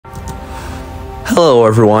Hello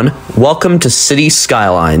everyone, welcome to City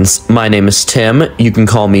Skylines. My name is Tim, you can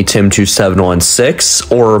call me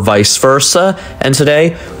Tim2716 or vice versa, and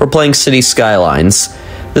today we're playing City Skylines.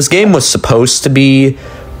 This video was supposed to be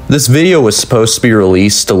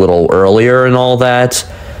released a little earlier and all that,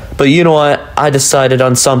 but you know what, I decided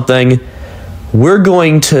on something. I'm just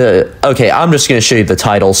going to show you the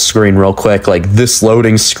title screen real quick, like this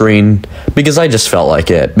loading screen, because I just felt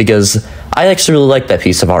like it, because I actually really like that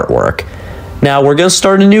piece of artwork. Now, we're going to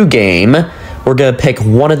start a new game. We're going to pick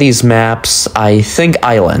one of these maps, I think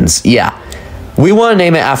Islands, yeah. We want to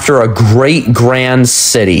name it after a great grand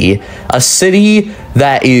city, a city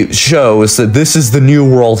that it shows that this is the new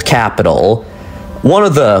world capital. One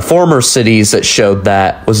of the former cities that showed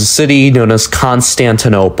that was a city known as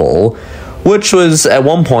Constantinople, which was at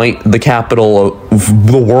one point the capital of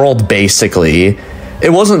the world, basically.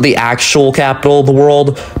 It wasn't the actual capital of the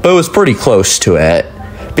world, but it was pretty close to it,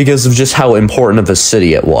 because of just how important of a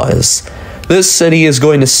city it was. This city is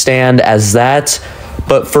going to stand as that,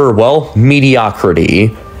 but for, well,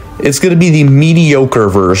 mediocrity. It's going to be the mediocre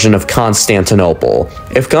version of Constantinople.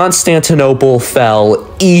 If Constantinople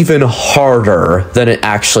fell even harder than it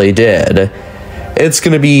actually did, it's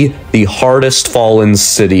going to be the hardest fallen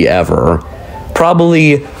city ever.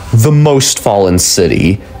 Probably the most fallen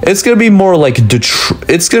city. It's going to be more like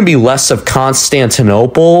it's going to be less of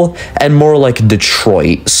Constantinople and more like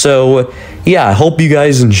Detroit. So, yeah, I hope you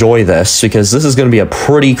guys enjoy this, because this is going to be a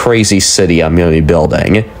pretty crazy city I'm going to be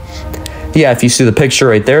building. Yeah, if you see the picture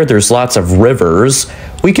right there, there's lots of rivers.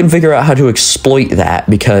 We can figure out how to exploit that,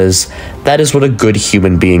 because that is what a good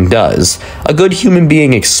human being does. A good human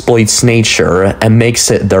being exploits nature and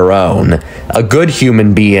makes it their own. A good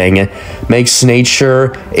human being makes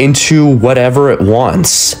nature into whatever it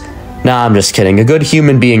wants. Nah, I'm just kidding. A good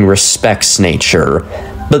human being respects nature.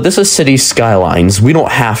 But this is City Skylines. We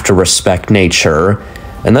don't have to respect nature.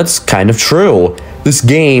 And that's kind of true. This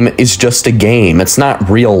game is just a game. It's not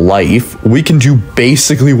real life. We can do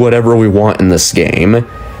basically whatever we want in this game.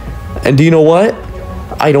 And do you know what?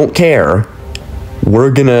 I don't care.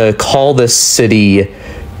 We're gonna call this city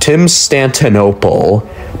Timstantinople,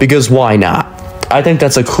 because why not? I think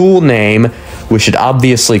that's a cool name. We should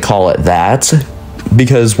obviously call it that,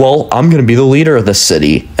 because, well, I'm gonna be the leader of this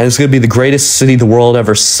city, and it's gonna be the greatest city the world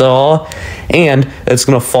ever saw, and it's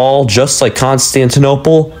gonna fall just like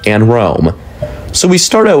Constantinople and Rome. So we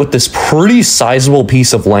start out with this pretty sizable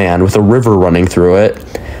piece of land with a river running through it.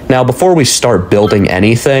 Now, before we start building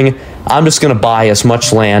anything, I'm just going to buy as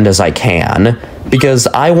much land as I can, because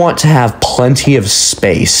I want to have plenty of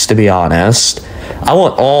space, to be honest. I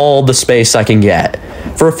want all the space I can get,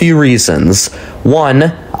 for a few reasons. One,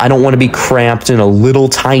 I don't want to be cramped in a little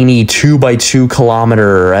tiny 2x2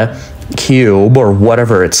 kilometer cube, or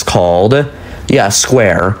whatever it's called. Yeah,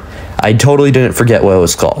 square. I totally didn't forget what it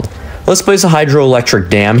was called. Let's place a hydroelectric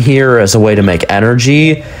dam here as a way to make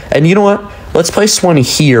energy. And you know what? Let's place one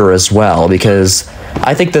here as well, because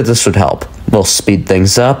I think that this would help. We'll speed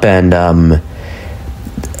things up, and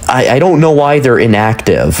I don't know why they're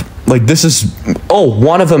inactive. Like, this is... Oh,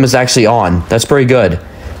 one of them is actually on. That's pretty good.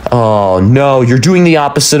 Oh, no. You're doing the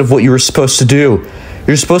opposite of what you were supposed to do.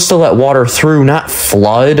 You're supposed to let water through, not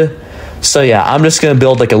flood. So yeah, I'm just going to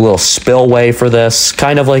build like a little spillway for this,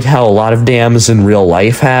 kind of like how a lot of dams in real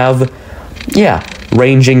life have. Yeah,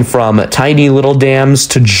 ranging from tiny little dams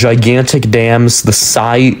to gigantic dams the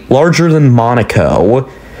size larger than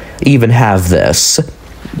Monaco even have this.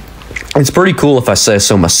 It's pretty cool if I say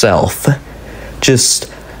so myself. Just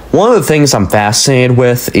one of the things I'm fascinated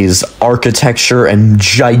with is architecture and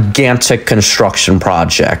gigantic construction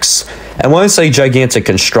projects. And when I say gigantic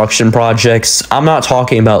construction projects, I'm not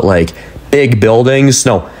talking about like big buildings.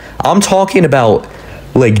 No, I'm talking about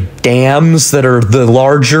like dams that are the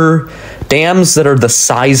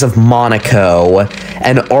size of Monaco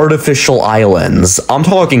and artificial islands. I'm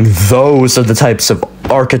talking those are the types of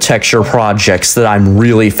architecture projects that I'm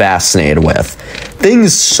really fascinated with.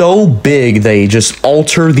 Things so big they just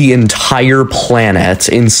alter the entire planet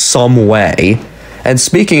in some way. And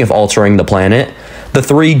speaking of altering the planet, the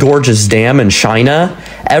Three Gorges Dam in China,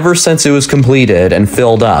 ever since it was completed and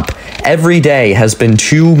filled up, every day has been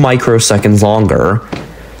 2 microseconds longer.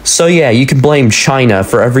 So yeah, you can blame China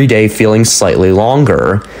for every day feeling slightly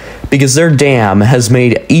longer, because their dam has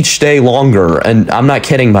made each day longer, and I'm not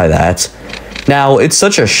kidding by that. Now, it's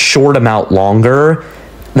such a short amount longer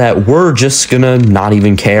that we're just gonna not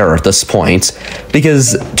even care at this point,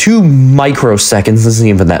 because 2 microseconds isn't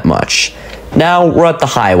even that much. Now, we're at the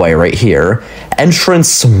highway right here.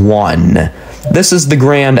 Entrance 1. This is the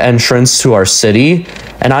grand entrance to our city,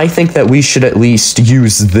 and I think that we should at least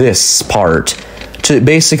use this part to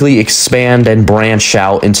basically expand and branch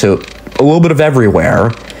out into a little bit of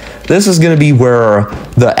everywhere. This is going to be where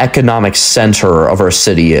the economic center of our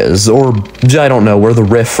city is, or I don't know, where the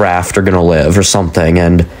riffraff are going to live or something,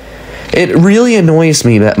 and it really annoys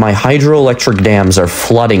me that my hydroelectric dams are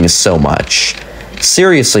flooding so much.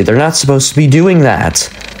 Seriously, they're not supposed to be doing that.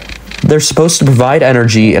 They're supposed to provide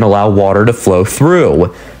energy and allow water to flow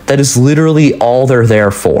through. That is literally all they're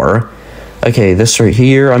there for. Okay, this right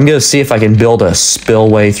here, I'm going to see if I can build a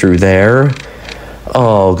spillway through there.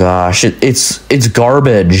 Oh gosh, it's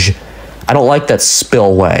garbage. I don't like that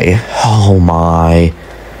spillway. Oh my.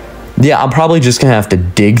 Yeah, I'm probably just going to have to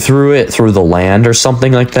dig through it, through the land or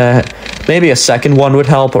something like that. Maybe a second one would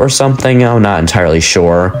help or something. I'm not entirely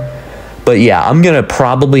sure. But yeah, I'm going to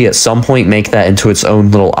probably at some point make that into its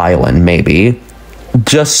own little island, maybe.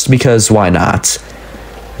 Just because, why not?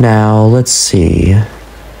 Now, let's see.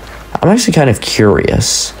 I'm actually kind of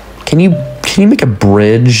curious. Can you make a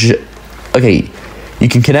bridge? Okay, you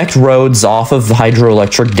can connect roads off of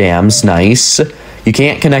hydroelectric dams, nice. You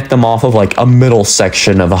can't connect them off of like a middle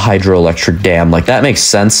section of a hydroelectric dam. Like that makes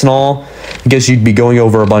sense and all, because you'd be going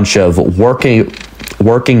over a bunch of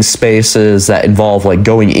working spaces that involve like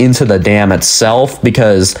going into the dam itself,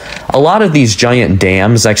 because a lot of these giant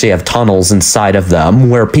dams actually have tunnels inside of them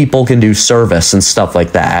where people can do service and stuff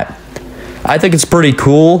like that. I think it's pretty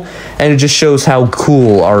cool, and it just shows how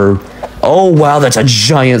cool our... Oh wow, that's a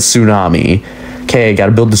giant tsunami. Okay,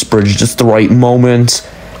 gotta build this bridge just the right moment.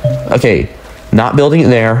 Okay, not building it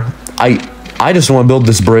there. I just want to build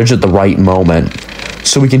this bridge at the right moment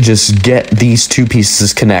so we can just get these two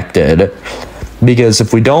pieces connected. Because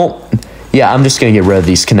if we don't... Yeah, I'm just gonna get rid of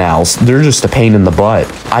these canals. They're just a pain in the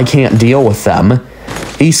butt. I can't deal with them.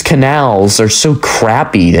 These canals are so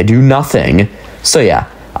crappy. They do nothing. So yeah,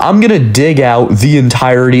 I'm gonna dig out the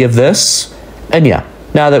entirety of this. And yeah,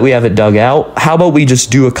 now that we have it dug out, how about we just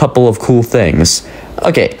do a couple of cool things?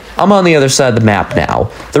 Okay, I'm on the other side of the map now.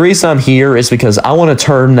 The reason I'm here is because I want to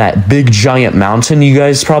turn that big giant mountain you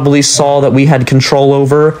guys probably saw that we had control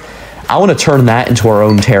over. I want to turn that into our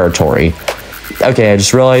own territory. Okay, I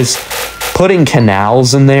just realized putting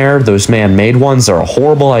canals in there, those man-made ones, are a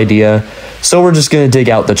horrible idea. So we're just going to dig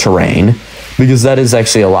out the terrain, because that is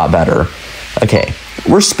actually a lot better. Okay,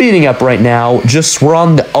 we're speeding up right now. We're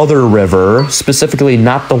on the other river, specifically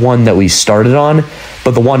not the one that we started on,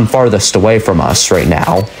 but the one farthest away from us right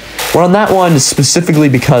now. We're on that one specifically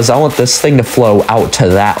because I want this thing to flow out to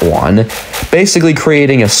that one, basically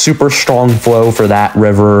creating a super strong flow for that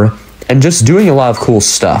river, and just doing a lot of cool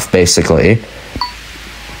stuff, basically.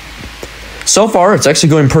 So far, it's actually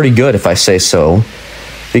going pretty good, if I say so,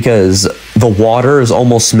 because the water is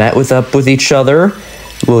almost met up with each other.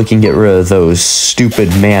 We can get rid of those stupid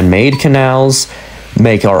man-made canals,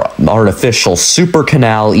 make our artificial super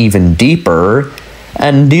canal even deeper,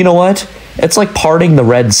 and you know what? It's like parting the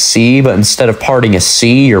Red Sea, but instead of parting a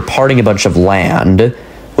sea, you're parting a bunch of land,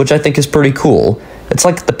 which I think is pretty cool. It's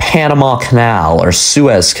like the Panama Canal or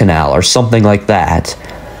Suez Canal or something like that,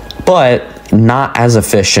 but not as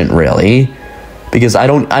efficient, really, because I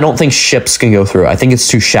don't think ships can go through. I think it's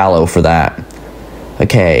too shallow for that.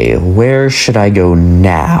 Okay, where should I go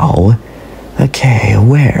now? Okay,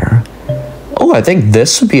 where? Oh, I think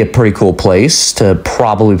this would be a pretty cool place to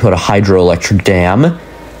probably put a hydroelectric dam.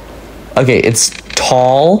 Okay, it's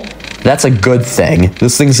tall. That's a good thing.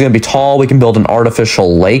 This thing's gonna be tall. We can build an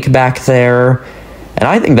artificial lake back there, and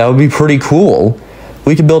I think that would be pretty cool.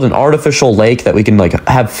 We could build an artificial lake that we can like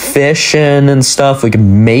have fish in and stuff. We could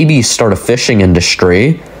maybe start a fishing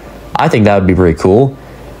industry. I think that would be pretty cool.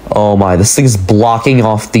 Oh my, this thing's blocking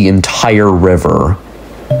off the entire river.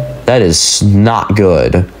 That is not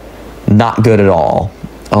good. Not good at all.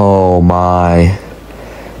 Oh my.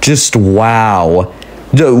 Just wow.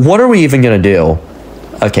 What are we even gonna do?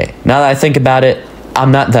 Okay, now that I think about it,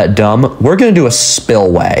 I'm not that dumb. We're gonna do a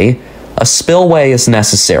spillway. A spillway is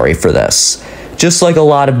necessary for this. Just like a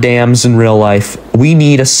lot of dams in real life, we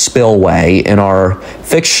need a spillway in our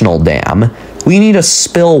fictional dam. We need a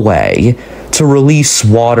spillway to release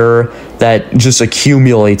water that just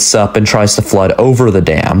accumulates up and tries to flood over the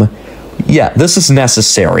dam. Yeah, this is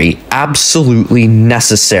necessary. Absolutely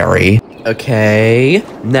necessary. Okay,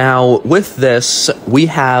 now with this, we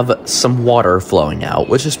have some water flowing out,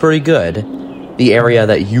 which is pretty good. The area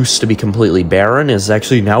that used to be completely barren is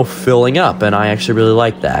actually now filling up, and I actually really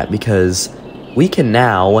like that, because we can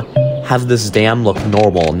now have this dam look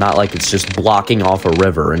normal, not like it's just blocking off a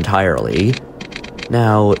river entirely.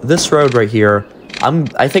 Now, this road right here,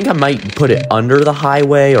 I think I might put it under the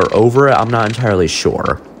highway or over it. I'm not entirely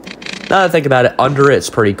sure. Now that I think about it, under it's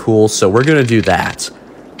pretty cool, so we're going to do that.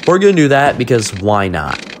 We're going to do that because why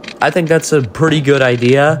not? I think that's a pretty good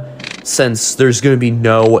idea, since there's going to be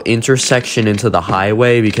no intersection into the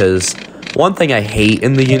highway, because one thing I hate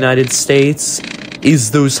in the United States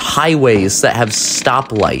is those highways that have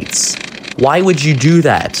stoplights. Why would you do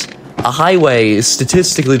that? A highway is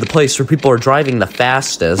statistically the place where people are driving the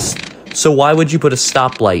fastest, so why would you put a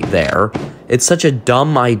stoplight there? It's such a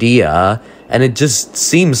dumb idea, and it just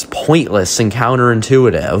seems pointless and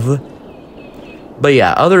counterintuitive. But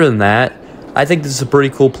yeah, other than that, I think this is a pretty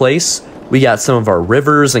cool place. We got some of our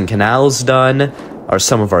rivers and canals done, or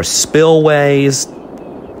some of our spillways.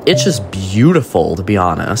 It's just beautiful, to be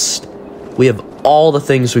honest. We have all the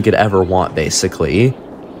things we could ever want, basically.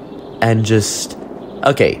 And just...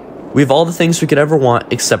 okay, we have all the things we could ever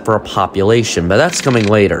want except for a population, but that's coming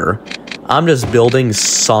later. I'm just building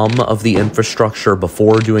some of the infrastructure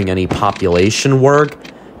before doing any population work,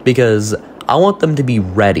 because I want them to be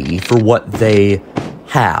ready for what they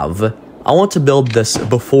have. I want to build this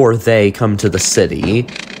before they come to the city,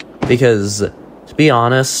 because, to be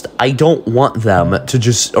honest, I don't want them to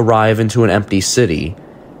just arrive into an empty city.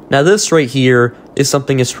 Now this right here is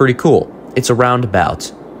something that's pretty cool. It's a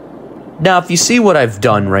roundabout. Now if you see what I've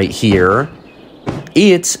done right here,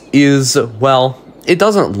 it is, well, it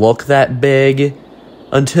doesn't look that big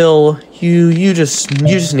until you just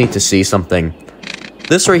need to see something.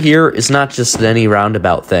 This right here is not just any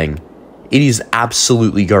roundabout thing. It is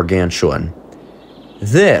absolutely gargantuan.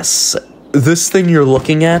 This thing you're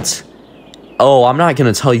looking at, oh, I'm not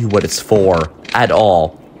going to tell you what it's for at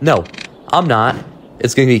all. No, I'm not.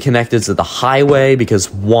 It's going to be connected to the highway, because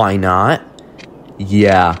why not?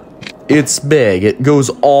 Yeah, it's big. It goes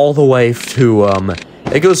all the way to,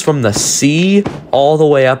 it goes from the sea all the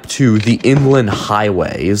way up to the inland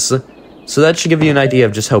highways. So that should give you an idea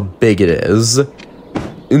of just how big it is.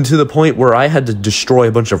 And to the point where I had to destroy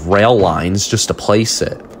a bunch of rail lines just to place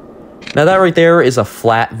it. Now that right there is a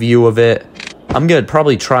flat view of it. I'm going to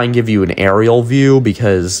probably try and give you an aerial view,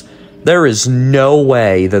 because there is no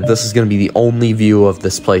way that this is going to be the only view of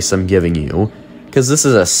this place I'm giving you. Because this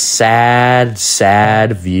is a sad,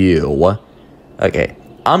 sad view. Okay,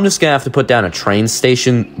 I'm just going to have to put down a train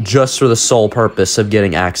station just for the sole purpose of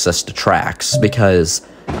getting access to tracks, because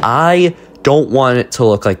I don't want it to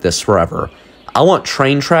look like this forever. I want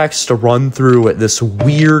train tracks to run through this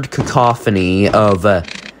weird cacophony of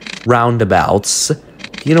roundabouts.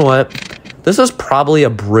 You know what? This is probably a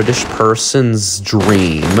British person's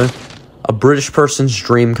dream. A British person's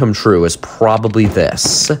dream come true is probably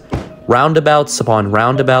this. Roundabouts upon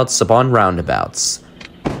roundabouts upon roundabouts.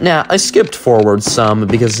 Now, I skipped forward some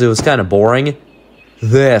because it was kind of boring.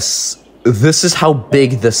 This is how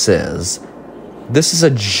big this is. This is a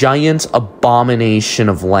giant abomination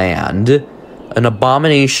of land. An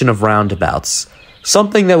abomination of roundabouts.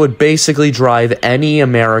 Something that would basically drive any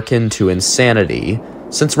American to insanity,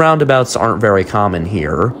 since roundabouts aren't very common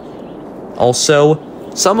here.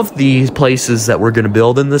 Also, some of these places that we're going to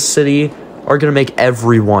build in this city are going to make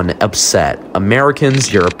everyone upset.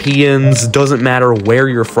 Americans, Europeans, doesn't matter where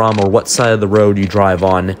you're from or what side of the road you drive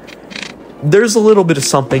on. There's a little bit of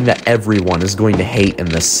something that everyone is going to hate in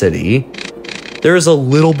this city. There's a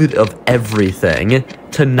little bit of everything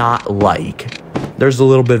to not like. There's a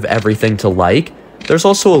little bit of everything to like. There's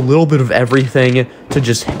also a little bit of everything to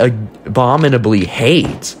just abominably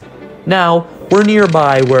hate. Now, we're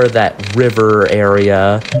nearby where that river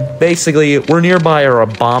area, basically, we're nearby our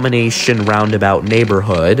abomination roundabout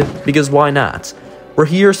neighborhood, because why not? We're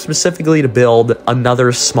here specifically to build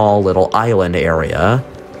another small little island area.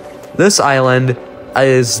 This island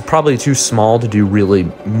is probably too small to do really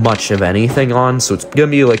much of anything on, so it's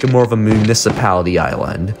gonna be like more of a municipality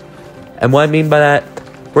island. And what I mean by that,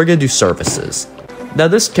 we're gonna do services. Now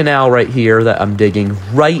this canal right here that I'm digging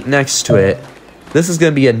right next to it, this is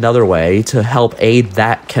going to be another way to help aid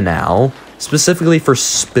that canal, specifically for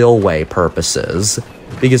spillway purposes.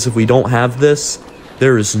 Because if we don't have this,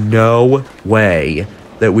 there is no way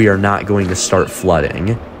that we are not going to start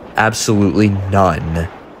flooding. Absolutely none.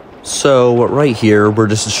 So right here, we're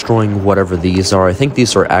just destroying whatever these are. I think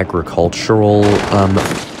these are agricultural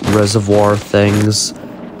reservoir things.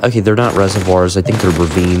 Okay, they're not reservoirs. I think they're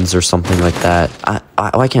ravines or something like that.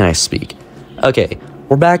 Why can't I speak? Okay.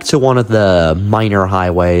 We're back to one of the minor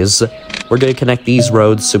highways. We're going to connect these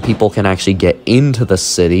roads so people can actually get into the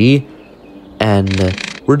city. And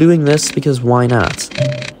we're doing this because why not?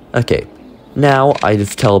 Okay, now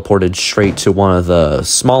I've teleported straight to one of the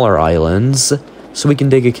smaller islands so we can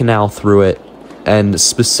dig a canal through it. And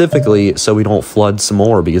specifically so we don't flood some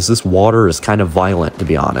more, because this water is kind of violent, to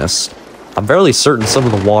be honest. I'm fairly certain some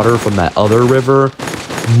of the water from that other river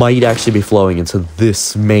might actually be flowing into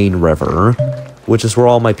this main river, which is where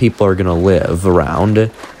all my people are going to live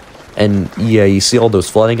around. And yeah, you see all those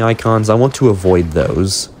flooding icons? I want to avoid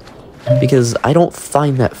those. Because I don't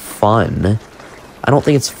find that fun. I don't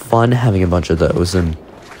think it's fun having a bunch of those, and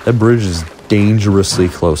that bridge is dangerously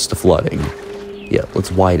close to flooding. Yeah,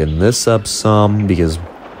 let's widen this up some, because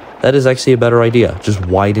that is actually a better idea, just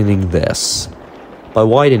widening this. By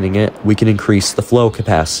widening it, we can increase the flow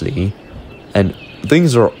capacity, and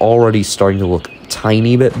things are already starting to look a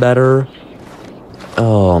tiny bit better.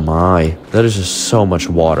 Oh my, that is just so much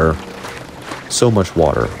water. So much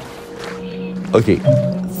water. Okay,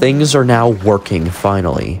 things are now working,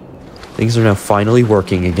 finally. Things are now finally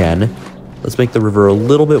working again. Let's make the river a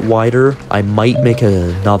little bit wider. I might make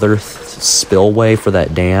another spillway for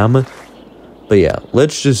that dam. But yeah,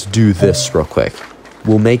 let's just do this real quick.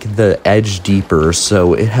 We'll make the edge deeper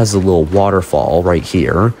so it has a little waterfall right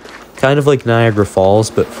here. Kind of like Niagara Falls,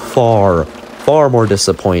 but far, far more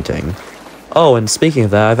disappointing. Oh, and speaking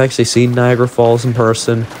of that, I've actually seen Niagara Falls in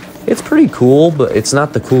person. It's pretty cool, but it's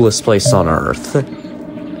not the coolest place on Earth.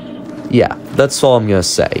 Yeah, that's all I'm gonna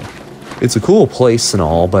say. It's a cool place and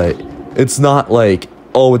all, but it's not like,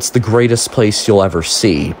 oh, it's the greatest place you'll ever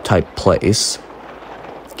see type place.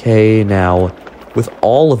 Okay, now, with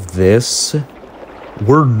all of this,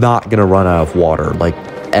 we're not gonna run out of water, like,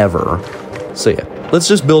 ever. So yeah, let's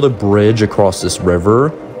just build a bridge across this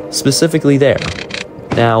river, specifically there.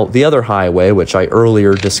 Now, the other highway, which I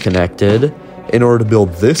earlier disconnected, in order to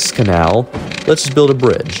build this canal, let's just build a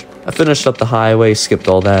bridge. I finished up the highway, skipped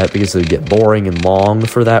all that because it would get boring and long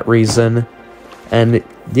for that reason. And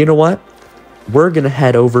you know what? We're gonna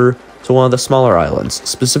head over to one of the smaller islands,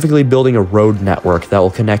 specifically building a road network that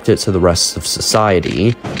will connect it to the rest of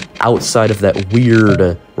society, outside of that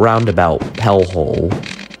weird roundabout hellhole.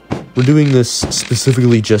 We're doing this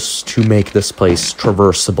specifically just to make this place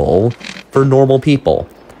traversable for normal people.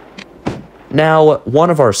 Now, one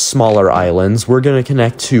of our smaller islands, we're going to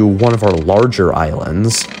connect to one of our larger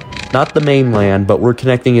islands. Not the mainland, but we're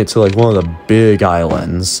connecting it to, like, one of the big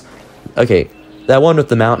islands. Okay, that one with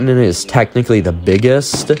the mountain in it is technically the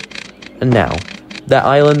biggest. And now, that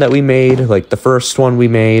island that we made, like the first one we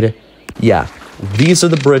made, yeah, these are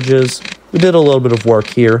the bridges. We did a little bit of work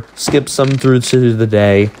here, skipped some through to the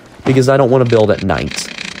day, because I don't want to build at night.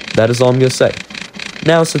 That is all I'm going to say.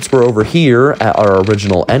 Now, since we're over here at our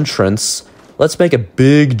original entrance, let's make a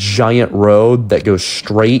big giant road that goes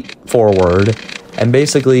straight forward and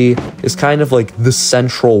basically is kind of like the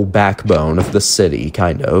central backbone of the city,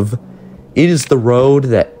 kind of. It is the road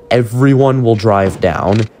that everyone will drive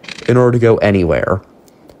down in order to go anywhere.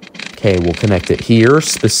 Okay, we'll connect it here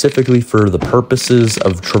specifically for the purposes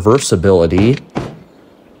of traversability,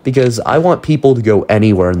 because I want people to go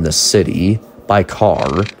anywhere in this city by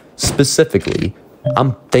car, specifically.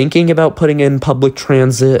 I'm thinking about putting in public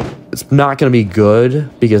transit. It's not going to be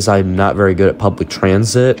good because I'm not very good at public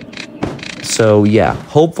transit. So yeah,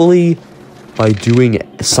 hopefully by doing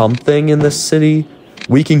something in this city,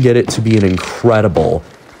 we can get it to be an incredible,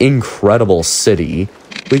 incredible city.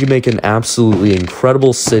 We can make an absolutely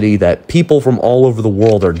incredible city that people from all over the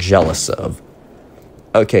world are jealous of.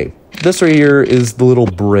 Okay, this right here is the little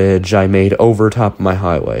bridge I made over top of my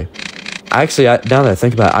highway. Actually, now that I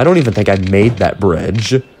think about it, I don't even think I made that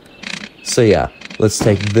bridge. So yeah, let's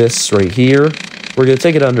take this right here. We're going to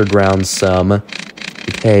take it underground some.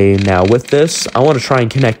 Okay, now with this, I want to try and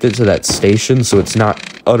connect it to that station so it's not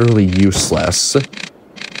utterly useless.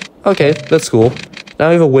 Okay, that's cool. Now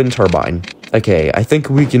we have a wind turbine. Okay, I think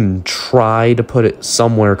we can try to put it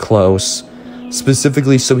somewhere close,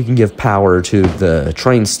 specifically so we can give power to the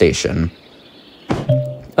train station.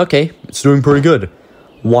 Okay, it's doing pretty good.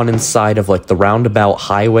 One inside of, like, the roundabout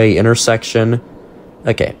highway intersection.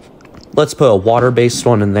 Okay, let's put a water-based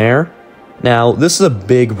one in there. Now, this is a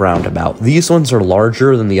big roundabout. These ones are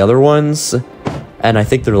larger than the other ones, and I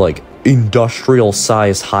think they're, like,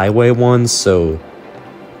 industrial-sized highway ones, so...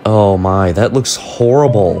 Oh my, that looks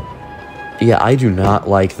horrible. Yeah, I do not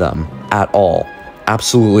like them at all.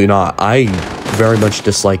 Absolutely not. I very much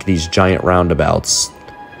dislike these giant roundabouts.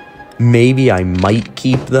 Maybe I might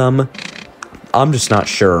keep them. I'm just not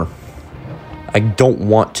sure. I don't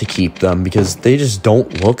want to keep them because they just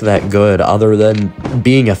don't look that good other than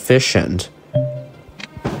being efficient.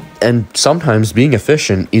 And sometimes being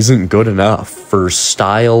efficient isn't good enough for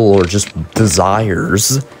style or just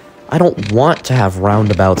desires. I don't want to have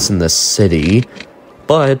roundabouts in this city,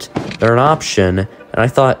 but they're an option, and I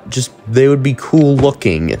thought just they would be cool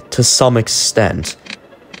looking to some extent.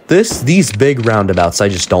 These big roundabouts I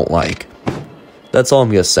just don't like. That's all I'm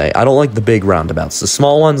gonna say. I don't like the big roundabouts. The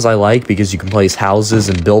small ones I like because you can place houses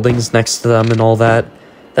and buildings next to them and all that.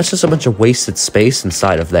 That's just a bunch of wasted space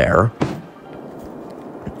inside of there.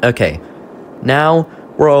 Okay, now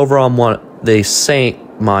we're over on the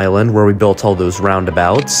same island where we built all those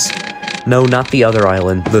roundabouts. No, not the other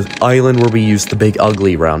island. The island where we used the big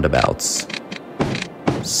ugly roundabouts.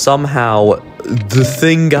 Somehow, the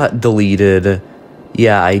thing got deleted.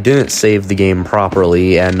 Yeah, I didn't save the game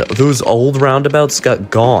properly, and those old roundabouts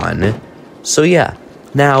got gone. So yeah,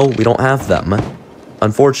 now we don't have them.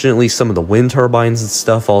 Unfortunately, some of the wind turbines and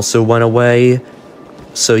stuff also went away.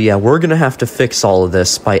 So yeah, we're gonna have to fix all of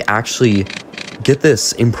this by actually, get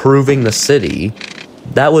this, improving the city.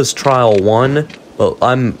 That was trial 1, but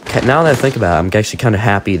now that I think about it, I'm actually kind of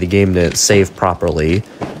happy the game didn't save properly.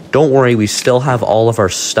 Don't worry, we still have all of our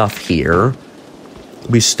stuff here.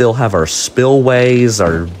 We still have our spillways,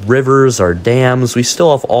 our rivers, our dams, we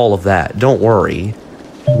still have all of that, don't worry.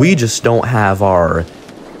 We just don't have our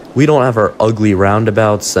ugly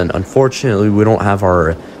roundabouts, and unfortunately we don't have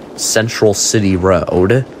our central city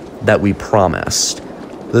road that we promised.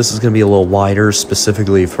 This is going to be a little wider,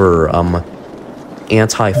 specifically for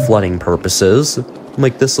anti-flooding purposes.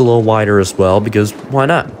 Make this a little wider as well, because why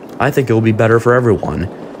not? I think it will be better for everyone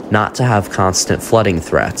not to have constant flooding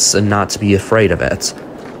threats and not to be afraid of it.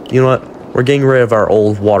 You know what? We're getting rid of our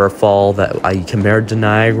old waterfall that I compared to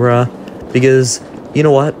Niagara, because, you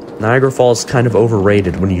know what? Niagara Falls is kind of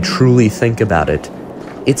overrated when you truly think about it.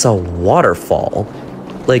 It's a waterfall.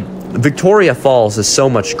 Like, Victoria Falls is so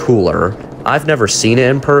much cooler. I've never seen it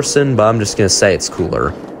in person, but I'm just gonna say it's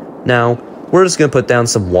cooler. Now, we're just gonna put down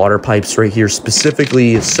some water pipes right here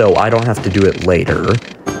specifically so I don't have to do it later.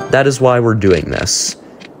 That is why we're doing this.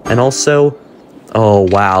 And also, oh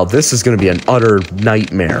wow, this is gonna be an utter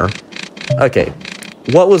nightmare. Okay,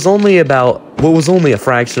 what was only a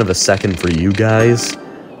fraction of a second for you guys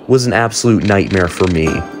was an absolute nightmare for me.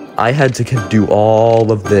 I had to do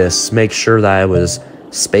all of this, make sure that I was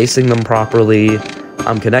spacing them properly.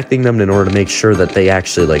 I'm connecting them in order to make sure that they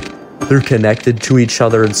actually, like, they're connected to each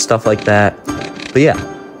other and stuff like that. But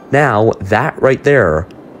yeah, now that right there,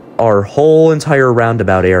 our whole entire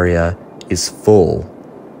roundabout area is full.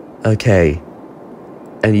 Okay,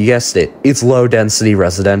 and you guessed it, it's low density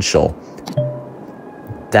residential.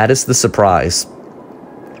 That is the surprise.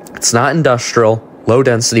 It's not industrial, low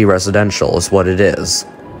density residential is what it is.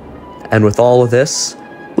 And with all of this,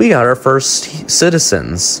 we got our first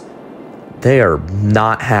citizens. They are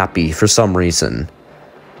not happy for some reason.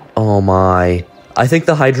 Oh my. I think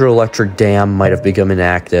the hydroelectric dam might have become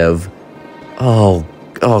inactive. Oh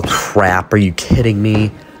crap, are you kidding me?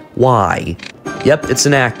 Why? Yep, it's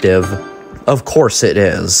inactive. Of course it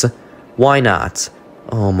is. Why not?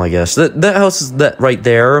 Oh my gosh, that house is that right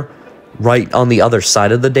there, right on the other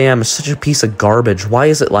side of the dam, is such a piece of garbage. Why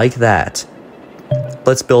is it like that?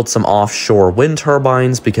 Let's build some offshore wind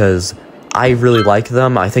turbines because I really like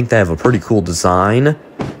them. I think they have a pretty cool design.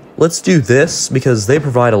 Let's do this because they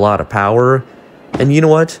provide a lot of power. And you know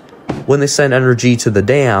what? When they send energy to the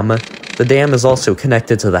dam is also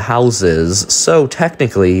connected to the houses, so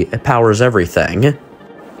technically it powers everything.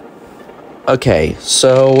 Okay,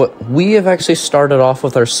 so we have actually started off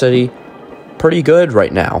with our city pretty good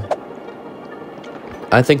right now.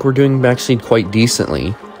 I think we're doing actually quite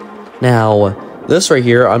decently. Now, this right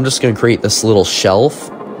here, I'm just going to create this little shelf.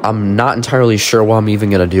 I'm not entirely sure what I'm even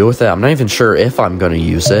going to do with it. I'm not even sure if I'm going to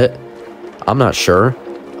use it. I'm not sure.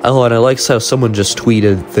 Oh, and I like how someone just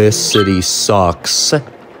tweeted, "This city sucks."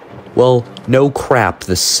 Well, no crap,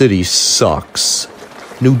 the city sucks.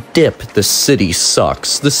 No dip, the city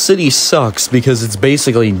sucks. The city sucks because it's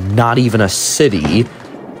basically not even a city.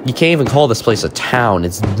 You can't even call this place a town.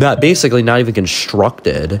 It's basically not even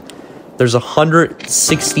constructed. There's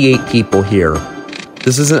 168 people here.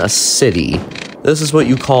 This isn't a city. This is what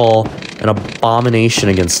you call an abomination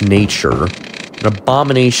against nature. An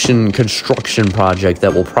abomination construction project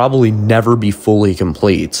that will probably never be fully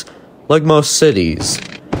complete. Like most cities.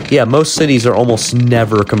 Yeah, most cities are almost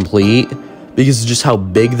never complete because of just how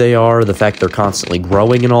big they are, the fact they're constantly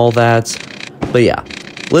growing and all that. But yeah,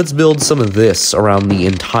 let's build some of this around the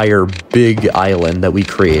entire big island that we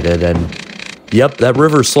created. And yep, that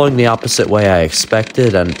river's flowing the opposite way I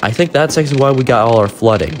expected, and I think that's actually why we got all our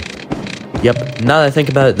flooding. Yep, now that I think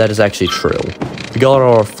about it, that is actually true. We got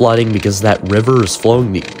all our flooding because that river is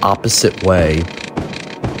flowing the opposite way.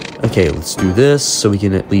 Okay, let's do this so we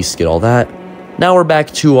can at least get all that. Now we're back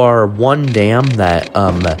to our one dam that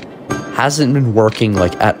hasn't been working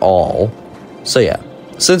like at all. So yeah,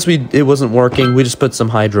 since it wasn't working, we just put some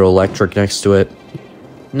hydroelectric next to it.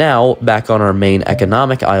 Now, back on our main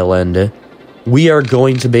economic island, we are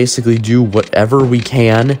going to basically do whatever we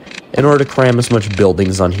can in order to cram as much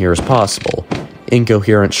buildings on here as possible.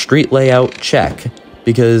 Incoherent street layout, check.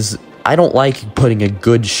 Because I don't like putting a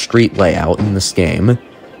good street layout in this game.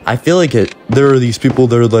 I feel like there are these people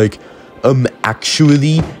that are like,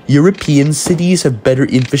 actually, European cities have better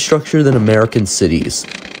infrastructure than American cities.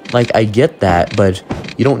 Like, I get that, but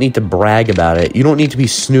you don't need to brag about it. You don't need to be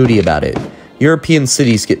snooty about it. European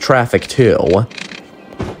cities get traffic, too.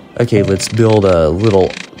 Okay, let's build a little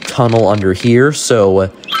tunnel under here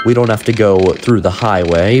so we don't have to go through the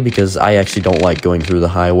highway, because I actually don't like going through the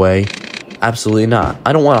highway. Absolutely not.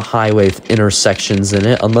 I don't want a highway with intersections in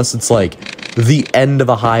it unless it's like the end of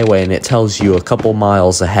a highway and it tells you a couple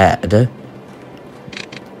miles ahead.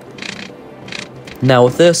 Now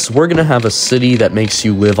with this, we're gonna have a city that makes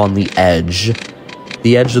you live on the edge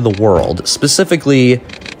of the world, specifically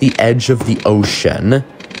the edge of the ocean,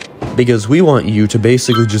 because we want you to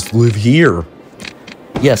basically just live here.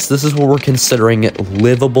 Yes, this is what we're considering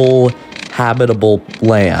livable, habitable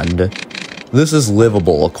land. This is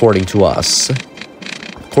livable, according to us.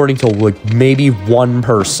 According to, like, maybe one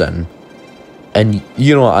person. And,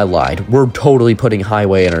 you know what, I lied. We're totally putting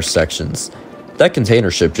highway intersections. That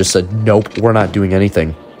container ship just said, nope, we're not doing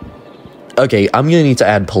anything. Okay, I'm gonna need to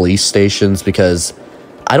add police stations because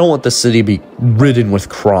I don't want the city to be ridden with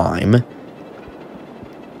crime.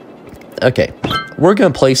 Okay, we're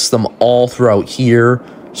gonna place them all throughout here.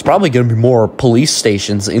 There's probably going to be more police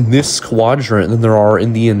stations in this quadrant than there are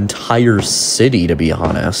in the entire city, to be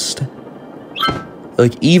honest.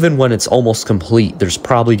 Like, even when it's almost complete, there's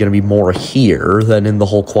probably going to be more here than in the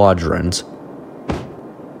whole quadrant.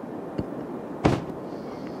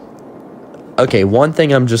 Okay, one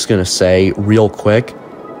thing I'm just going to say real quick.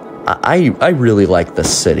 I really like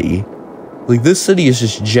this city. Like, this city is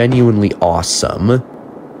just genuinely awesome.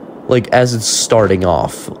 Like, as it's starting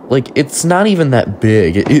off. Like, it's not even that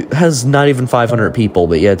big. It has not even 500 people,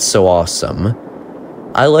 but yeah, it's so awesome.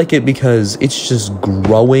 I like it because it's just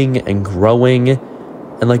growing and growing.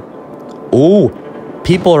 And, like, oh,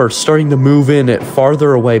 people are starting to move in at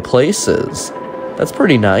farther away places. That's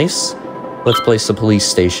pretty nice. Let's place a police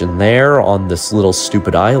station there on this little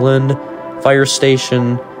stupid island. Fire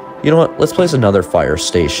station. You know what? Let's place another fire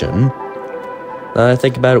station. Now that I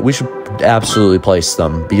think about it, we should absolutely place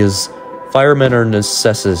them, because firemen are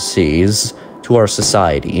necessities to our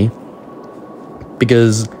society.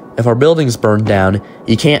 Because if our buildings burn down,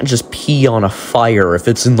 you can't just pee on a fire if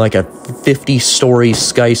it's in like a 50-story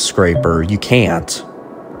skyscraper. You can't.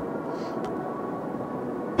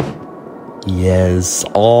 Yes,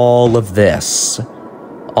 all of this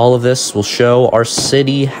will show our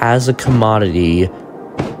city has a commodity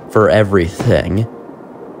for everything.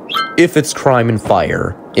 If it's crime and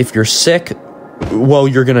fire. If you're sick, well,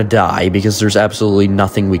 you're gonna die, because there's absolutely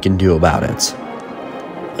nothing we can do about it.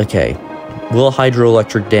 Okay. Will a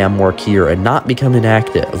hydroelectric dam work here and not become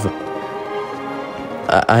inactive?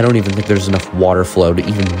 I don't even think there's enough water flow to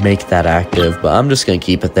even make that active, but I'm just gonna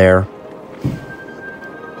keep it there.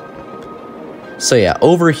 So yeah,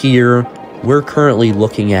 over here, we're currently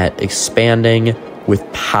looking at expanding with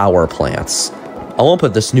power plants. I won't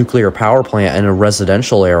put this nuclear power plant in a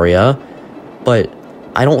residential area, but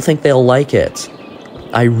I don't think they'll like it.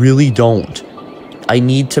 I really don't. I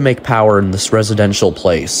need to make power in this residential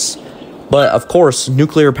place. But, of course,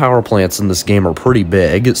 nuclear power plants in this game are pretty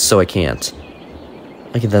big, so I can't.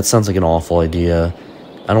 Okay, that sounds like an awful idea.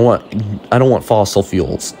 I don't want fossil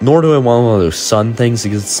fuels. Nor do I want one of those sun things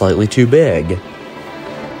because it's slightly too big.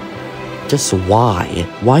 Just why?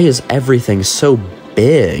 Why is everything so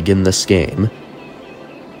big in this game?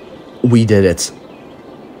 We did it.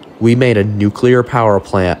 We made a nuclear power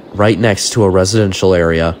plant right next to a residential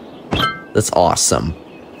area. That's awesome.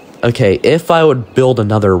 Okay, if I would build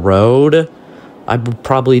another road, I would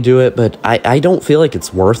probably do it, but I don't feel like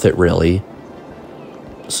it's worth it, really.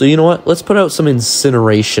 So you know what? Let's put out some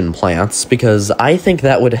incineration plants, because I think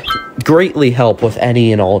that would greatly help with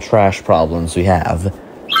any and all trash problems we have.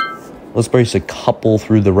 Let's place a couple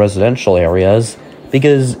through the residential areas,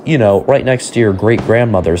 because, you know, right next to your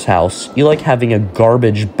great-grandmother's house, you like having a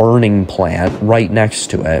garbage burning plant right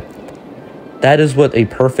next to it. That is what a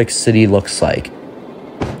perfect city looks like.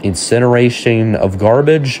 Incineration of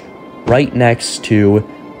garbage right next to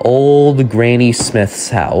old Granny Smith's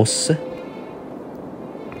house.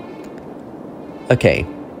 Okay,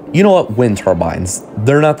 you know what? Wind turbines.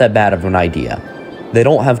 They're not that bad of an idea. They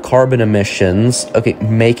don't have carbon emissions. Okay,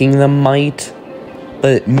 making them might.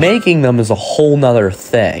 But making them is a whole nother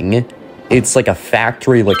thing. It's like a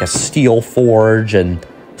factory, like a steel forge, and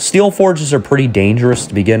steel forges are pretty dangerous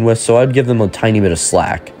to begin with, so I'd give them a tiny bit of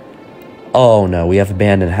slack. Oh no, we have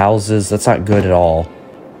abandoned houses. That's not good at all.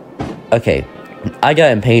 Okay, I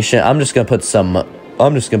got impatient. I'm just gonna put some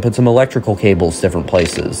electrical cables different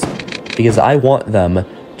places, because I want them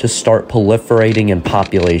to start proliferating in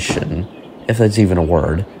population. if that's even a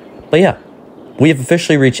word. But yeah, we have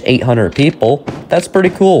officially reached 800 people. That's pretty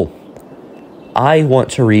cool. I want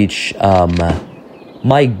to reach, I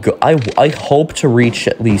hope to reach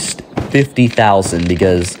at least 50,000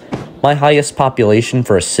 because my highest population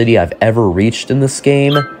for a city I've ever reached in this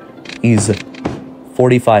game is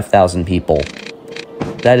 45,000 people.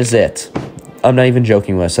 That is it. I'm not even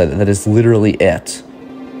joking when I say that. That is literally it.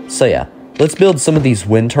 So yeah, let's build some of these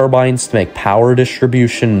wind turbines to make power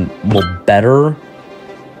distribution better.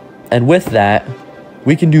 And with that,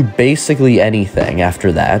 we can do basically anything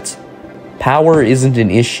after that. Power isn't an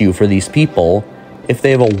issue for these people if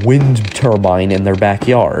they have a wind turbine in their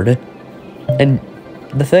backyard. And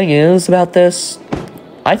the thing is about this,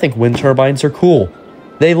 I think wind turbines are cool.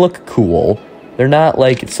 They look cool. They're not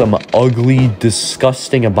like some ugly,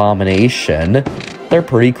 disgusting abomination. They're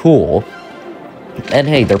pretty cool. And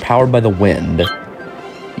hey, they're powered by the wind.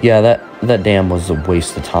 Yeah, that dam was a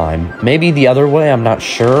waste of time. Maybe the other way, I'm not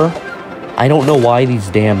sure. I don't know why these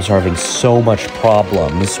dams are having so much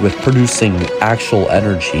problems with producing actual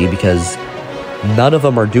energy because none of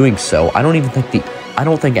them are doing so. I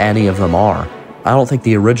don't think any of them are. I don't think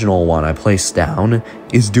the original one I placed down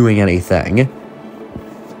is doing anything.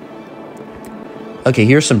 Okay,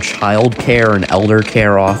 here's some child care and elder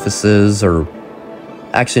care offices, or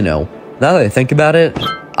actually no. Now that I think about it,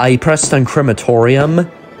 I pressed on crematorium.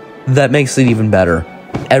 That makes it even better.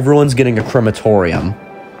 Everyone's getting a crematorium.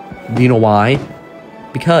 Do you know why?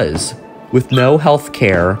 Because with no health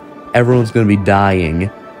care, everyone's going to be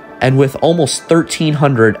dying. And with almost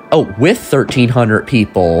 1,300, with 1,300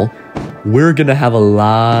 people, we're going to have a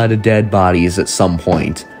lot of dead bodies at some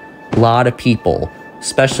point. A lot of people,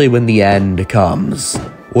 especially when the end comes.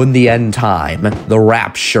 When the end time, the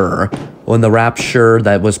rapture. When the rapture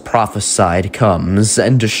that was prophesied comes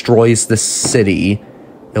and destroys the city,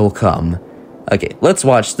 it will come. Okay, let's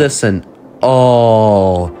watch this and...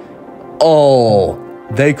 Oh,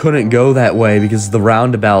 they couldn't go that way because the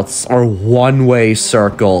roundabouts are one-way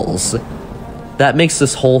circles. That makes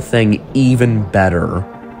this whole thing even better.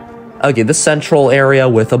 Okay, the central area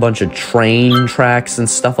with a bunch of train tracks and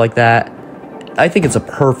stuff like that, I think it's a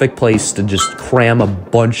perfect place to just cram a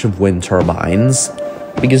bunch of wind turbines.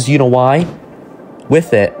 Because you know why?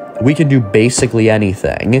 With it, we can do basically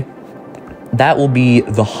anything. That will be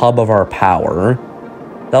the hub of our power.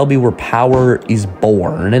 That'll be where power is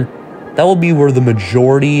born. That will be where the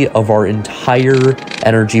majority of our entire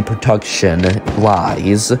energy production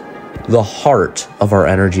lies. The heart of our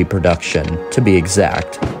energy production, to be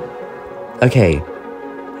exact. Okay,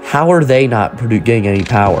 how are they not getting any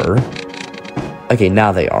power? Okay,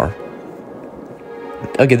 now they are.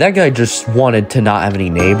 Okay, that guy just wanted to not have any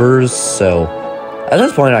neighbors, so... At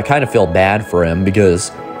this point, I kind of feel bad for him,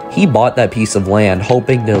 because he bought that piece of land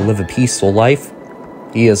hoping to live a peaceful life.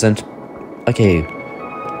 He isn't. Okay,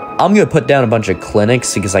 I'm gonna put down a bunch of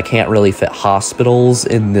clinics, because I can't really fit hospitals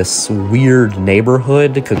in this weird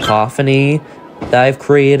neighborhood cacophony that I've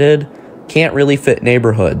created. Can't really fit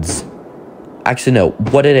neighborhoods. Actually, no,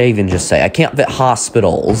 what did I even just say? I can't fit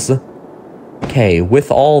hospitals. Okay,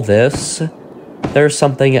 with all this, there's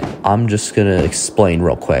something I'm just gonna explain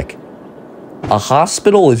real quick. A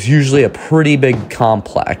hospital is usually a pretty big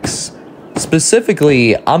complex.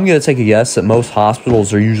 Specifically, I'm gonna take a guess that most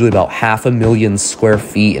hospitals are usually about 500,000 square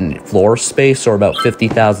feet in floor space, or about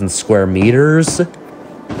 50,000 square meters.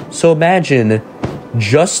 So imagine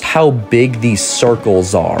just how big these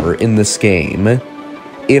circles are in this game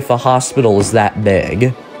if a hospital is that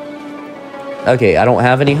big. Okay, I don't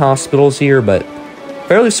have any hospitals here, but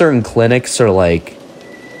fairly certain clinics are like,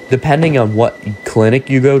 depending on what clinic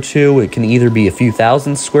you go to, it can either be a few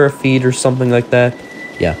thousand square feet or something like that.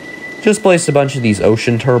 Yeah, just place a bunch of these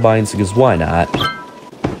ocean turbines because why not?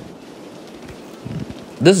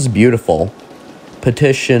 This is beautiful.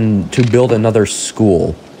 Petition to build another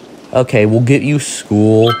school. Okay, we'll get you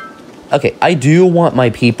school. Okay, I do want my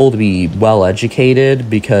people to be well educated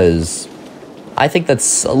because I think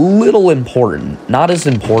that's a little important. Not as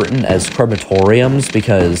important as crematoriums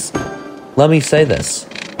because, let me say this,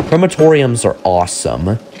 crematoriums are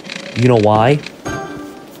awesome. You know why?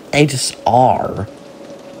 They just are.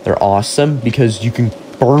 They're awesome because you can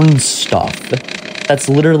burn stuff. That's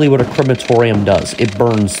literally what a crematorium does. It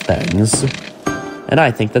burns things. And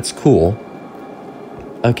I think that's cool.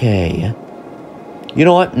 Okay. You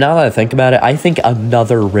know what? Now that I think about it, I think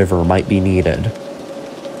another river might be needed.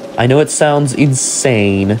 I know it sounds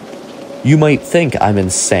insane. You might think I'm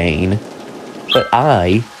insane. But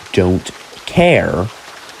I don't care.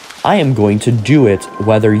 I am going to do it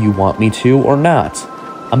whether you want me to or not.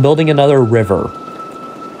 I'm building another river.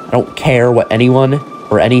 I don't care what anyone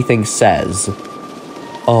or anything says.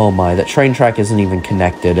 Oh my, that train track isn't even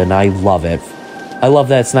connected, and I love it. I love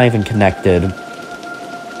that it's not even connected.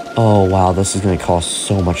 Oh wow, this is going to cause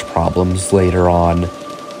so much problems later on.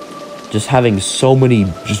 Just having so many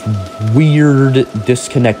just weird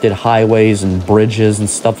disconnected highways and bridges and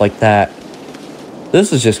stuff like that.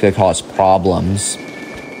 This is just going to cause problems.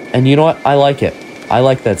 And you know what? I like it. I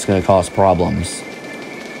like that it's going to cause problems.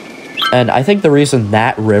 And I think the reason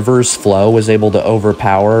that river's flow was able to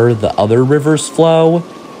overpower the other river's flow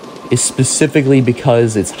is specifically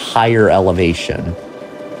because it's higher elevation.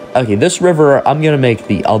 Okay, this river, I'm going to make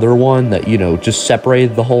the other one that, you know, just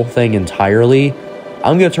separated the whole thing entirely.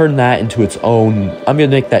 I'm going to turn that into its own. I'm going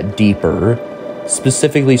to make that deeper,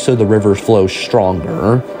 specifically so the river flows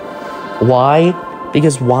stronger. Why?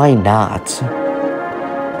 Because why not?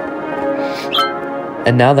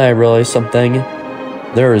 And now that I realize something,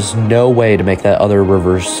 there is no way to make that other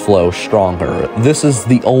river's flow stronger. This is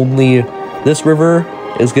the only... This river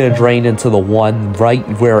is going to drain into the one right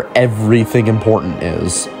where everything important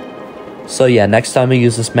is. So yeah, next time I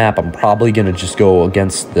use this map, I'm probably going to just go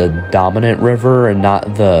against the dominant river and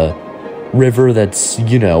not the river that's,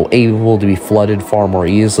 you know, able to be flooded far more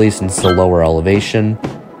easily since it's a lower elevation.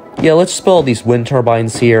 Yeah, let's just build these wind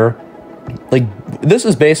turbines here. Like, this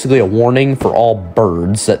is basically a warning for all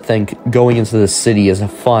birds that think going into the city is a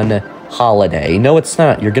fun holiday. No, it's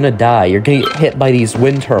not. You're gonna die. You're gonna get hit by these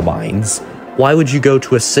wind turbines. Why would you go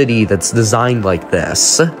to a city that's designed like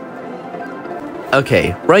this?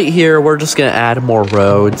 Okay, right here, we're just gonna add more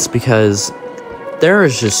roads because there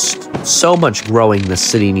is just so much growing this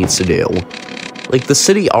city needs to do. Like, the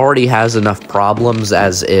city already has enough problems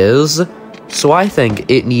as is, so I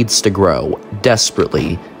think it needs to grow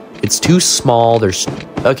desperately. It's too small. There's...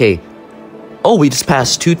 Okay. Oh, we just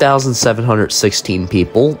passed 2,716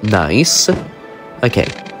 people. Nice. Okay.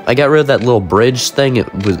 I got rid of that little bridge thing.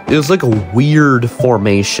 It was like a weird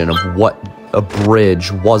formation of what a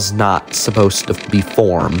bridge was not supposed to be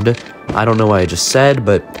formed. I don't know what I just said,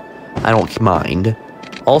 but I don't mind.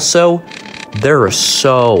 Also, there are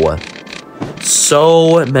so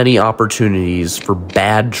many opportunities for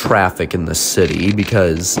bad traffic in the city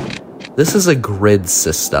because... This is a grid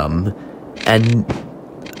system, and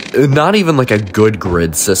not even like a good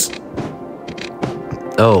grid system.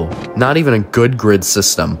 Oh, not even a good grid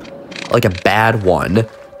system, like a bad one.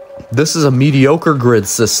 This is a mediocre grid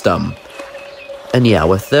system. And yeah,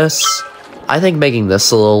 with this, I think making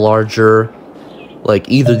this a little larger, like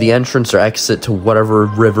either the entrance or exit to whatever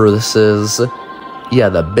river this is. Yeah,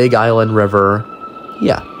 the Big Island River.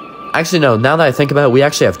 Yeah. Actually, no, now that I think about it, we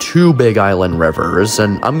actually have two big island rivers,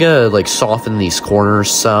 and I'm gonna, like, soften these corners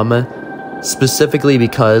some, specifically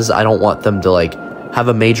because I don't want them to, like, have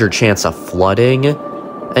a major chance of flooding.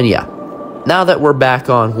 And yeah, now that we're back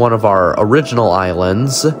on one of our original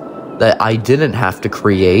islands that I didn't have to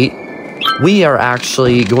create, we are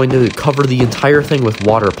actually going to cover the entire thing with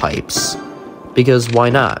water pipes, because why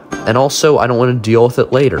not? And also, I don't want to deal with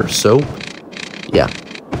it later, so, yeah.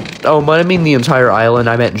 Oh, but I mean the entire island,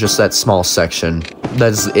 I meant just that small section.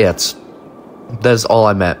 That's it. That is all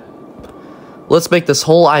I meant. Let's make this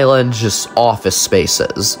whole island just office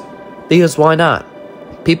spaces. Because why not?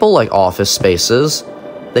 People like office spaces.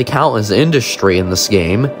 They count as industry in this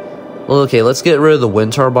game. Well, okay, let's get rid of the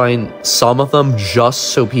wind turbine, some of them, just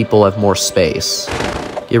so people have more space.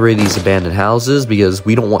 Get rid of these abandoned houses, because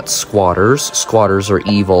we don't want squatters. Squatters are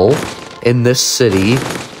evil in this city.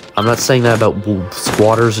 I'm not saying that about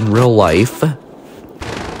squatters in real life,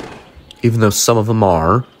 even though some of them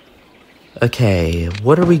are. Okay,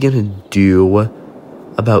 what are we gonna do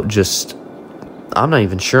about just... I'm not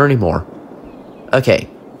even sure anymore. Okay,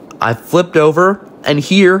 I flipped over, and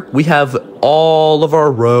here we have all of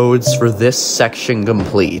our roads for this section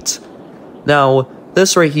complete. Now,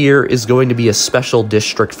 this right here is going to be a special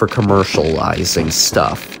district for commercializing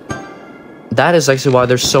stuff. That is actually why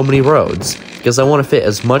there's so many roads, because I want to fit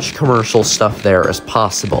as much commercial stuff there as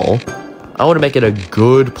possible. I want to make it a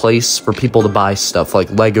good place for people to buy stuff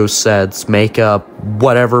like Lego sets, makeup,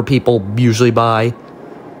 whatever people usually buy.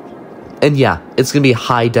 And yeah, it's going to be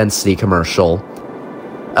high density commercial.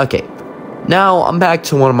 Okay, now I'm back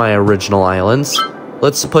to one of my original islands.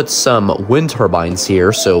 Let's put some wind turbines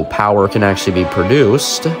here so power can actually be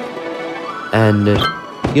produced. And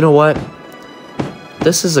you know what?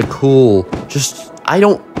 This is a cool,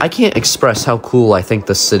 I can't express how cool I think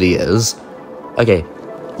this city is. Okay,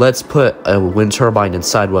 let's put a wind turbine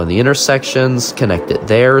inside one of the intersections, connect it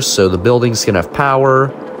there so the buildings can have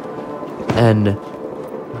power. And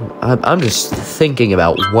I'm just thinking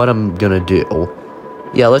about what I'm gonna do.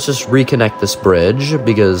 Yeah, let's just reconnect this bridge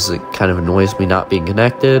because it kind of annoys me not being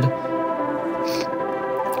connected.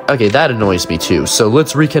 Okay, that annoys me too. So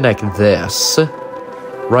let's reconnect this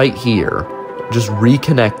right here. Just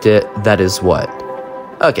reconnect it. That is what?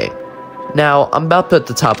 Okay. Now, I'm about to put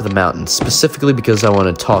the top of the mountain, specifically because I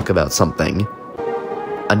want to talk about something.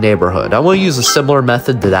 A neighborhood. I want to use a similar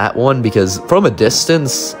method to that one because from a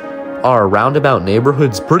distance, our roundabout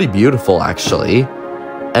neighborhood's pretty beautiful, actually.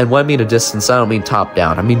 And when I mean a distance, I don't mean top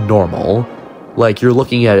down. I mean normal. Like, you're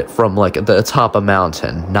looking at it from, like, the top of a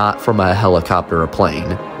mountain, not from a helicopter or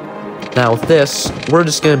plane. Now, with this, we're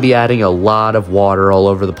just going to be adding a lot of water all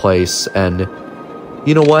over the place, and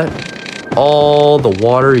you know what? All the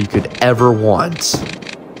water you could ever want.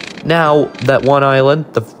 Now, that one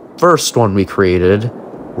island, the first one we created,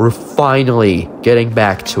 we're finally getting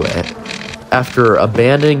back to it. After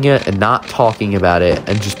abandoning it and not talking about it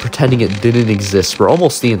and just pretending it didn't exist for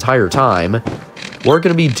almost the entire time, we're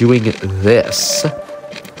going to be doing this.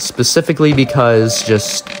 Specifically because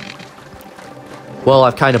just, well,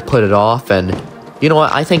 I've kind of put it off, and you know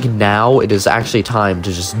what? I think now it is actually time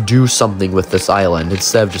to just do something with this island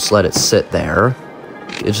instead of just let it sit there.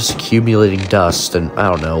 It's just accumulating dust and, I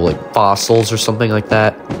don't know, like fossils or something like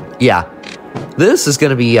that. Yeah, this is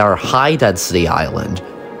going to be our high-density island.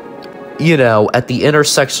 You know, at the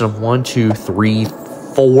intersection of 1, 2, 3,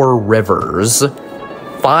 4 rivers.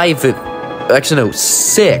 5, actually no,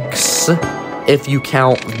 6, if you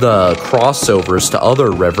count the crossovers to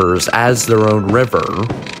other rivers as their own river.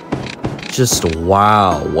 Just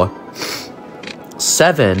wow.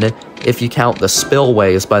 7, if you count the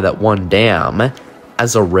spillways by that one dam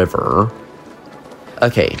as a river.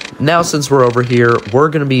 Okay, now since we're over here, we're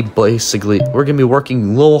gonna be working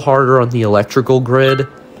a little harder on the electrical grid.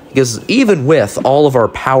 Because even with all of our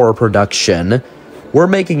power production, we're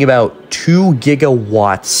making about 2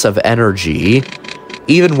 gigawatts of energy.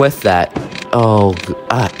 Even with that, oh,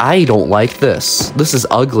 I don't like this. This is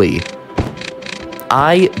ugly.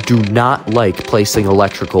 I do not like placing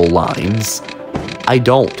electrical lines. I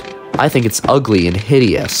don't. I think it's ugly and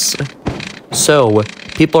hideous. So,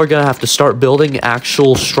 people are gonna have to start building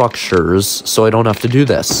actual structures so I don't have to do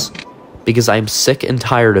this. Because I'm sick and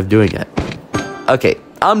tired of doing it. Okay.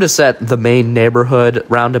 I'm just at the main neighborhood,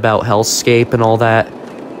 roundabout hellscape and all that.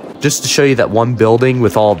 Just to show you that one building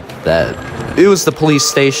with all that. It was the police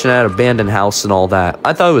station at an abandoned house and all that.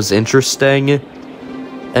 I thought it was interesting.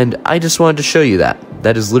 And I just wanted to show you that.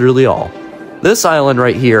 That is literally all. This island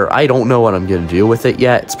right here, I don't know what I'm going to do with it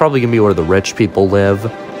yet. It's probably going to be where the rich people live.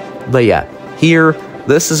 But yeah, here,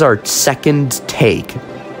 this is our second take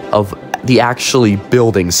of the actually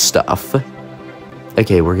building stuff.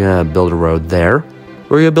 Okay, we're going to build a road there.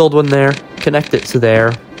 We're going to build one there, connect it to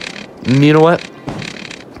there. And you know what?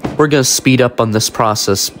 We're going to speed up on this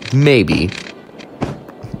process, maybe.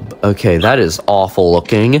 Okay, that is awful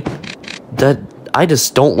looking. I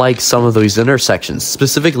just don't like some of those intersections,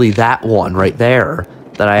 specifically that one right there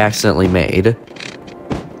that I accidentally made.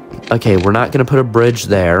 Okay, we're not going to put a bridge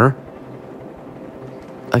there.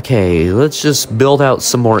 Okay, let's just build out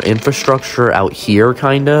some more infrastructure out here,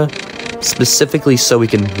 kinda. Specifically so we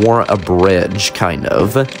can warrant a bridge, kind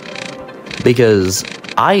of. Because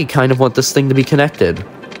I kind of want this thing to be connected.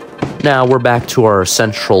 Now we're back to our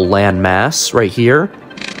central landmass right here.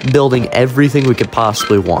 Building everything we could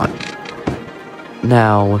possibly want.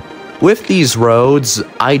 Now, with these roads,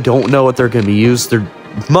 I don't know what they're going to be used. They're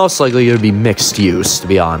most likely going to be mixed use, to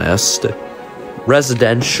be honest.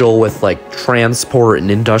 Residential with, like, transport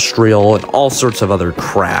and industrial and all sorts of other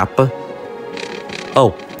crap.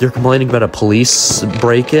 Oh, you're complaining about a police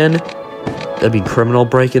break-in? That'd be criminal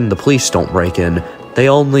break-in. The police don't break in. They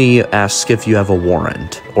only ask if you have a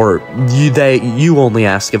warrant. Or you only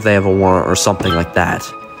ask if they have a warrant or something like that.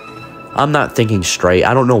 I'm not thinking straight.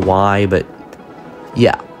 I don't know why, but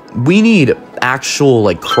yeah. We need actual,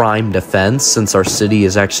 like, crime defense since our city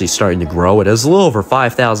is actually starting to grow. It has a little over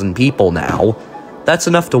 5,000 people now. That's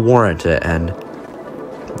enough to warrant it, and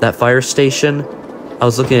that fire station, I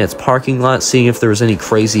was looking at its parking lot, seeing if there was any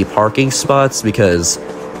crazy parking spots, because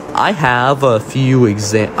I have a few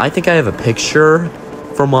I think I have a picture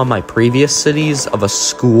from one of my previous cities of a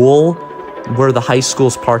school where the high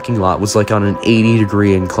school's parking lot was, like, on an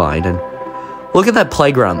 80-degree incline, and look at that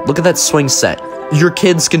playground. Look at that swing set. Your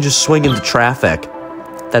kids can just swing into traffic.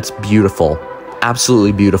 That's beautiful.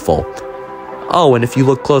 Absolutely beautiful. Oh, and if you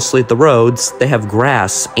look closely at the roads, they have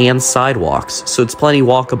grass and sidewalks, so it's plenty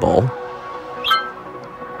walkable.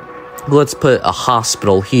 Let's put a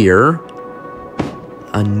hospital here.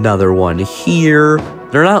 Another one here.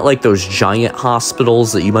 They're not like those giant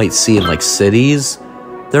hospitals that you might see in, like, cities.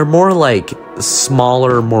 They're more like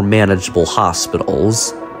smaller, more manageable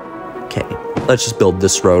hospitals. Okay, let's just build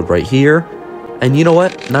this road right here. And you know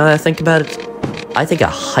what? Now that I think about it, I think a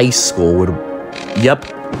high school would...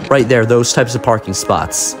 Yep, right there, those types of parking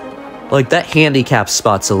spots. Like, that handicap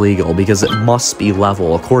spot's illegal because it must be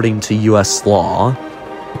level according to US law.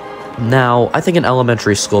 Now, I think an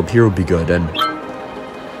elementary school up here would be good, and...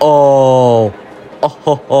 Oh,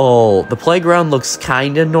 the playground looks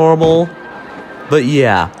kinda normal. But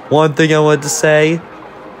yeah, one thing I wanted to say,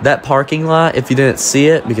 that parking lot, if you didn't see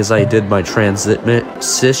it, because I did my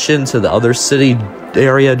transition to the other city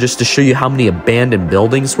area just to show you how many abandoned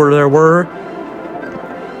buildings there were.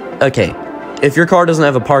 Okay, if your car doesn't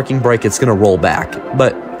have a parking brake, it's gonna roll back.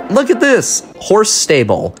 But look at this, horse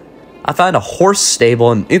stable. I found a horse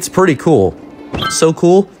stable and it's pretty cool. So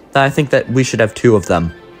cool that I think that we should have 2 of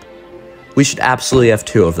them. We should absolutely have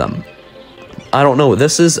 2 of them. I don't know what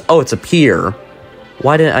this is. Oh, it's a pier.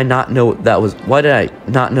 Why did I not know that was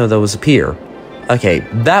a pier? Okay,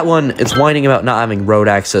 that one is whining about not having road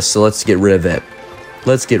access, so let's get rid of it.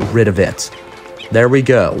 Let's get rid of it. There we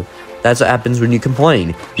go. That's what happens when you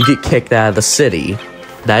complain. You get kicked out of the city.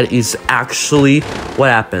 That is actually what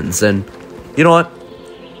happens. And you know what?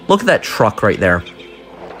 Look at that truck right there.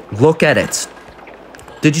 Look at it.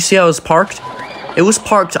 Did you see how it was parked? It was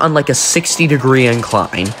parked on like a 60-degree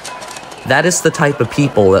incline. That is the type of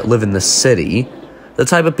people that live in the city. The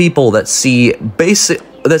type of people that see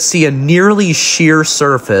a nearly sheer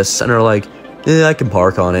surface and are like, I can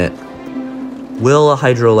park on it. Will a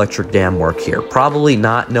hydroelectric dam work here? Probably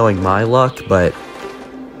not, knowing my luck, but...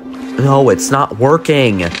 No, it's not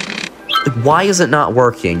working. Why is it not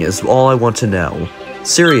working is all I want to know.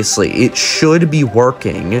 Seriously, it should be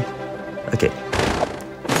working.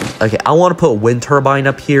 Okay, I want to put a wind turbine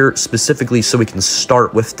up here, specifically so we can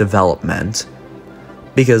start with development.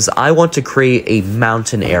 Because I want to create a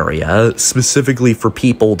mountain area, specifically for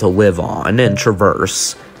people to live on and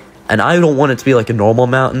traverse. And I don't want it to be like a normal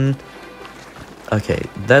mountain. Okay,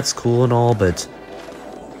 that's cool and all, but...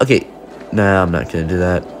 Okay, nah, I'm not gonna do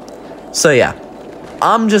that. So yeah,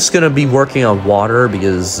 I'm just gonna be working on water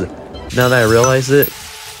because now that I realize it,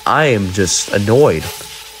 I am just annoyed.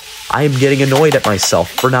 I am getting annoyed at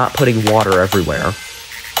myself for not putting water everywhere.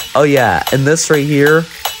 Oh yeah, and this right here,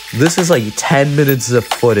 this is like 10 minutes of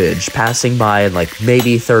footage passing by in like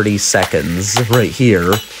maybe 30 seconds right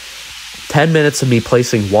here. 10 minutes of me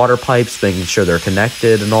placing water pipes, making sure they're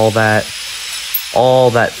connected and all that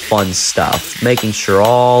fun stuff. Making sure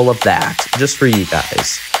all of that, just for you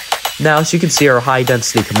guys. Now, as you can see, our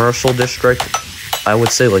high-density commercial district, I would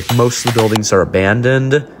say like most of the buildings are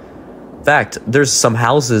abandoned. In fact, there's some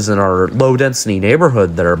houses in our low-density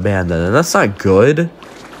neighborhood that are abandoned, and that's not good.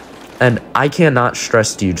 And I cannot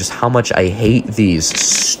stress to you just how much I hate these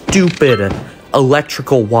stupid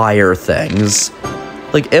electrical wire things.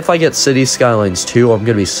 Like, if I get City Skylines 2, I'm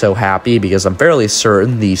gonna be so happy because I'm fairly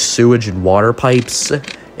certain the sewage and water pipes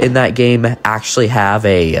in that game actually have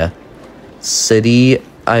a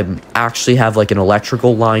actually have like an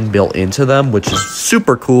electrical line built into them, which is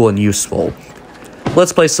super cool and useful.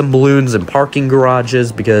 Let's place some balloons in parking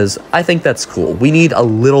garages because I think that's cool. We need a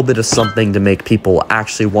little bit of something to make people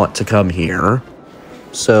actually want to come here.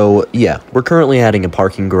 So yeah, we're currently adding a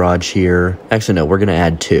parking garage here. Actually, no, we're gonna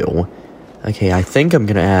add 2. Okay, I think I'm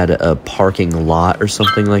gonna add a parking lot or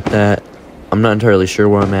something like that. I'm not entirely sure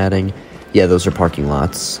where I'm adding. Yeah, those are parking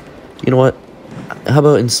lots. You know what? How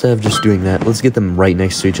about instead of just doing that, let's get them right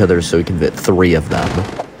next to each other so we can fit 3 of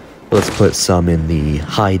them. Let's put some in the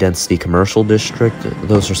high-density commercial district.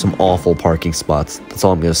 Those are some awful parking spots. That's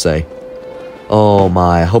all I'm gonna say. Oh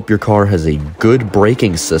my, I hope your car has a good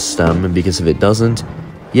braking system, because if it doesn't,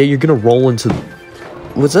 yeah, you're gonna roll into...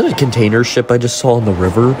 Was that a container ship I just saw in the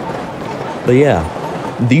river? But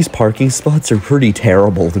yeah, these parking spots are pretty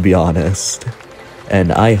terrible, to be honest.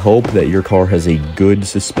 And I hope that your car has a good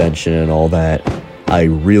suspension and all that. I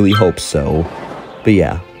really hope so. But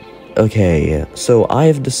yeah. Okay, so I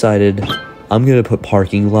have decided I'm gonna put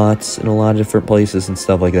parking lots in a lot of different places and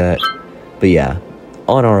stuff like that. But yeah,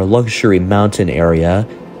 on our luxury mountain area,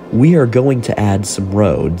 we are going to add some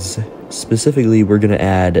roads. Specifically, we're gonna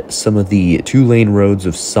add some of the 2-lane roads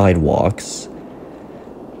of sidewalks.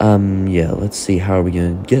 Yeah, let's see, how are we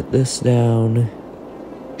gonna get this down?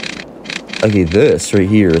 Okay, this right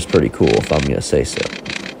here is pretty cool, if I'm gonna say so.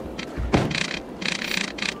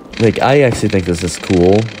 Like, I actually think this is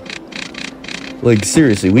cool. Like,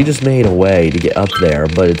 seriously, we just made a way to get up there,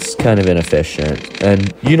 but it's kind of inefficient.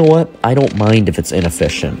 And you know what? I don't mind if it's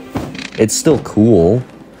inefficient. It's still cool.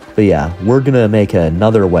 But yeah, we're gonna make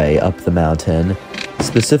another way up the mountain,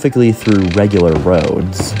 specifically through regular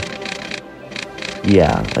roads.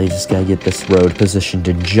 Yeah, I just gotta get this road positioned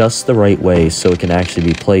in just the right way so it can actually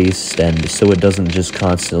be placed, and so it doesn't just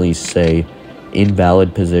constantly say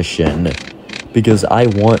invalid position because I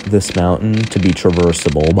want this mountain to be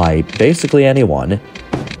traversable by basically anyone.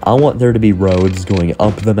 I want there to be roads going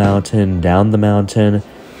up the mountain, down the mountain.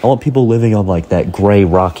 I want people living on, like, that gray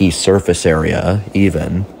rocky surface area,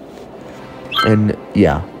 even. And,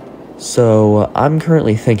 yeah. So, I'm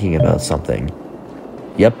currently thinking about something.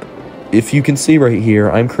 Yep. If you can see right here,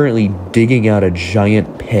 I'm currently digging out a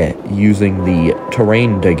giant pit using the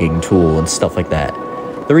terrain digging tool and stuff like that.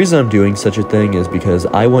 The reason I'm doing such a thing is because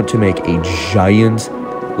I want to make a giant,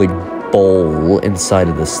 like, bowl inside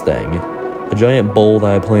of this thing. A giant bowl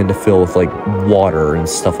that I plan to fill with, like, water and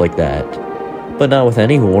stuff like that. But not with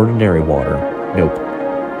any ordinary water. Nope.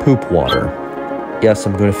 Poop water. Yes,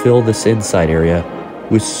 I'm going to fill this inside area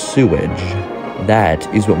with sewage.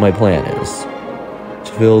 That is what my plan is.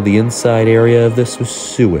 To fill the inside area of this with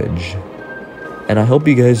sewage. And I hope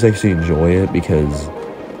you guys actually enjoy it, because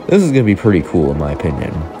this is going to be pretty cool in my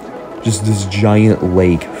opinion. Just this giant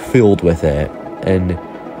lake filled with it. And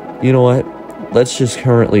you know what? Let's just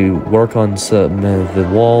currently work on some of the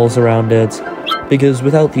walls around it, because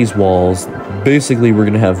without these walls, basically we're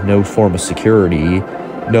going to have no form of security,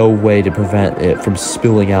 no way to prevent it from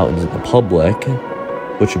spilling out into the public,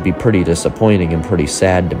 which would be pretty disappointing and pretty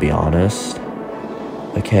sad, to be honest.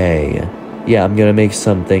 Okay, yeah, I'm going to make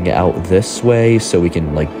something out this way so we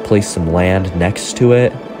can, like, place some land next to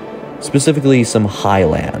it, specifically some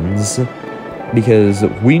highlands. Because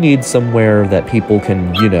we need somewhere that people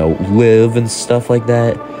can, you know, live and stuff like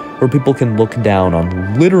that, where people can look down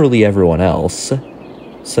on literally everyone else.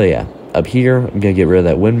 So yeah, up here, I'm gonna get rid of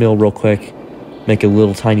that windmill real quick, make a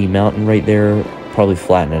little tiny mountain right there, probably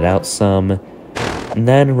flatten it out some. And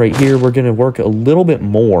then right here, we're gonna work a little bit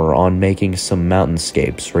more on making some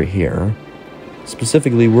mountainscapes right here.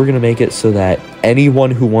 Specifically, we're gonna make it so that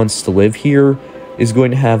anyone who wants to live here is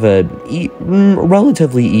going to have a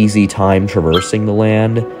relatively easy time traversing the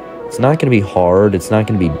land. It's not going to be hard, it's not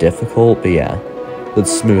going to be difficult, but yeah.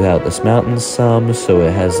 Let's smooth out this mountain some, so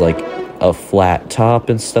it has, like, a flat top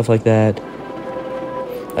and stuff like that.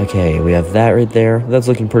 Okay, we have that right there. That's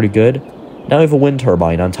looking pretty good. Now we have a wind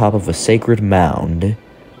turbine on top of a sacred mound.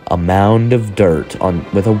 A mound of dirt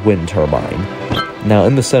with a wind turbine. Now,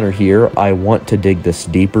 in the center here, I want to dig this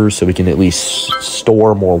deeper so we can at least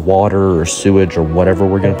store more water or sewage or whatever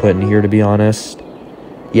we're going to put in here, to be honest.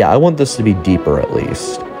 Yeah, I want this to be deeper at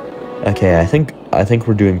least. Okay, I think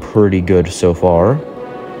we're doing pretty good so far.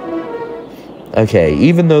 Okay,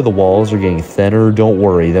 even though the walls are getting thinner, don't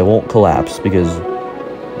worry, they won't collapse, because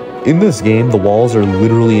in this game, the walls are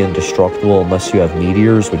literally indestructible unless you have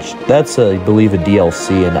meteors, which that's, I believe, a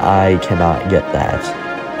DLC, and I cannot get that.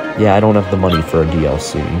 Yeah, I don't have the money for a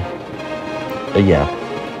DLC. But yeah,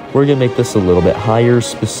 we're gonna make this a little bit higher,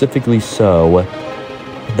 specifically so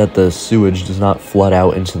that the sewage does not flood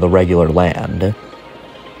out into the regular land.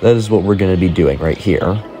 That is what we're gonna be doing right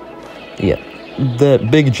here. Yeah,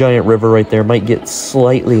 that big giant river right there might get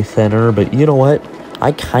slightly thinner, but you know what?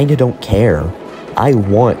 I kinda don't care. I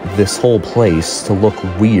want this whole place to look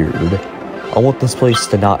weird. I want this place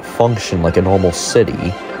to not function like a normal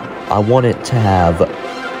city. I want it to have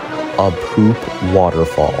a poop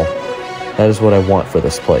waterfall. That is what I want for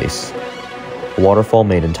this place. A waterfall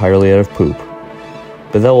made entirely out of poop.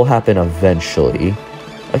 But that will happen eventually.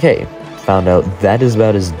 Okay, found out that is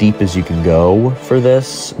about as deep as you can go for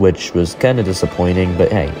this, which was kind of disappointing,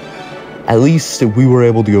 but hey. At least we were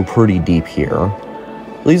able to go pretty deep here.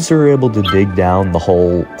 At least we were able to dig down the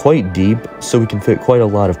hole quite deep, so we can fit quite a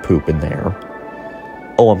lot of poop in there.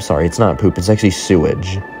 Oh, I'm sorry, it's not poop, it's actually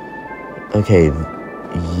sewage. Okay,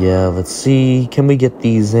 yeah, let's see, can we get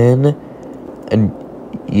these in? And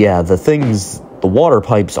yeah, the water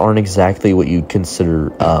pipes aren't exactly what you'd consider,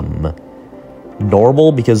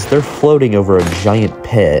 normal, because they're floating over a giant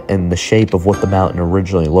pit in the shape of what the mountain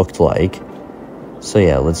originally looked like. So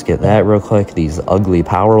yeah, let's get that real quick, these ugly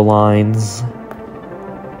power lines.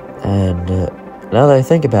 And now that I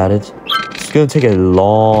think about it, it's going to take a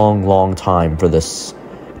long time for this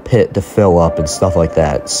pit to fill up and stuff like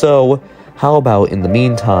that. So how about, in the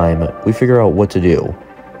meantime, we figure out what to do?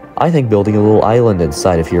 I think building a little island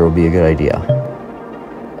inside of here would be a good idea.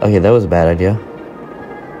 Okay, that was a bad idea.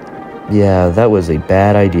 Yeah, that was a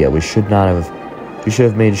bad idea. We should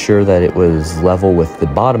have made sure that it was level with the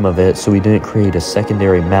bottom of it, so we didn't create a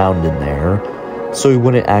secondary mound in there, so we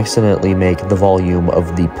wouldn't accidentally make the volume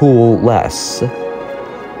of the pool less.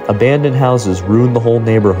 Abandoned houses ruin the whole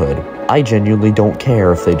neighborhood. I genuinely don't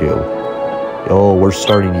care if they do. Oh, we're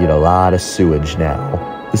starting to get a lot of sewage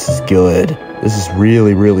now. This is good. This is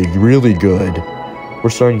really good. We're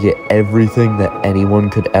starting to get everything that anyone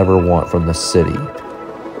could ever want from the city.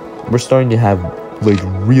 We're starting to have, like,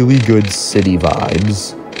 really good city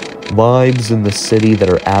vibes. vibes in the city that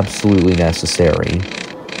are absolutely necessary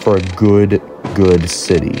for a good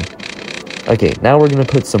city. Okay, now we're going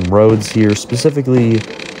to put some roads here, specifically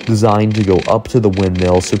designed to go up to the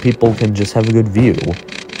windmill so people can just have a good view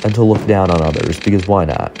and to look down on others, because why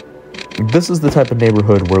not? This is the type of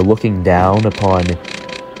neighborhood where looking down upon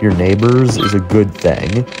your neighbors is a good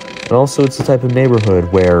thing, and also it's the type of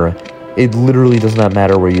neighborhood where it literally does not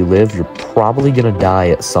matter where you live, you're probably going to die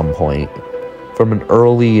at some point from an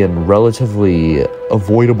early and relatively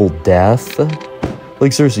avoidable death.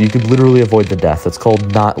 Like, seriously, you could literally avoid the death. It's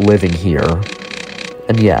called not living here.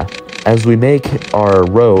 And yeah, as we make our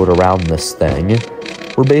road around this thing,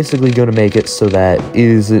 we're basically going to make it so that it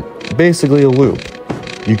is basically a loop.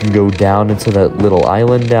 You can go down into that little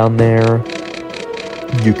island down there.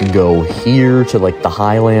 You can go here to, like, the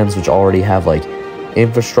highlands, which already have, like,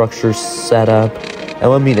 infrastructure set up. And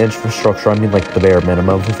when I mean infrastructure, I mean, like, the bare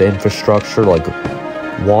minimum of infrastructure, like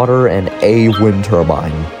water and a wind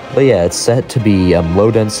turbine. But yeah, it's set to be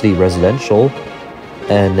low-density residential.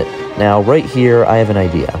 And now, right here, I have an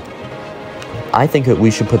idea. I think that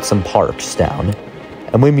we should put some parks down.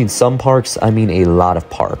 And when I mean some parks, I mean a lot of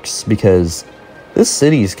parks. Because this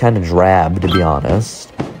city is kind of drab, to be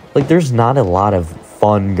honest. Like, there's not a lot of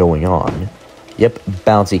fun going on. Yep,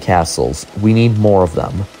 bouncy castles. We need more of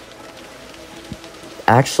them.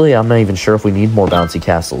 Actually, I'm not even sure if we need more bouncy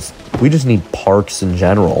castles. We just need parks in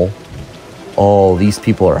general. Oh, these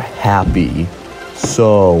people are happy.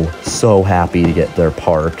 So happy to get their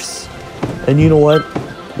parks. And you know what?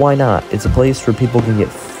 Why not? It's a place where people can get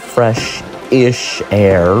fresh-ish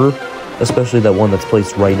air. Especially that one that's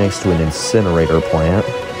placed right next to an incinerator plant.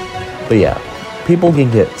 But yeah, people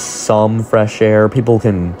can get some fresh air. People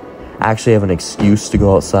can actually have an excuse to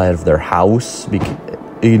go outside of their house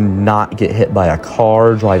and not get hit by a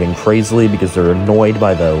car driving crazily because they're annoyed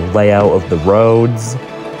by the layout of the roads.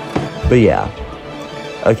 But yeah.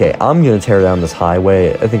 Okay, I'm going to tear down this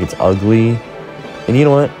highway. I think it's ugly. And you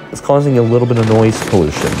know what? It's causing a little bit of noise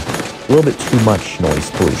pollution. A little bit too much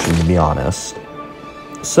noise pollution, to be honest.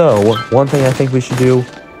 So, one thing I think we should do,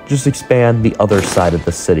 just expand the other side of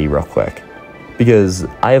the city real quick. Because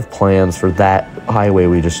I have plans for that highway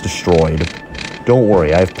we just destroyed. Don't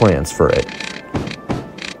worry, I have plans for it.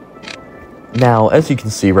 Now, as you can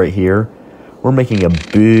see right here, we're making a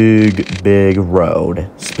big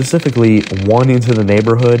road. Specifically, one into the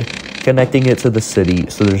neighborhood, connecting it to the city,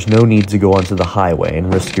 so there's no need to go onto the highway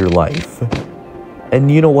and risk your life.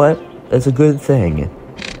 And you know what? That's a good thing.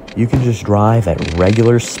 You can just drive at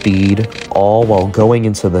regular speed, all while going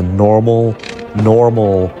into the normal,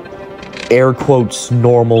 air quotes,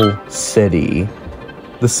 normal city.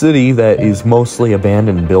 The city that is mostly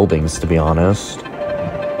abandoned buildings, to be honest.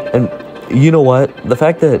 And you know what? The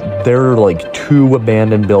fact that there are, like, 2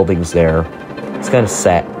 abandoned buildings there, it's kind of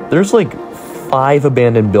sad. There's, like, 5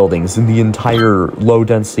 abandoned buildings in the entire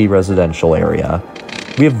low-density residential area.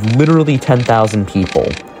 We have literally 10,000 people.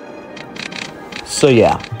 So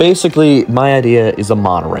yeah, basically, my idea is a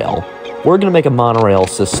monorail. We're going to make a monorail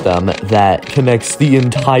system that connects the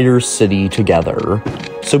entire city together,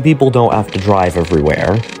 so people don't have to drive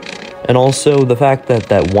everywhere. And also, the fact that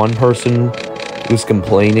that one person was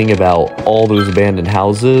complaining about all those abandoned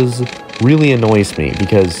houses really annoys me,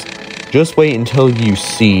 because just wait until you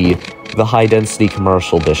see the high-density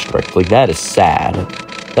commercial district. Like, that is sad.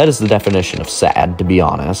 That is the definition of sad, to be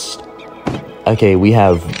honest. Okay, we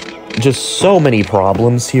have just so many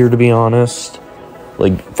problems here, to be honest.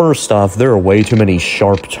 Like, first off, there are way too many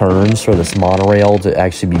sharp turns for this monorail to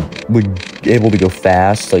actually be able to go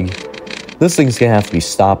fast. Like, this thing's gonna have to be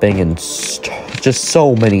stopping and just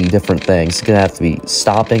so many different things. It's gonna have to be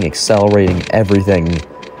stopping, accelerating, everything.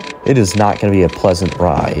 It is not gonna be a pleasant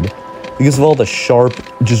ride because of all the sharp,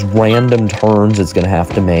 just random turns it's gonna have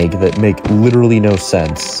to make that make literally no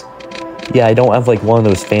sense. Yeah, I don't have, like, one of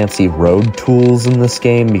those fancy road tools in this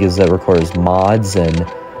game because that requires mods, and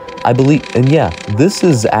I believe, and yeah, this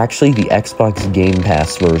is actually the Xbox Game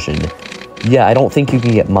Pass version. Yeah, I don't think you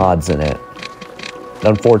can get mods in it.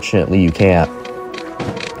 Unfortunately, you can't.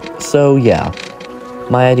 So, yeah,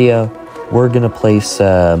 my idea, we're gonna place,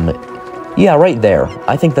 yeah, right there.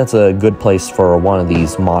 I think that's a good place for one of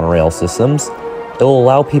these monorail systems. It'll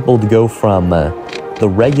allow people to go from the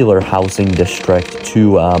regular housing district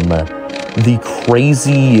to the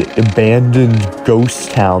crazy abandoned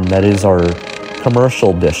ghost town that is our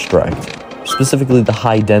commercial district. Specifically the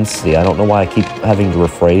high density. I don't know why I keep having to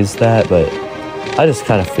rephrase that, but I just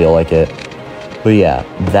kind of feel like it. But yeah,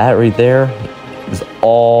 that right there is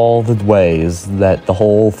all the ways that the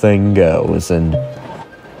whole thing goes. And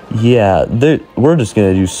yeah, we're just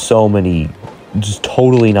gonna do so many just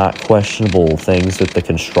totally not questionable things with the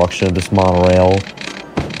construction of this monorail.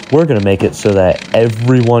 We're going to make it so that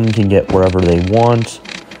everyone can get wherever they want.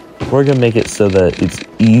 We're going to make it so that it's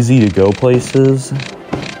easy to go places.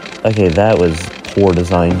 Okay, that was poor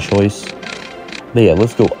design choice. But yeah,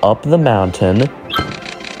 let's go up the mountain.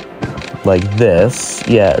 Like this.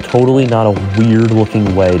 Yeah, totally not a weird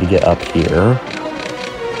looking way to get up here.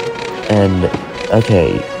 And,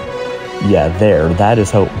 okay. Yeah, there.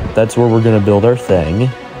 That's where we're going to build our thing.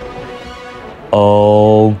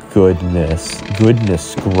 Oh, goodness.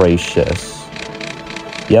 Goodness gracious.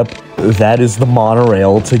 Yep, that is the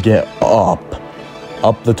monorail to get up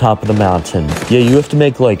the top of the mountain. Yeah, you have to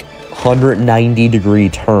make, like, 190-degree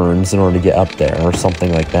turns in order to get up there, or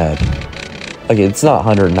something like that. Okay, it's not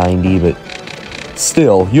 190, but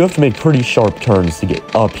still, you have to make pretty sharp turns to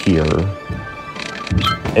get up here.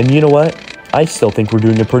 And you know what? I still think we're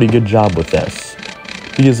doing a pretty good job with this.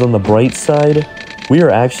 Because on the bright side, we are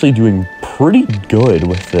actually doing pretty good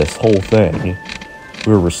with this whole thing.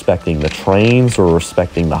 We're respecting the trains, we're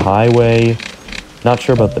respecting the highway. Not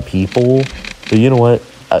sure about the people, but you know what?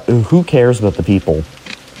 Who cares about the people?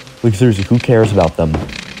 Like, seriously, who cares about them?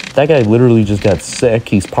 That guy literally just got sick.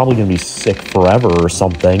 He's probably gonna be sick forever or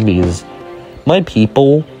something, because my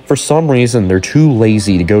people, for some reason, they're too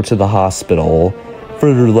lazy to go to the hospital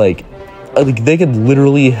for, like, they could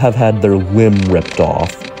literally have had their limb ripped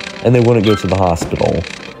off, and they wouldn't go to the hospital.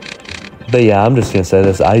 But yeah, I'm just gonna say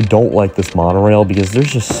this, I don't like this monorail because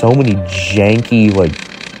there's just so many janky, like,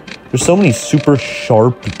 there's so many super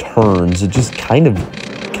sharp turns, it just kind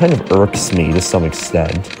of irks me to some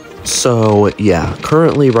extent. So, yeah,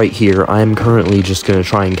 currently right here, I'm currently just gonna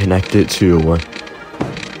try and connect it to,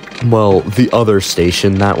 well, the other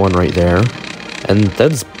station, that one right there, and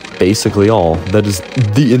that's basically all. That is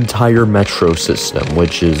the entire metro system,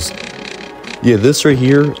 which is, yeah, this right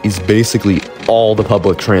here is basically all the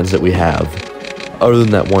public transit we have, other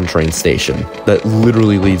than that one train station that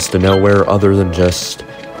literally leads to nowhere other than just,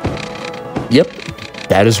 yep,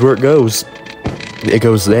 that is where it goes. It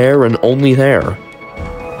goes there and only there.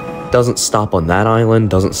 Doesn't stop on that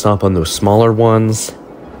island, doesn't stop on those smaller ones,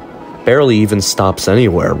 barely even stops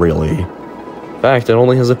anywhere, really. In fact, it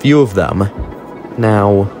only has a few of them.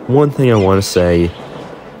 Now, one thing I want to say,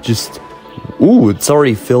 just, ooh, it's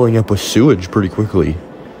already filling up with sewage pretty quickly.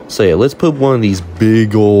 So yeah, let's put one of these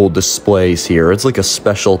big old displays here. It's like a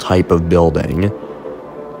special type of building.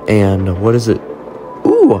 And what is it?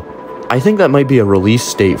 Ooh, I think that might be a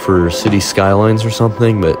release date for City Skylines or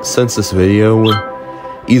something, but since this video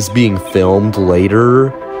is being filmed later,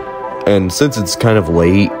 and since it's kind of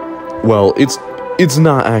late, well, it's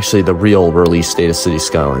not actually the real release date of City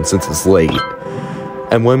Skylines since it's late.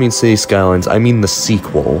 And when I mean City Skylines, I mean the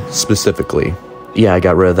sequel, specifically. Yeah, I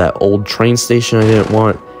got rid of that old train station I didn't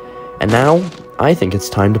want, and now, I think it's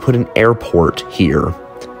time to put an airport here.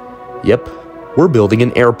 Yep, we're building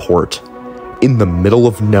an airport in the middle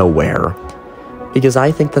of nowhere, because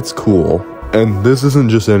I think that's cool. And this isn't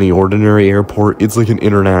just any ordinary airport, it's like an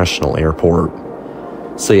international airport.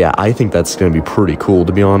 So yeah, I think that's gonna be pretty cool,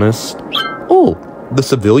 to be honest. Oh, the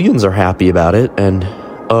civilians are happy about it, and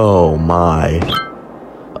oh my.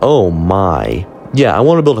 Oh my. Yeah, I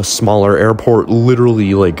want to build a smaller airport,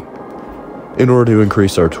 literally, like, in order to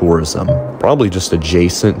increase our tourism. Probably just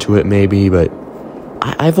adjacent to it, maybe, but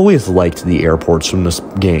I've always liked the airports from this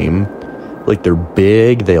game. Like, they're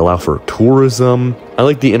big, they allow for tourism. I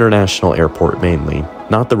like the international airport, mainly,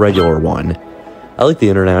 not the regular one. I like the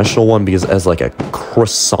international one because it has, like, a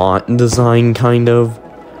croissant design, kind of.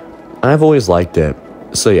 I've always liked it.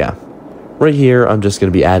 So, yeah. Right here, I'm just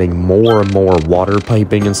going to be adding more and more water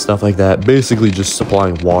piping and stuff like that. Basically just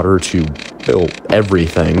supplying water to build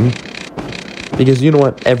everything. Because you know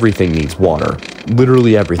what? Everything needs water.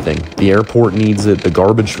 Literally everything. The airport needs it. The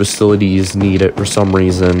garbage facilities need it for some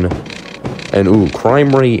reason. And ooh,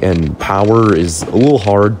 crime rate and power is a little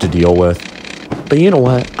hard to deal with. But you know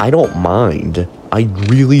what? I don't mind. I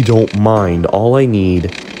really don't mind. All I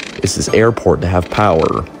need is this airport to have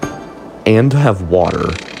power. And to have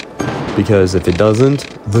water. Because if it doesn't,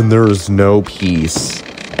 then there is no peace.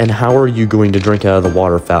 And how are you going to drink out of the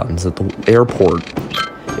water fountains at the airport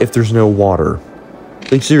if there's no water?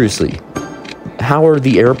 Like, seriously, how are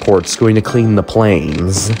the airports going to clean the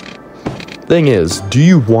planes? Thing is, do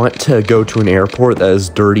you want to go to an airport that has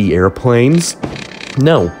dirty airplanes?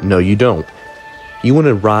 No, you don't. You want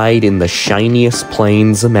to ride in the shiniest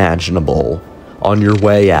planes imaginable on your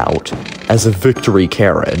way out as a victory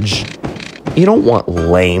carriage. You don't want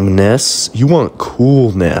lameness, you want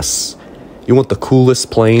coolness. You want the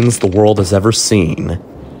coolest planes the world has ever seen.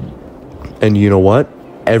 And you know what?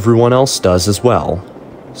 Everyone else does as well.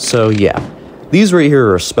 So yeah, These right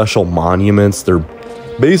here are special monuments. They're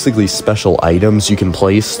basically special items you can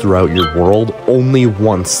place throughout your world, only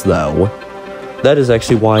once though. That is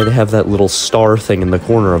actually why they have that little star thing in the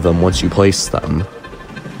corner of them once you place them.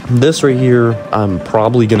 This right here, I'm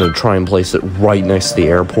probably gonna try and place it right next to the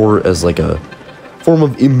airport as like a form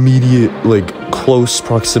of immediate, like, close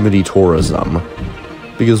proximity tourism.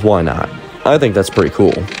 Because why not? I think that's pretty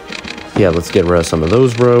cool. Yeah, let's get rid of some of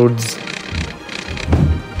those roads.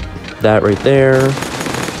 That right there.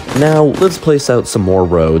 Now, let's place out some more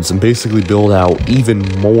roads and basically build out even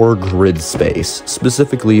more grid space,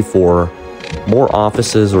 specifically for more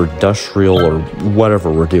offices or industrial or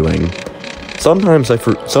whatever we're doing. Sometimes I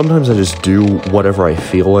just do whatever I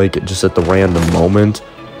feel like just at the random moment,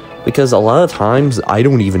 because a lot of times I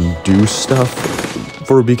don't even do stuff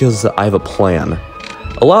because I have a plan.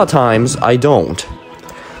 A lot of times I don't.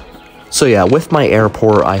 So yeah, with my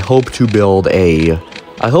airport, I hope to build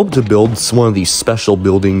one of these special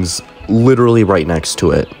buildings literally right next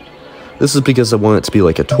to it. This is because I want it to be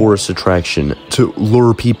like a tourist attraction to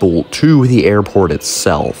lure people to the airport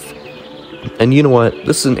itself. And you know what?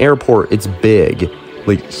 This is an airport, it's big.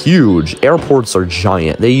 Like, huge. Airports are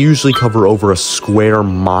giant. They usually cover over a square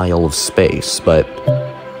mile of space, but...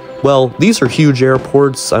 well, these are huge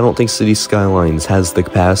airports. I don't think City Skylines has the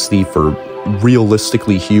capacity for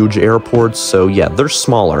realistically huge airports, so yeah, they're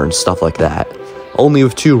smaller and stuff like that. Only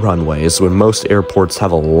with 2 runways, when most airports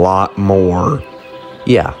have a lot more.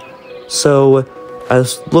 Yeah. So,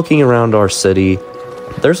 as looking around our city,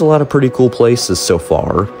 there's a lot of pretty cool places so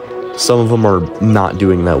far. Some of them are not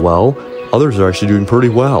doing that well, others are actually doing pretty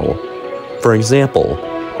well. For example,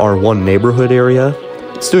 our one neighborhood area,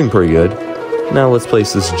 it's doing pretty good. Now let's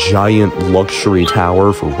place this giant luxury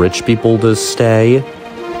tower for rich people to stay.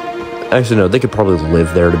 Actually no, they could probably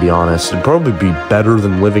live there, to be honest. It'd probably be better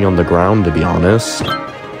than living on the ground, to be honest.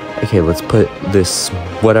 Okay, let's put this,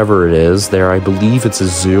 whatever it is, there. I believe it's a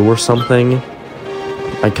zoo or something.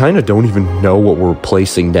 I kind of don't even know what we're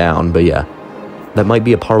placing down, but yeah. That might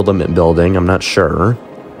be a parliament building, I'm not sure.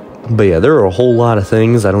 But yeah, there are a whole lot of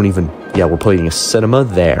things. Yeah, we're putting a cinema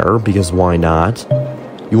there, because why not?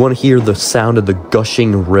 You want to hear the sound of the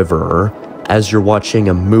gushing river as you're watching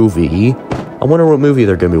a movie. I wonder what movie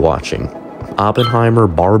they're going to be watching. Oppenheimer,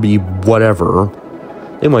 Barbie, whatever.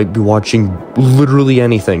 They might be watching literally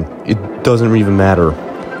anything. It doesn't even matter.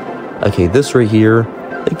 Okay, this right here,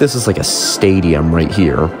 I think this is like a stadium right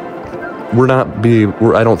here.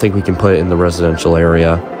 I don't think we can put it in the residential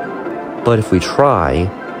area. But if we try,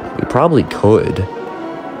 we probably could.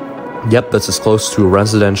 Yep, that's as close to a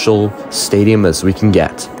residential stadium as we can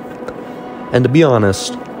get. And to be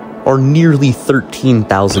honest, our nearly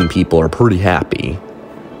 13,000 people are pretty happy.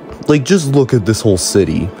 Like, just look at this whole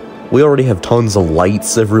city. We already have tons of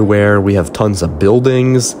lights everywhere, we have tons of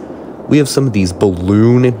buildings. We have some of these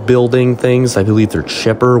balloon building things. I believe they're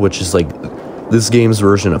Chipper, which is like this game's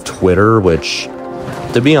version of Twitter, which,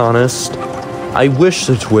 to be honest, I wish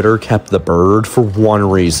the Twitter kept the bird for one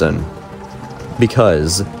reason.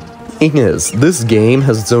 Because, thing is, this game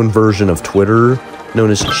has its own version of Twitter,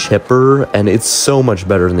 known as Chipper, and it's so much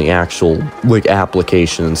better than the actual, like,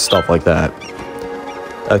 application and stuff like that.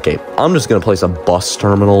 Okay, I'm just gonna place a bus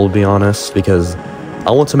terminal, to be honest, because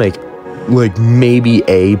I want to make, like, maybe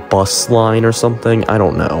a bus line or something, I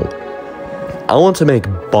don't know. I want to make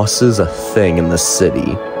buses a thing in the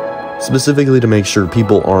city, specifically to make sure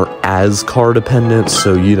people aren't as car dependent,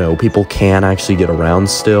 so, you know, people can actually get around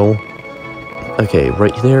still. Okay,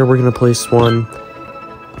 right there, we're gonna place one.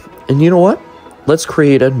 And you know what? Let's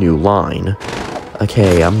create a new line.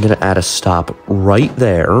 Okay, I'm gonna add a stop right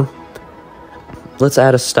there. Let's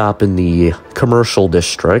add a stop in the commercial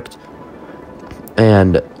district.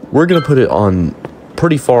 And we're gonna put it on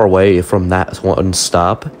pretty far away from that one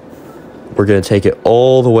stop. We're going to take it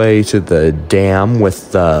all the way to the dam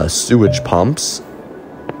with the sewage pumps.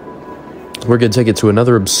 We're going to take it to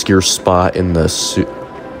another obscure spot in the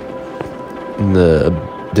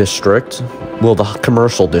district. Well, the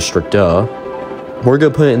commercial district, duh. We're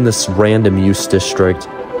going to put it in this random use district,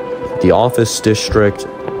 the office district.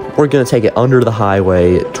 We're going to take it under the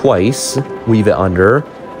highway twice, weave it under.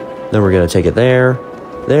 Then we're going to take it there,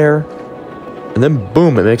 there. And then,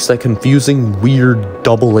 boom, it makes that confusing, weird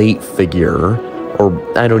double 8 figure.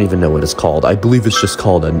 Or, I don't even know what it's called. I believe it's just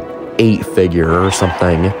called an 8 figure or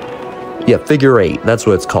something. Yeah, figure 8, that's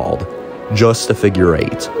what it's called. Just a figure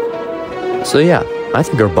 8. So yeah, I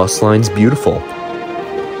think our bus line's beautiful.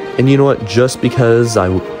 And you know what, just because I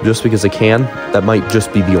can, that might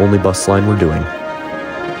just be the only bus line we're doing.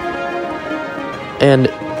 And,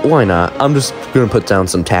 why not? I'm just gonna put down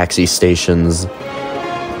some taxi stations.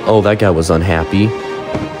 Oh, that guy was unhappy.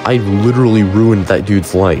 I literally ruined that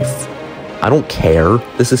dude's life. I don't care.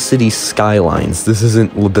 This is City Skylines. This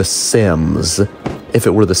isn't The Sims. If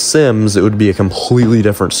it were The Sims, it would be a completely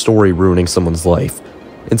different story ruining someone's life.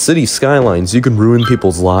 In City Skylines, you can ruin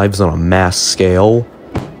people's lives on a mass scale,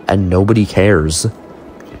 and nobody cares.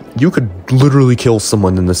 You could literally kill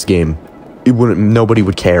someone in this game. Nobody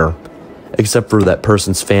would care. Except for that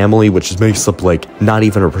person's family, which makes up like not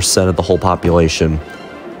even 1% of the whole population.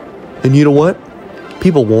 And you know what?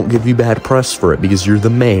 People won't give you bad press for it because you're the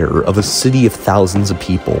mayor of a city of thousands of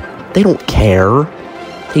people. They don't care.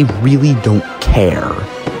 They really don't care.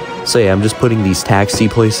 So yeah, I'm just putting these taxi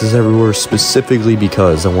places everywhere specifically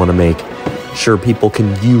because I want to make sure people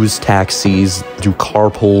can use taxis, do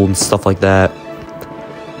carpool and stuff like that.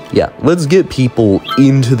 Yeah, let's get people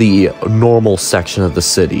into the normal section of the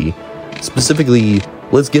city. Specifically,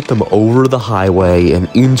 let's get them over the highway and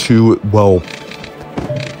into, well,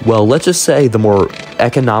 let's just say the more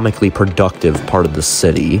economically productive part of the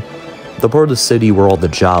city. The part of the city where all the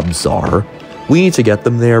jobs are. We need to get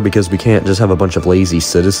them there because we can't just have a bunch of lazy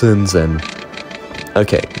citizens and...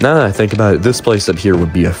 Okay, now that I think about it, this place up here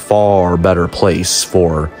would be a far better place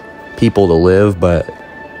for people to live, but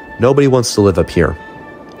nobody wants to live up here.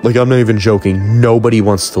 Like, I'm not even joking, nobody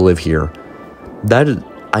wants to live here.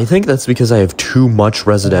 I think that's because I have too much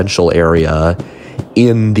residential area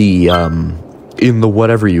in the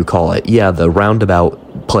whatever you call it. Yeah, the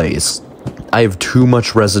roundabout place. I have too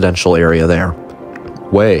much residential area there.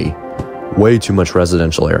 Way too much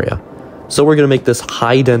residential area. So we're going to make this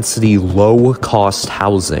high-density, low-cost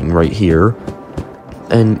housing right here.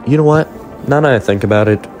 And you know what? Now that I think about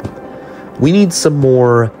it, we need some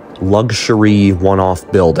more luxury one-off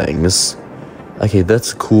buildings. Okay,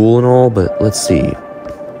 that's cool and all, but let's see.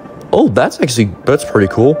 Oh, that's pretty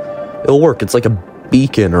cool. It'll work. It's like a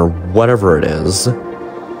beacon or whatever it is.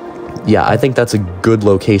 Yeah, I think that's a good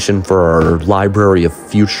location for our Library of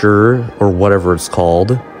Future or whatever it's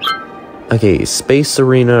called. Okay, Space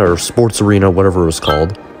Arena or Sports Arena, whatever it was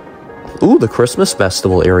called. Ooh, the Christmas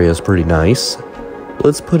Festival area is pretty nice.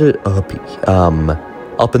 Let's put it up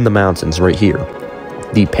in the mountains right here.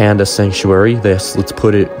 The Panda Sanctuary. Let's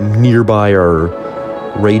put it nearby our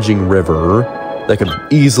raging river that could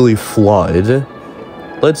easily flood.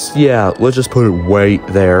 Let's just put it way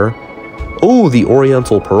there. Oh, the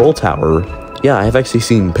Oriental Pearl Tower. Yeah, I've actually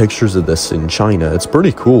seen pictures of this in China. It's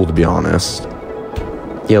pretty cool, to be honest.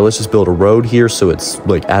 Yeah, let's just build a road here so it's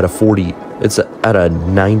like at a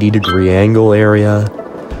 90-degree angle area.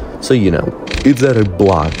 So, you know, it's at a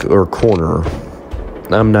block or corner.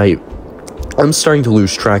 I'm starting to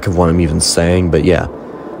lose track of what I'm even saying, but yeah.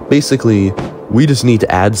 Basically, we just need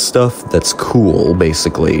to add stuff that's cool,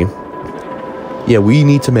 basically. Yeah, we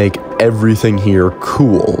need to make everything here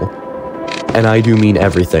cool. And I do mean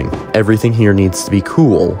everything. Everything here needs to be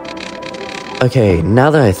cool. Okay,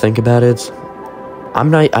 now that I think about it,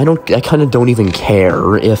 I kind of don't even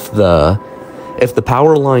care if the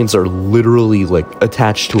power lines are literally, like,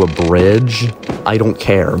 attached to a bridge. I don't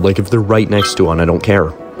care. Like, if they're right next to one, I don't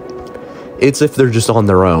care. It's if they're just on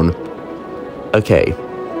their own. Okay,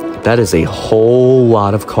 that is a whole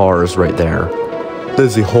lot of cars right there.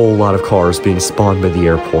 There's a whole lot of cars being spawned by the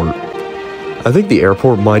airport. I think the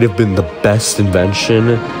airport might have been the best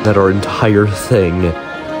invention that our entire city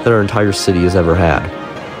has ever had.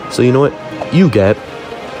 So you know what? You get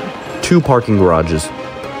 2 parking garages.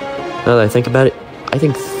 Now that I think about it, I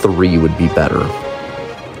think 3 would be better.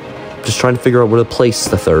 Just trying to figure out where to place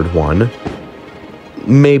the 3rd one.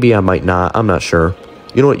 Maybe I might not. I'm not sure.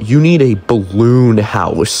 You know what? You need a balloon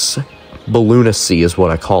house. Balloonacy is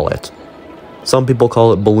what I call it. Some people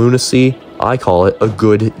call it balloonacy. I call it a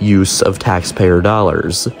good use of taxpayer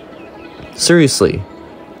dollars. Seriously.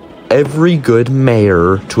 Every good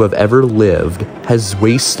mayor to have ever lived has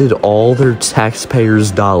wasted all their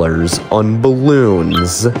taxpayers' dollars on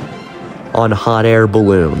balloons. On hot air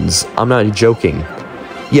balloons. I'm not joking.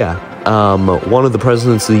 Yeah, one of the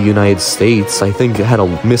presidents of the United States, I think, had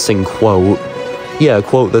a missing quote. Yeah, a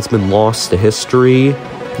quote that's been lost to history.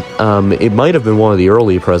 It might have been one of the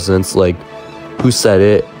early presidents, like, who said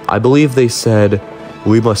it. I believe they said,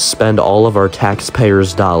 we must spend all of our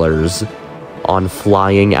taxpayers' dollars on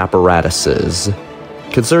flying apparatuses.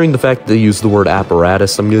 Considering the fact that they used the word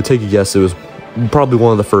apparatus, I'm going to take a guess it was probably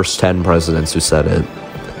one of the first 10 presidents who said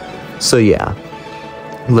it. So yeah,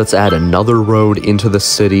 let's add another road into the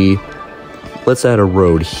city. Let's add a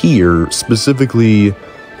road here, specifically...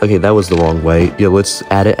 Okay, that was the wrong way. Yeah, let's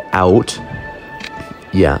add it out.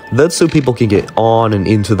 Yeah, that's so people can get on and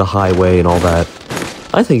into the highway and all that.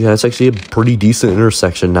 I think that's actually a pretty decent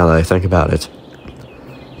intersection now that I think about it.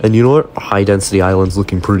 And you know what? High-density island's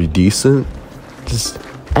looking pretty decent. Just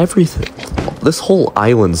everything. This whole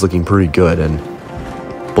island's looking pretty good, and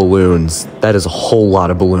balloons. That is a whole lot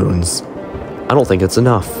of balloons. I don't think it's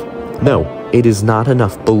enough. No, it is not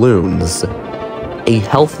enough balloons.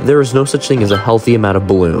 There is no such thing as a healthy amount of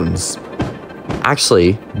balloons.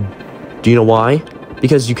 Actually, do you know why?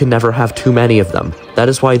 Because you can never have too many of them. That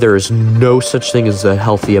is why there is no such thing as a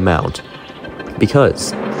healthy amount.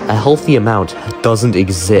 Because a healthy amount doesn't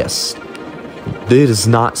exist. It is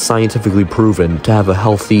not scientifically proven to have a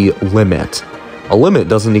healthy limit. A limit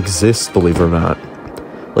doesn't exist, believe it or not.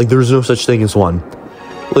 Like, there's no such thing as one.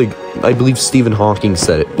 Like, I believe Stephen Hawking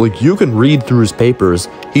said it. Like, you can read through his papers.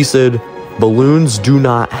 He said, balloons do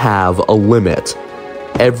not have a limit.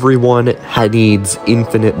 Everyone needs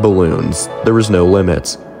infinite balloons. There is no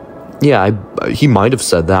limit. Yeah, he might have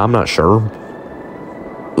said that. I'm not sure.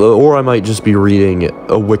 Or I might just be reading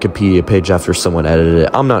a Wikipedia page after someone edited it.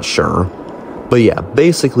 I'm not sure. But yeah,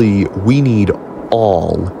 basically, we need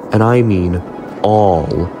all, and I mean all,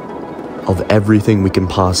 of everything we can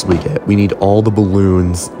possibly get. We need all the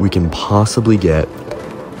balloons we can possibly get.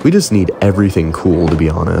 We just need everything cool, to be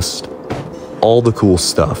honest. All the cool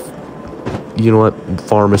stuff. You know what?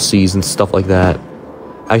 Pharmacies and stuff like that.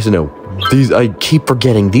 Actually, no. I keep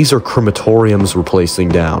forgetting. These are crematoriums we're placing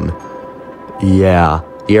down. Yeah.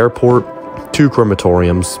 The airport, 2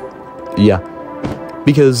 crematoriums. Yeah.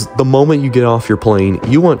 Because the moment you get off your plane,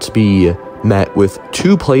 you want to be met with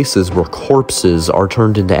 2 places where corpses are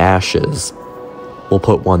turned into ashes. We'll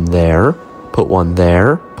put one there, put one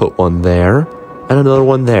there, put one there, and another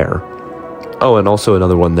one there. Oh, and also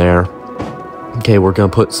another one there. Okay, we're gonna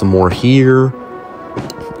put some more here.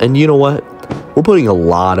 And you know what? We're putting a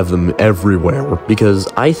lot of them everywhere because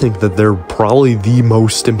I think that they're probably the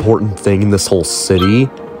most important thing in this whole city.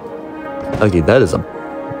 Okay,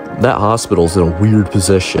 that hospital's in a weird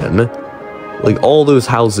position. Like, all those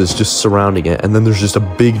houses just surrounding it, and then there's just a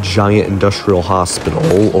big, giant industrial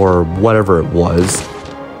hospital, or whatever it was.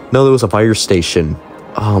 No, there was a fire station.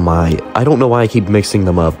 Oh my, I don't know why I keep mixing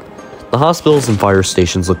them up. The hospitals and fire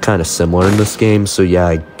stations look kind of similar in this game, so yeah,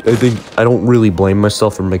 I think I don't really blame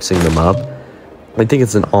myself for mixing them up. I think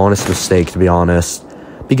it's an honest mistake, to be honest,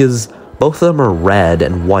 because both of them are red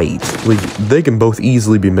and white. Like, they can both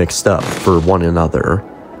easily be mixed up for one another.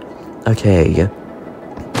 Okay,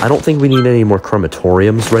 I don't think we need any more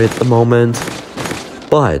crematoriums right at the moment,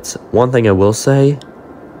 but one thing I will say,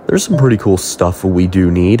 there's some pretty cool stuff we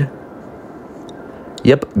do need.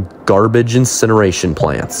 Yep, garbage incineration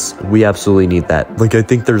plants. We absolutely need that. Like, I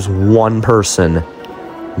think there's one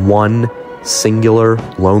singular,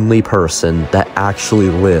 lonely person that actually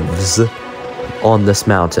lives on this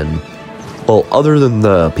mountain. Well, other than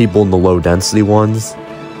the people in the low-density ones,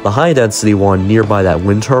 the high-density one nearby that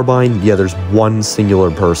wind turbine, yeah, there's one singular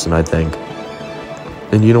person, I think.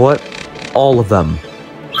 And you know what? All of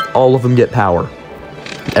them get power.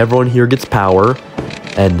 Everyone here gets power,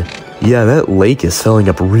 and yeah, that lake is filling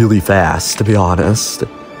up really fast, to be honest.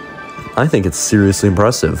 I think it's seriously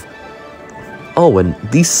impressive. Oh, and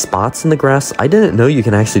these spots in the grass, I didn't know you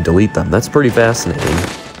can actually delete them. That's pretty fascinating.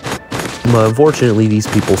 But unfortunately, these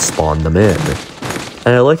people spawn them in.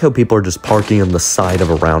 And I like how people are just parking on the side of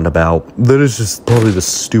a roundabout. That is just probably the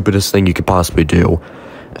stupidest thing you could possibly do.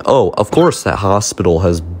 Oh, of course that hospital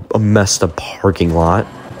has a messed up parking lot.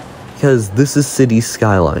 Because this is city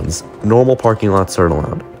Skylines. Normal parking lots aren't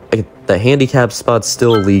allowed. The handicap spot's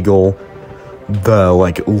still illegal. The,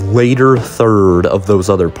 like, later third of those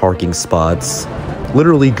other parking spots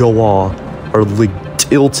literally are like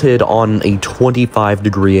tilted on a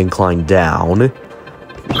 25-degree incline down.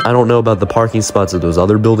 I don't know about the parking spots of those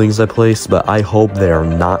other buildings I placed, but I hope they are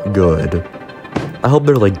not good. I hope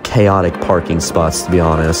they're like chaotic parking spots, to be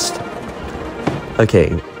honest.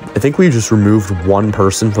 Okay, I think we just removed one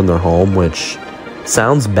person from their home, which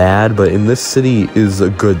sounds bad, but in this city is a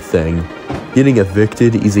good thing. Getting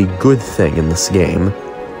evicted is a good thing in this game.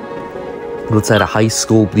 Let's add a high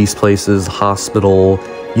school, these places, hospital,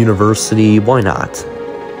 university, why not?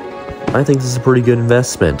 I think this is a pretty good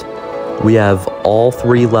investment. We have all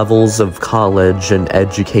 3 levels of college and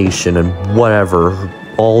education and whatever,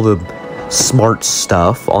 all the smart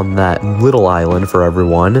stuff on that little island for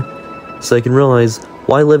everyone, so they can realize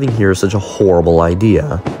why living here is such a horrible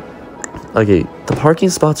idea. Okay, the parking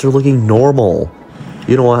spots are looking normal.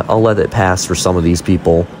 You know what, I'll let it pass for some of these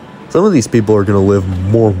people. Some of these people are going to live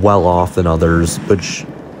more well off than others, which,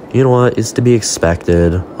 you know what, is to be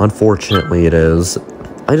expected. Unfortunately, it is.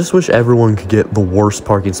 I just wish everyone could get the worst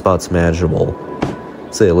parking spots imaginable.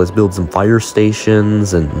 Say, let's build some fire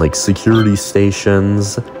stations and, like, security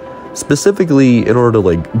stations. Specifically, in order to,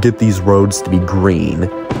 like, get these roads to be green.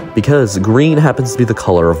 Because green happens to be the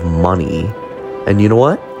color of money. And you know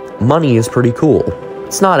what? money is pretty cool.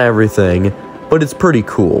 It's not everything, but it's pretty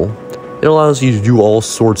cool. It allows you to do all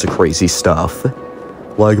sorts of crazy stuff,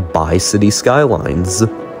 like buy city skylines.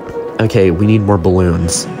 Okay, we need more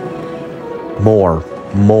balloons. More.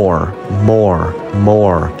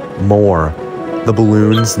 The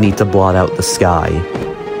balloons need to blot out the sky.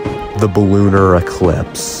 The ballooner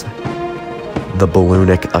eclipse. The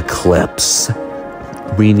balloonic eclipse.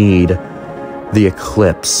 We need the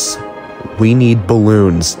eclipse. We need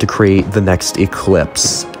balloons to create the next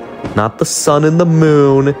eclipse. Not the sun and the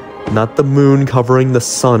moon. Not the moon covering the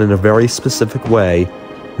sun in a very specific way.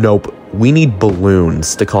 Nope, we need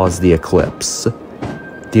balloons to cause the eclipse.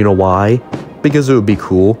 Do you know why? Because it would be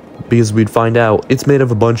cool. Because we'd find out it's made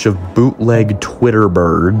of a bunch of bootleg Twitter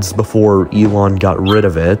birds before Elon got rid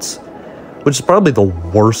of it. Which is probably the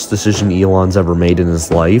worst decision Elon's ever made in his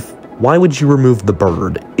life. Why would you remove the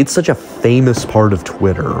bird? It's such a famous part of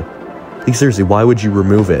Twitter. Like, seriously, why would you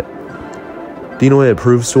remove it? Do you know what it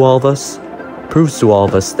proves to all of us? It proves to all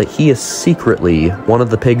of us that he is secretly one of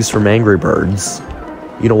the pigs from Angry Birds.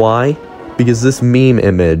 You know why? Because this meme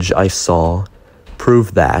image I saw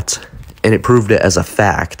proved that, and it proved it as a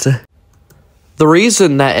fact. The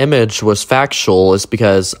reason that image was factual is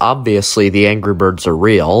because obviously the Angry Birds are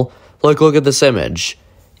real. Look at this image.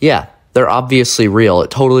 Yeah, they're obviously real. It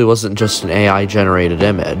totally wasn't just an AI-generated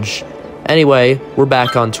image. Anyway, we're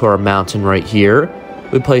back onto our mountain right here.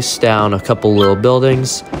 We placed down a couple little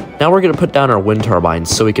buildings. Now we're going to put down our wind turbines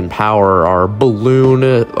so we can power our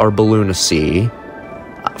balloonacy.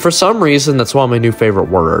 For some reason, that's one of my new favorite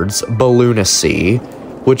words, balloonacy,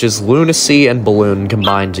 which is lunacy and balloon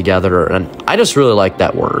combined together, and I just really like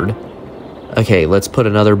that word. Okay, let's put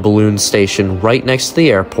another balloon station right next to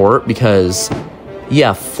the airport because,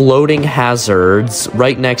 yeah, floating hazards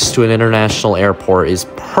right next to an international airport is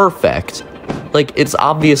perfect. Like, it's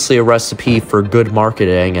obviously a recipe for good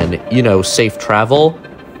marketing and, you know, safe travel.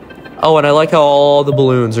 Oh, and I like how all the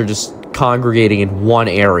balloons are just congregating in one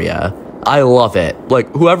area. I love it. Like,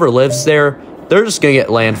 whoever lives there, they're just gonna get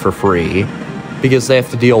land for free because they have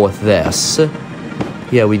to deal with this.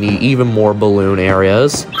 Yeah, we need even more balloon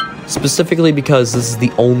areas, specifically because this is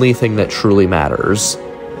the only thing that truly matters.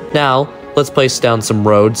 Now, let's place down some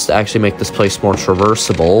roads to actually make this place more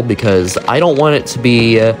traversable because I don't want it to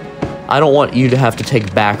be... I don't want you to have to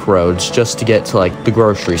take back roads just to get to, like, the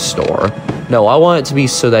grocery store. No, I want it to be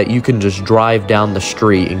so that you can just drive down the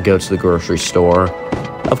street and go to the grocery store.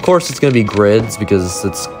 Of course, it's going to be grids because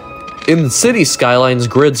it's... In city skylines,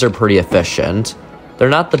 grids are pretty efficient. They're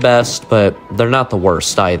not the best, but they're not the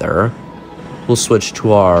worst either. We'll switch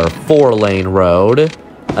to our 4-lane road.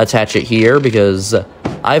 Attach it here because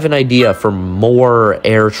I have an idea for more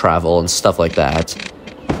air travel and stuff like that.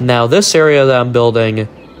 Now, this area that I'm building...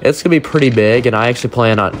 It's going to be pretty big, and I actually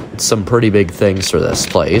plan on some pretty big things for this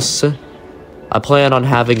place. I plan on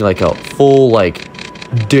having, like, a full, like,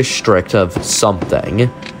 district of something.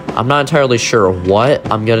 I'm not entirely sure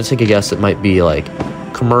what. I'm going to take a guess it might be, like,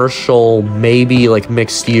 commercial, maybe, like,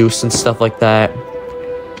 mixed use and stuff like that.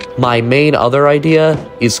 My main other idea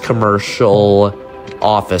is commercial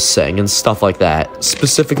officing and stuff like that,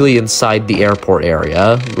 specifically inside the airport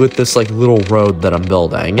area with this, like, little road that I'm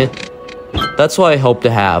building. That's what I hope to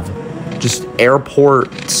have. Just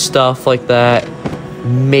airport stuff like that.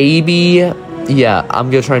 Maybe, yeah, I'm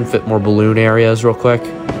going to try and fit more balloon areas real quick.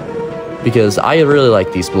 Because I really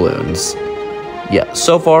like these balloons. Yeah,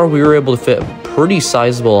 so far we were able to fit a pretty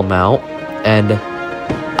sizable amount. And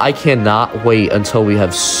I cannot wait until we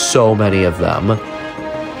have so many of them.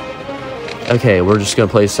 Okay, we're just going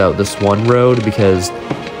to place out this one road because...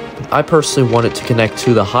 I personally want it to connect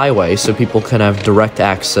to the highway so people can have direct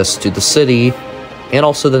access to the city and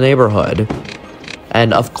also the neighborhood.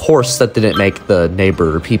 And of course that didn't make the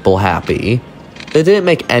neighbor people happy. It didn't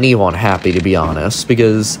make anyone happy, to be honest,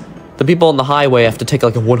 because the people on the highway have to take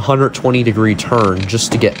like a 120-degree turn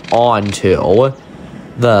just to get onto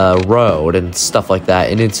the road and stuff like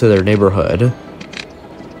that and into their neighborhood.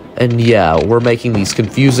 And yeah, we're making these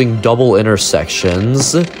confusing double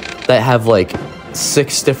intersections that have like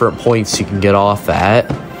 6 different points you can get off at.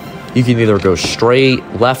 You can either go straight,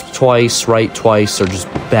 left twice, right twice, or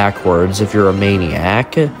just backwards if you're a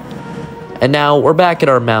maniac. And now we're back at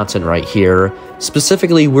our mountain right here.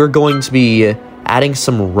 Specifically, we're going to be adding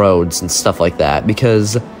some roads and stuff like that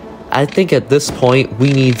because I think at this point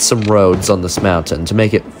we need some roads on this mountain to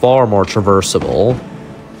make it far more traversable.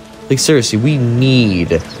 Like, seriously, we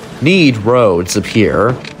need roads up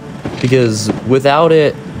here because without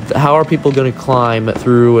it, how are people going to climb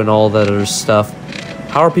through and all that other stuff?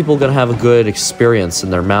 How are people going to have a good experience in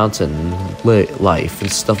their mountain life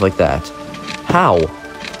and stuff like that? How?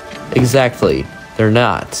 Exactly. They're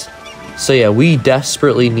not. So yeah, we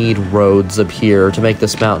desperately need roads up here to make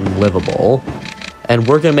this mountain livable. And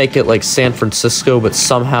we're gonna make it like San Francisco, but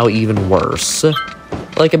somehow even worse.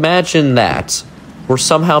 Like, imagine that. We're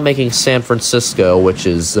somehow making San Francisco, which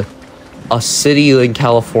is a city in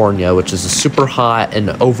California, which is a super hot and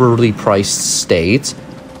overly priced state.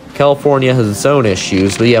 California has its own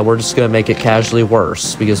issues, but yeah, we're just gonna make it casually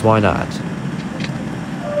worse, because why not?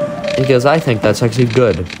 Because I think that's actually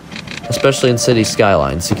good. Especially in city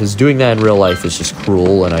skylines, because doing that in real life is just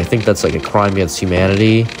cruel, and I think that's like a crime against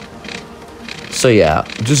humanity. So yeah,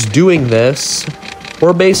 just doing this,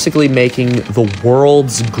 we're basically making the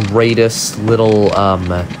world's greatest little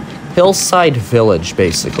hillside village,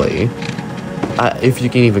 basically. If you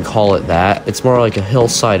can even call it that. It's more like a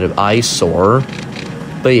hillside of eyesore.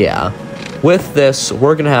 But yeah, with this,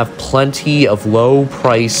 we're gonna have plenty of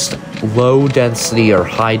low-priced, low-density, or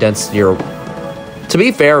high-density, or to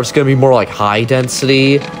be fair, it's going to be more like high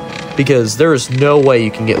density, because there is no way you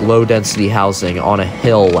can get low density housing on a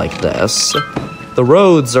hill like this. The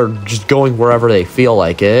roads are just going wherever they feel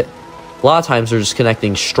like it. A lot of times they're just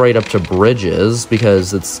connecting straight up to bridges,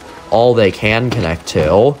 because it's all they can connect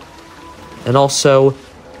to. And also,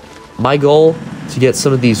 my goal to get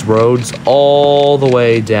some of these roads all the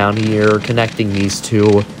way down here, connecting these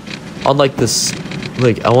two on like this,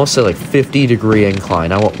 like, I want to say like 50-degree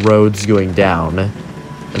incline. I want roads going down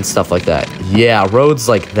and stuff like that. Yeah, roads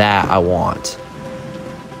like that I want.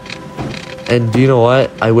 And you know what?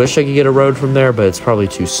 I wish I could get a road from there, but it's probably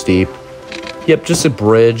too steep. Yep, just a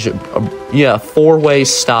bridge. Yeah, a four-way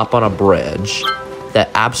stop on a bridge that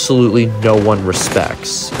absolutely no one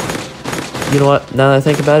respects. You know what? Now that I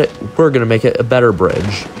think about it, we're going to make it a better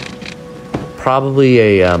bridge. Probably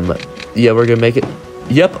a, yeah, we're going to make it...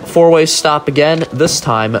 Yep, four-way stop again. This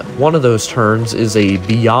time, one of those turns is a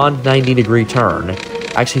beyond 90-degree turn.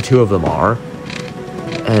 Actually, two of them are.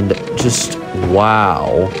 And just,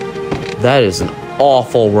 wow. That is an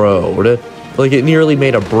awful road. Like, it nearly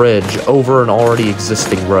made a bridge over an already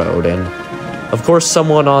existing road. And, of course,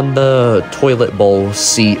 someone on the toilet bowl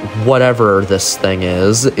seat, whatever this thing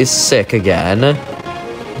is sick again.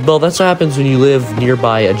 Well, that's what happens when you live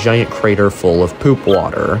nearby a giant crater full of poop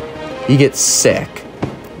water. You get sick.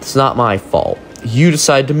 It's not my fault. You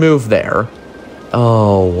decide to move there.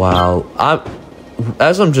 Oh, wow.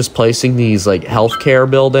 As I'm just placing these, like, healthcare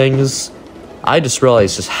buildings, I just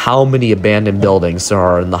realized just how many abandoned buildings there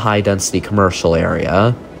are in the high-density commercial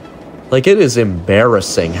area. Like, it is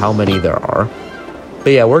embarrassing how many there are.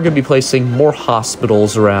 But yeah, we're going to be placing more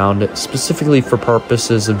hospitals around, specifically for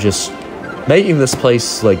purposes of just making this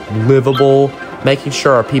place, like, livable, making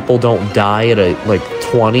sure our people don't die at, like,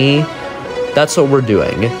 20. That's what we're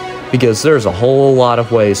doing, because there's a whole lot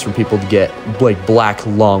of ways for people to get, like, black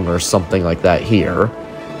lung or something like that here.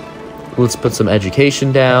 Let's put some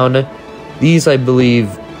education down. These, I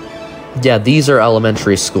believe, yeah, these are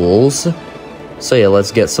elementary schools. So yeah,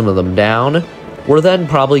 let's get some of them down. We're then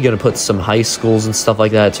probably going to put some high schools and stuff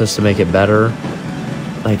like that just to make it better.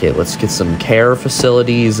 Okay, let's get some care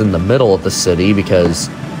facilities in the middle of the city, because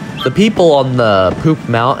the people on the Poop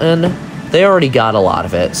Mountain, they already got a lot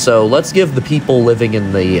of it. So let's give the people living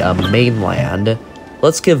in the mainland,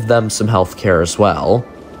 let's give them some health care as well.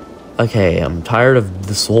 Okay, I'm tired of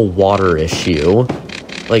this whole water issue.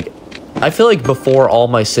 Like, I feel like before all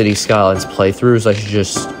my City Skylines playthroughs, I should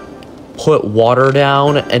just put water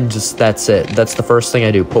down and just, that's it. That's the first thing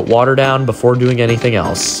I do. Put water down before doing anything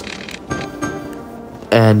else.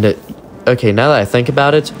 And, okay, now that I think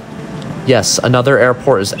about it, yes, another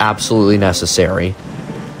airport is absolutely necessary.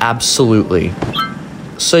 Absolutely.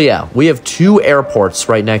 So yeah, we have two airports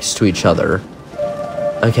right next to each other.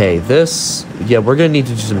 Okay, this... yeah, we're gonna need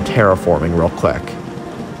to do some terraforming real quick.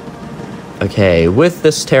 Okay, with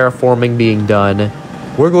this terraforming being done,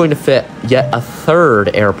 we're going to fit yet a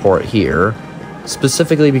third airport here,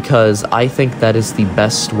 specifically because I think that is the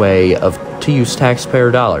best way to use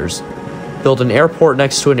taxpayer dollars. Build an airport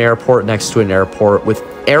next to an airport next to an airport with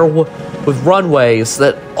runways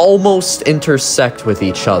that almost intersect with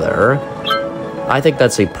each other. I think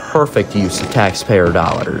that's a perfect use of taxpayer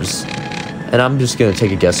dollars. And I'm just going to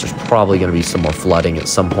take a guess there's probably going to be some more flooding at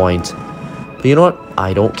some point. But you know what?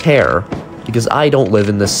 I don't care, because I don't live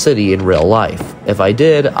in this city in real life. If I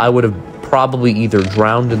did, I would have probably either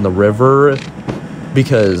drowned in the river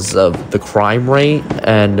because of the crime rate,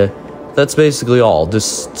 and that's basically all.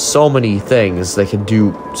 Just so many things that could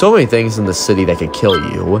do, so many things in the city that could kill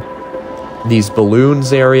you. These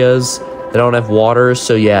balloons areas, they don't have water,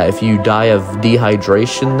 so yeah, if you die of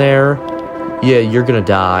dehydration there, yeah, you're gonna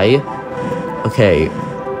die. Okay,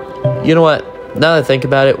 you know what? Now that I think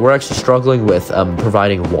about it, we're actually struggling with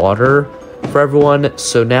providing water for everyone.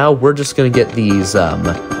 So now we're just gonna get these,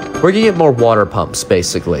 we're gonna get more water pumps,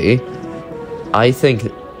 basically. I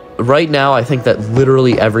think, right now, I think that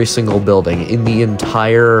literally every single building in the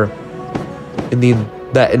entire,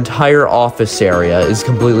 that entire office area is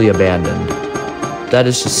completely abandoned. That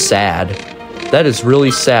is just sad. That is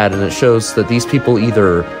really sad, and it shows that these people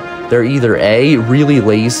they're either A, really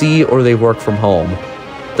lazy, or they work from home.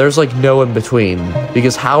 There's like no in between,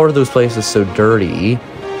 because how are those places so dirty?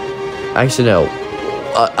 Actually, no.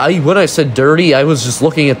 When I said dirty, I was just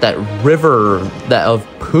looking at that river of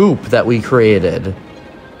poop that we created.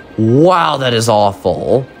 Wow, that is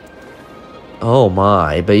awful. Oh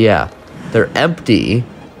my, but yeah, they're empty.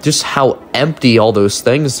 Just how empty all those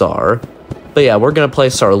things are. But yeah, we're gonna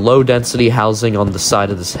place our low-density housing on the side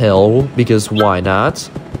of this hill, because why not?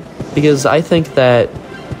 Because I think that,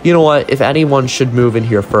 you know what, if anyone should move in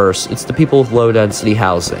here first, it's the people with low-density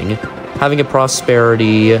housing. Having a prosperous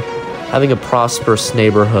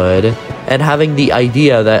neighborhood, and having the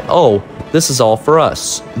idea that, oh, this is all for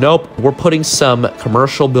us. Nope, we're putting some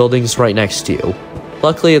commercial buildings right next to you.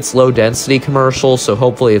 Luckily, it's low-density commercial, so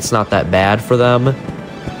hopefully it's not that bad for them.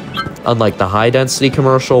 Unlike the high-density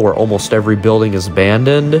commercial, where almost every building is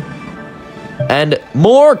abandoned. And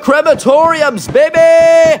more crematoriums,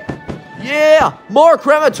 baby! Yeah, more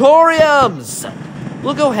crematoriums!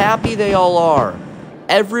 Look how happy they all are.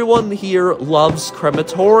 Everyone here loves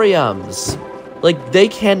crematoriums. Like, they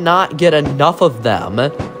cannot get enough of them.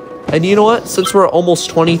 And you know what? Since we're almost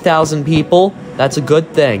 20,000 people, that's a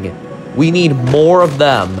good thing. We need more of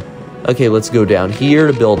them. Okay, let's go down here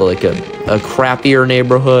to build like a crappier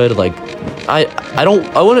neighborhood. Like, I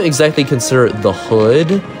wouldn't exactly consider it the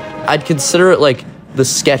hood. I'd consider it like the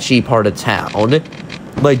sketchy part of town.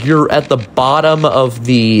 Like, you're at the bottom of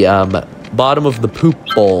the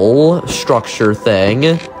poop bowl structure thing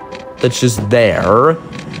that's just there.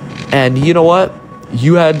 And you know what?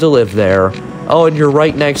 You had to live there. Oh, and you're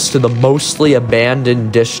right next to the mostly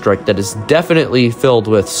abandoned district that is definitely filled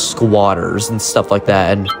with squatters and stuff like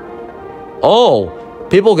that. And oh,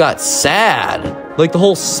 people got sad. Like, the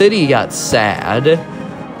whole city got sad.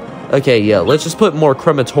 Okay, yeah, let's just put more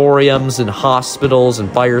crematoriums and hospitals and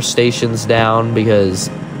fire stations down, because,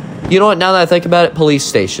 you know what, now that I think about it, police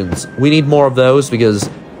stations. We need more of those, because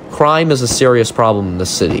crime is a serious problem in the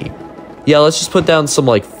city. Yeah, let's just put down some,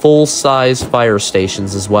 like, full-size fire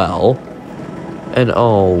stations as well. And,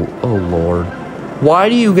 oh lord. Why are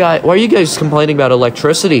you guys complaining about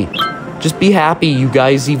electricity? Just be happy you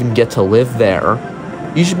guys even get to live there.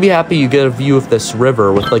 You should be happy you get a view of this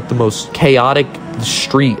river with, like, the most chaotic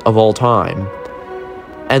street of all time.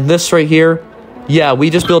 And this right here, yeah, we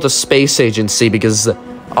just built a space agency because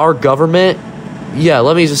our government, yeah,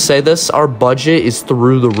 let me just say this, our budget is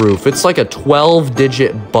through the roof. It's like a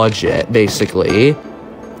 12-digit budget, basically.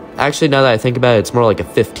 Actually, now that I think about it, it's more like a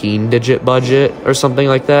 15-digit budget or something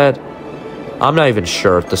like that. I'm not even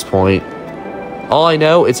sure at this point. All I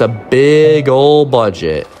know, it's a big old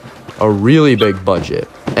budget. A really big budget.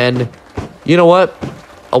 And you know what?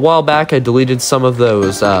 A while back, I deleted some of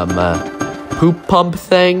those poop pump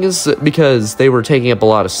things because they were taking up a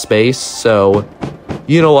lot of space. So,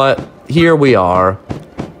 you know what? Here we are.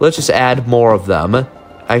 Let's just add more of them.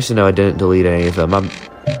 Actually, no, I didn't delete any of them.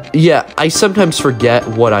 Yeah, I sometimes forget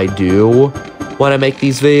what I do when I make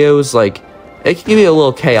these videos. Like, it can be a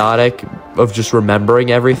little chaotic of just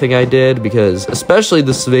remembering everything I did, because especially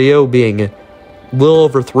this video being a little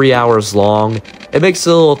over 3 hours long, it makes it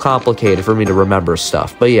a little complicated for me to remember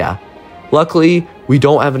stuff. But yeah, luckily, we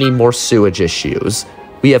don't have any more sewage issues.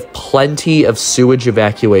 We have plenty of sewage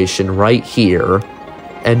evacuation right here,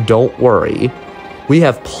 and don't worry, we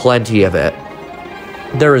have plenty of it.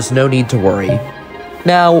 There is no need to worry.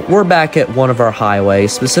 Now, we're back at one of our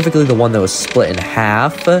highways, specifically the one that was split in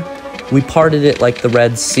half. We parted it like the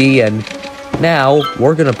Red Sea, and now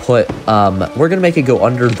we're gonna make it go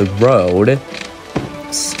under the road,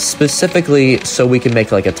 specifically so we can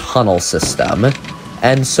make like a tunnel system,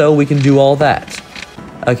 and so we can do all that.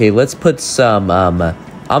 Okay, let's put some,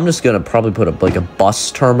 I'm just gonna probably put like a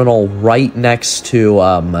bus terminal right next to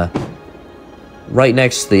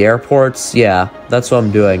the airports. Yeah, that's what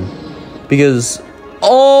I'm doing, because,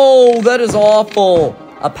 oh, that is awful.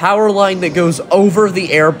 A power line that goes over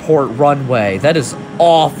the airport runway. That is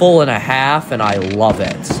awful and a half, and I love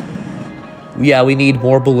it. Yeah, we need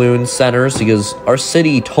more balloon centers because our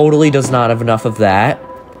city totally does not have enough of that.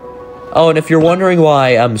 Oh, and if you're wondering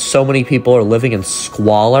why so many people are living in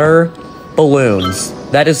squalor, balloons.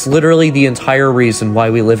 That is literally the entire reason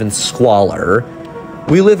why we live in squalor.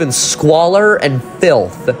 We live in squalor and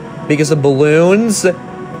filth because of balloons,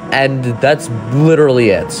 and that's literally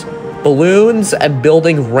it. balloons and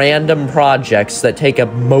building random projects that take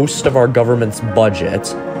up most of our government's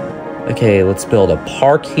budget. Okay, let's build a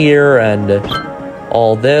park here and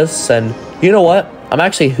all this. And you know what? I'm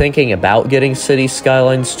actually thinking about getting City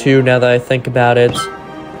Skylines too, now that I think about it.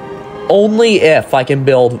 Only if I can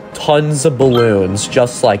build tons of balloons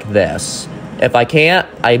just like this. If I can't,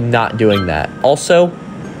 I'm not doing that. Also,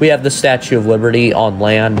 we have the Statue of Liberty on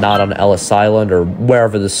land, not on Ellis Island or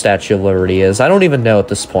wherever the Statue of Liberty is. I don't even know at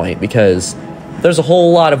this point because there's a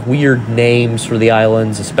whole lot of weird names for the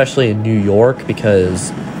islands, especially in New York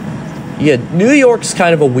because, yeah, New York's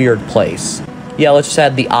kind of a weird place. Yeah, let's just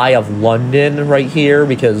add the Eye of London right here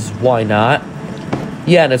because why not?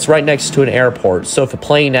 Yeah, and it's right next to an airport, so if a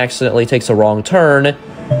plane accidentally takes a wrong turn,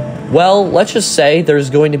 well, let's just say there's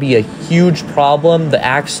going to be a huge problem. The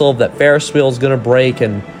axle of that Ferris wheel is going to break,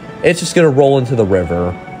 and it's just going to roll into the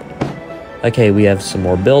river. Okay, we have some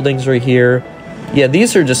more buildings right here. Yeah,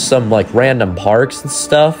 these are just some, like, random parks and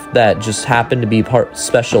stuff that just happen to be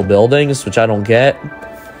special buildings, which I don't get.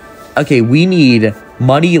 Okay, we need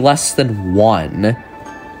money less than 1.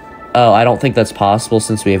 Oh, I don't think that's possible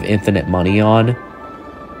since we have infinite money on.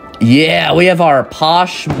 Yeah, we have our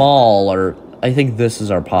posh mall, or I think this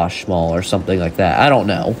is our posh mall or something like that. I don't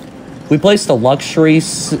know. We placed a luxury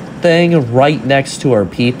thing right next to our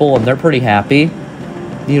people, and they're pretty happy.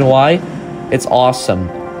 You know why? It's awesome.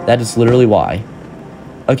 That is literally why.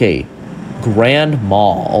 Okay, Grand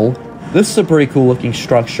Mall. This is a pretty cool looking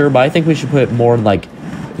structure, but I think we should put it more in, like,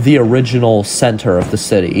 the original center of the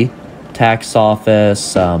city. Tax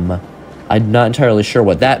office, I'm not entirely sure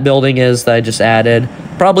what that building is that I just added.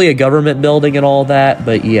 Probably a government building and all that,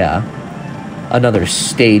 but yeah. Another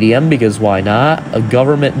stadium, because why not? A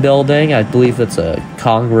government building, I believe that's a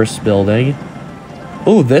Congress building.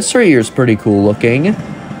 Ooh, this right here is pretty cool looking.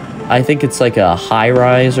 I think it's like a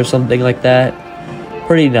high-rise or something like that.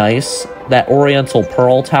 Pretty nice. That Oriental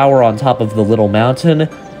Pearl Tower on top of the little mountain,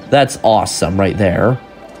 that's awesome right there.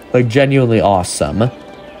 Like, genuinely awesome.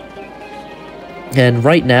 And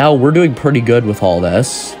right now, we're doing pretty good with all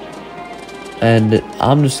this. And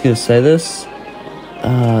I'm just gonna say this.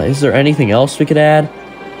 Is there anything else we could add?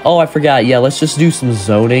 Oh, I forgot. Yeah, let's just do some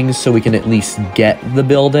zoning so we can at least get the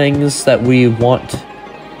buildings that we want.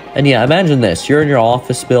 And yeah, imagine this. You're in your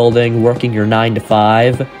office building, working your 9 to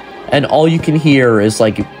 5, and all you can hear is,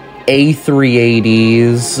 like,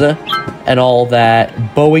 A380s and all that.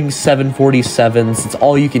 Boeing 747s. It's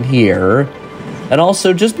all you can hear. And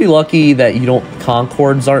also, just be lucky that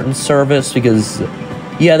Concords aren't in service, because,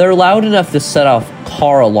 yeah, they're loud enough to set off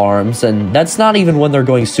car alarms, and that's not even when they're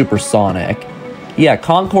going supersonic. Yeah,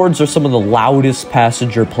 Concords are some of the loudest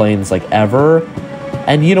passenger planes, like, ever.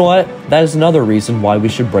 And you know what? That is another reason why we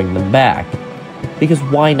should bring them back. Because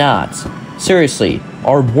why not? Seriously,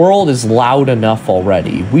 our world is loud enough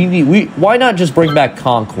already. Why not just bring back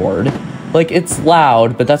Concorde? Like, it's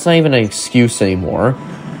loud, but that's not even an excuse anymore.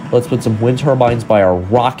 Let's put some wind turbines by our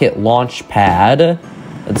rocket launch pad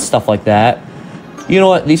and stuff like that. You know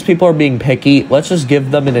what? These people are being picky. Let's just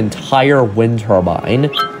give them an entire wind turbine.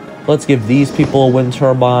 Let's give these people a wind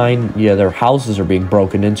turbine. Yeah, their houses are being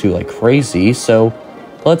broken into like crazy. So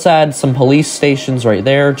let's add some police stations right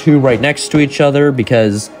there, 2 right next to each other,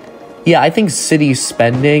 because, yeah, I think city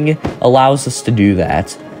spending allows us to do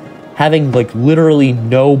that. Having, like, literally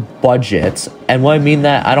no budget. And when I mean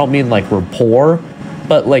that, I don't mean, like, we're poor.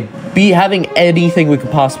 But, like, having anything we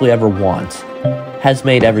could possibly ever want has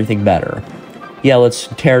made everything better. Yeah, let's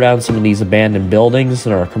tear down some of these abandoned buildings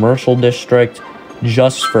in our commercial district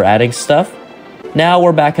just for adding stuff. Now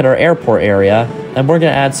we're back at our airport area, and we're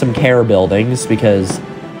going to add some care buildings because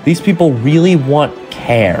these people really want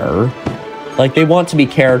care. Like, they want to be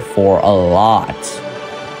cared for a lot.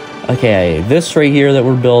 Okay, this right here that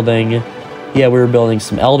we're building, yeah, we were building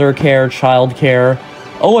some elder care, child care.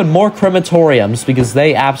 Oh, and more crematoriums, because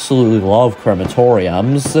they absolutely love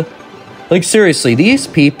crematoriums. Like, seriously, these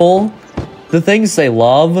people, the things they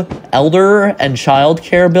love, elder and child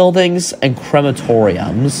care buildings and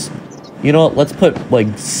crematoriums. You know what, let's put,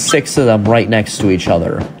 like, 6 of them right next to each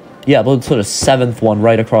other. Yeah, but let's put a 7th one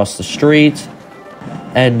right across the street.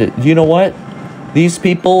 And you know what? These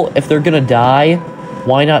people, if they're gonna die,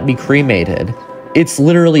 why not be cremated? It's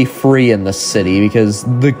literally free in the city because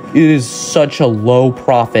it is such a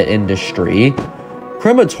low-profit industry.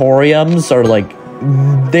 Crematoriums are, like,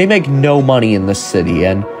 they make no money in the city,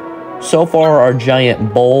 and so far our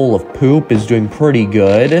giant bowl of poop is doing pretty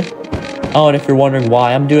good. Oh, and if you're wondering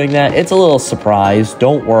why I'm doing that, it's a little surprise.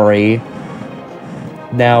 Don't worry.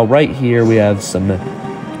 Now, right here, we have some...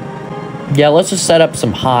 Yeah, let's just set up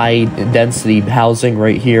some high-density housing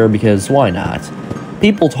right here, because why not?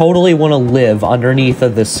 People totally want to live underneath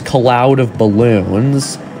of this cloud of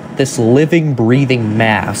balloons, this living, breathing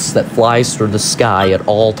mass that flies through the sky at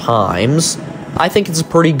all times. I think it's a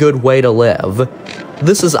pretty good way to live.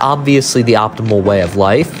 This is obviously the optimal way of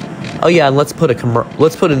life. Oh yeah, and let's put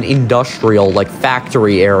an industrial, like,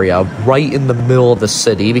 factory area right in the middle of the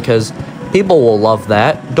city, because people will love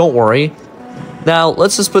that. Don't worry. Now,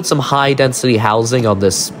 let's just put some high-density housing on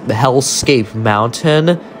this hellscape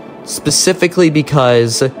mountain, specifically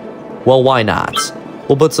because, well, why not?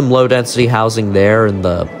 We'll put some low-density housing there in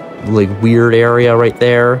the, like, weird area right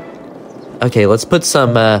there. Okay, let's put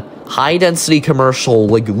some high-density commercial,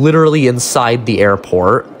 like, literally inside the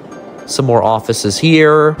airport. Some more offices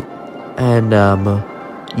here. And,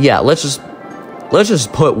 yeah, let's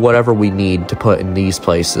just put whatever we need to put in these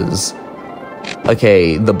places.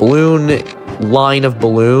 Okay, the balloon line of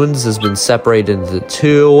balloons has been separated into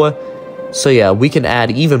two. So yeah, we can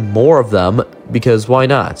add even more of them, because why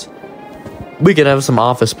not? We can have some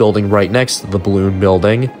office building right next to the balloon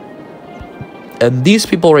building. And these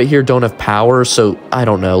people right here don't have power, so I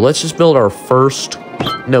don't know. Let's just build our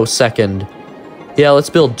second. Yeah, let's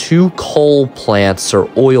build 2 coal plants or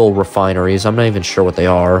oil refineries. I'm not even sure what they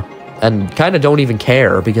are. And kind of don't even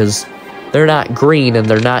care, because they're not green and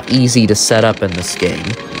they're not easy to set up in this game.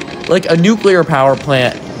 Like a nuclear power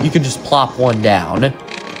plant, you can just plop one down.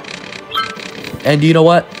 And you know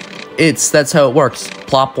what? That's how it works.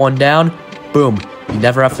 Plop one down, boom. You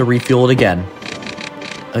never have to refuel it again.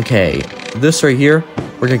 Okay, this right here,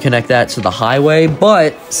 we're gonna connect that to the highway,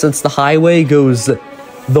 but since the highway goes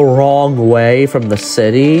the wrong way from the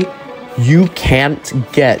city, you can't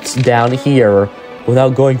get down here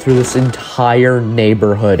without going through this entire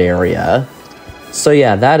neighborhood area. So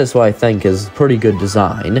yeah, that is what I think is pretty good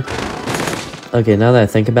design. Okay, now that I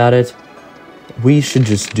think about it, we should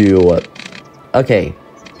just do... Okay,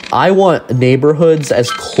 I want neighborhoods as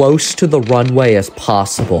close to the runway as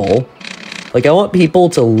possible. Like, I want people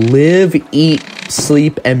to live, eat,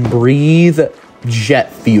 sleep, and breathe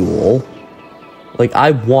jet fuel. Like,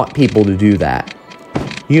 I want people to do that.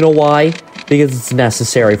 You know why? Because it's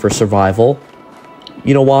necessary for survival.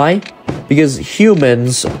 You know why? Because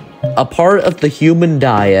humans, a part of the human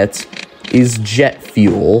diet is jet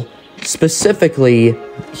fuel. Specifically,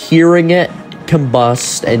 hearing it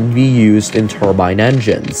combust and be used in turbine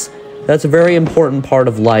engines. That's a very important part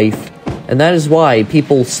of life, and that is why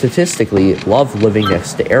people statistically love living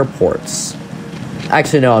next to airports.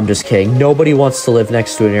 Actually, no, I'm just kidding. Nobody wants to live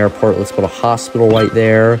next to an airport. Let's put a hospital right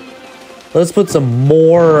there. Let's put some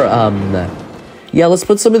more, yeah, let's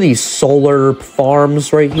put some of these solar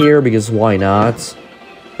farms right here, because why not?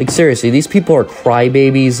 Like, seriously, these people are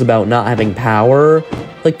crybabies about not having power.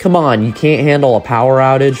 Like, come on, you can't handle a power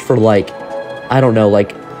outage for, like, I don't know,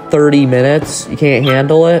 like, 30 minutes? You can't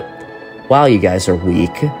handle it? Wow, you guys are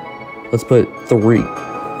weak. Let's put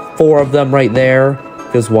 4 of them right there,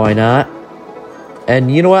 because why not?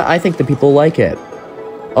 And you know what? I think the people like it.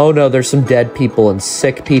 Oh no, there's some dead people and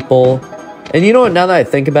sick people. And you know what? Now that I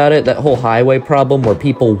think about it, that whole highway problem where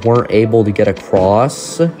people weren't able to get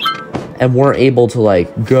across and weren't able to,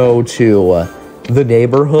 like, go to the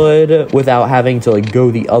neighborhood without having to, like, go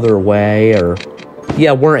the other way, or,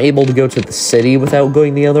 yeah, weren't able to go to the city without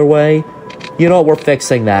going the other way. You know what? We're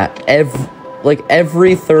fixing that.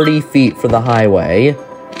 Every 30 feet for the highway,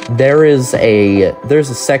 there's a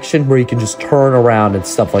section where you can just turn around and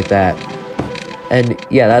stuff like that. And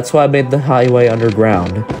yeah, that's why I made the highway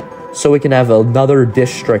underground, so we can have another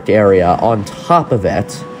district area on top of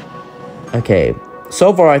it. Okay,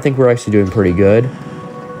 so far I think we're actually doing pretty good.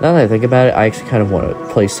 Now that I think about it, I actually kind of want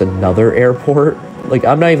to place another airport. Like,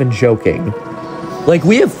 I'm not even joking. Like,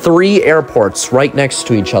 we have 3 airports right next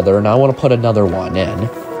to each other, and I want to put another one in.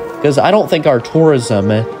 Because I don't think our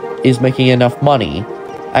tourism is making enough money.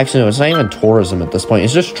 Actually, no, it's not even tourism at this point.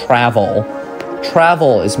 It's just travel.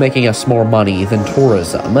 Travel is making us more money than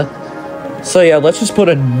tourism. So yeah, let's just put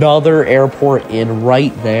another airport in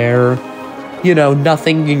right there. You know,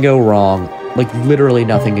 nothing can go wrong. Like, literally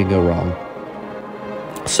nothing can go wrong.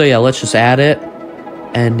 So yeah, let's just add it.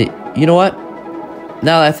 And you know what?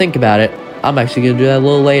 Now that I think about it, I'm actually going to do that a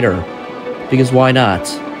little later. Because why not?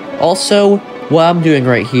 Also, what I'm doing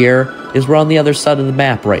right here is we're on the other side of the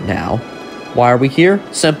map right now. Why are we here?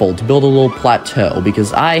 Simple, to build a little plateau,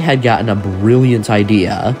 because I had gotten a brilliant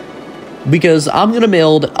idea. Because I'm going to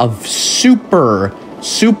build a super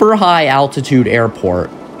high altitude airport.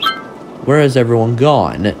 Where has everyone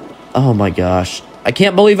gone? Oh my gosh. I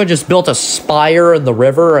can't believe I just built a spire in the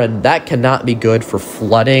river, and that cannot be good for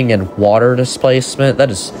flooding and water displacement.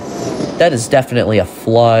 That is definitely a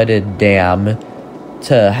flooded dam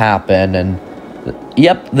to happen, and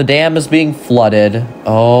Yep, the dam is being flooded.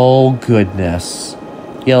 Oh, goodness.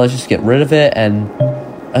 Yeah, let's just get rid of it, and...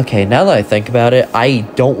 Okay, now that I think about it, I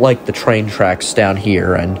don't like the train tracks down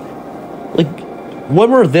here, and... Like, when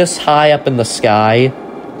we're this high up in the sky,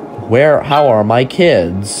 how are my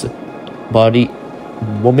kids? Buddy,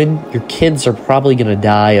 woman, your kids are probably gonna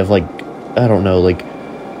die of, like, I don't know, like,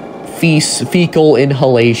 fecal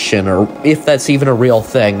inhalation, or if that's even a real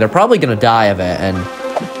thing. They're probably gonna die of it, and...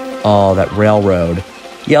 Oh, that railroad.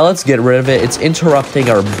 Yeah, let's get rid of it. It's interrupting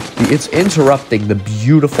the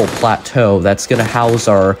beautiful plateau that's gonna house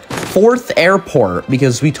our 4th airport,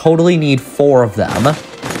 because we totally need 4 of them.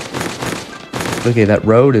 Okay, that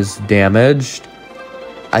road is damaged.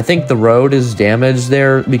 I think the road is damaged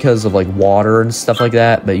there because of, like, water and stuff like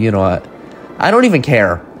that, but you know what? I don't even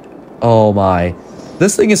care. Oh my.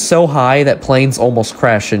 This thing is so high that planes almost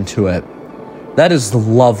crash into it. That is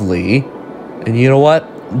lovely. And you know what?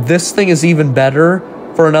 This thing is even better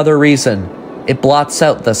for another reason. It blots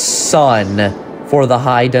out the sun for the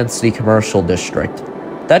high-density commercial district.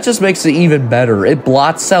 That just makes it even better. It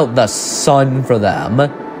blots out the sun for them.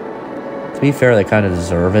 To be fair, they kind of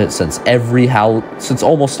deserve it, since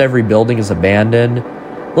almost every building is abandoned.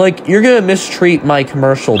 Like, you're gonna mistreat my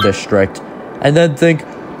commercial district, and then think,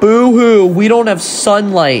 boo-hoo, we don't have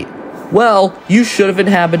sunlight. Well, you should have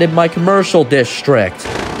inhabited my commercial district.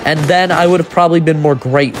 And then I would have probably been more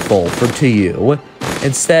grateful to you.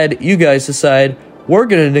 Instead, you guys decide, we're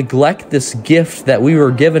going to neglect this gift that we were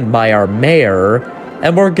given by our mayor,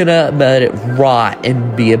 and we're going to let it rot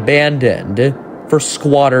and be abandoned for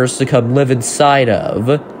squatters to come live inside of.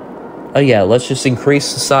 Oh yeah, let's just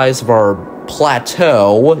increase the size of our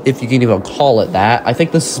plateau, if you can even call it that. I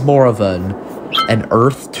think this is more of an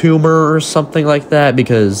earth tumor or something like that,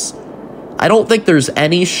 because... I don't think there's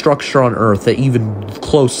any structure on Earth that even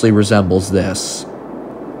closely resembles this.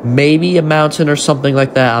 Maybe a mountain or something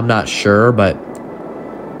like that, I'm not sure, but...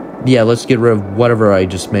 Yeah, let's get rid of whatever I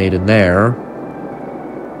just made in there.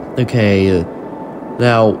 Okay,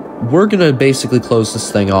 now, we're gonna basically close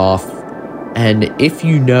this thing off, and if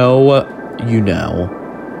you know, you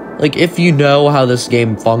know. Like, if you know how this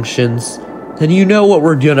game functions, then you know what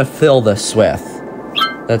we're gonna fill this with.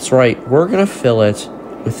 That's right, we're gonna fill it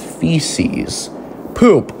with feces.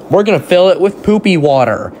 Poop. We're gonna fill it with poopy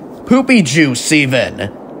water. Poopy juice, even.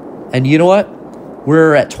 And you know what?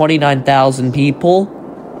 We're at 29,000 people.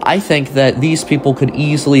 I think that these people could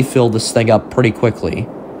easily fill this thing up pretty quickly.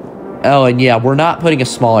 Oh, and yeah, we're not putting a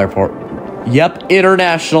small airport. Yep,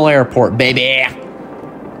 international airport, baby.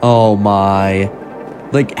 Oh my.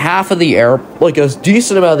 Like, half of the like, a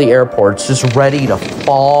decent amount of the airport's just ready to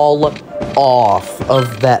fall off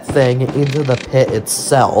of that thing into the pit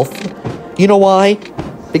itself. You know why?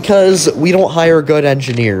 Because we don't hire good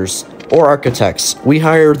engineers or architects. We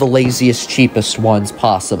hire the laziest, cheapest ones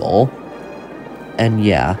possible. And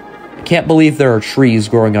yeah, I can't believe there are trees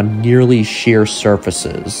growing on nearly sheer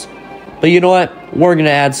surfaces. But you know what? We're gonna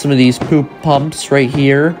add some of these poop pumps right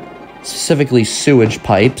here, specifically sewage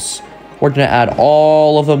pipes. We're gonna add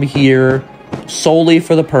all of them here, solely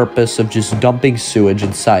for the purpose of just dumping sewage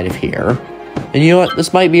inside of here. And you know what?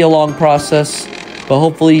 This might be a long process, but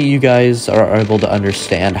hopefully you guys are able to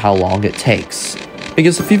understand how long it takes.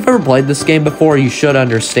 Because if you've ever played this game before, you should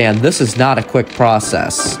understand this is not a quick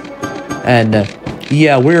process. And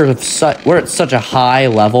yeah, we're at such a high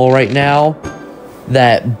level right now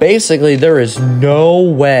that basically there is no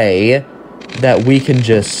way that we can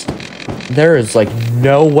just... There is, like,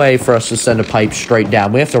 no way for us to send a pipe straight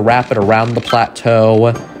down. We have to wrap it around the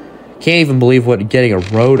plateau. Can't even believe what getting a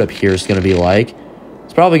road up here is going to be like.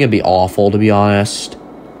 It's probably going to be awful, to be honest.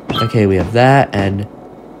 Okay, we have that, and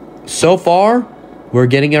so far, we're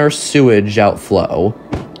getting our sewage outflow.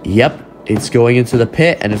 Yep, it's going into the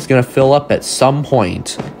pit, and it's going to fill up at some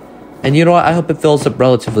point. And you know what? I hope it fills up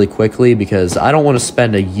relatively quickly, because I don't want to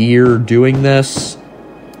spend a year doing this.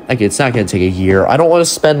 Like, it's not going to take a year. I don't want to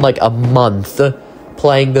spend, like, a month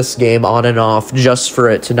playing this game on and off just for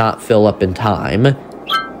it to not fill up in time.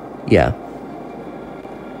 Yeah.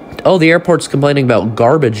 Oh, the airport's complaining about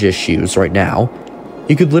garbage issues right now.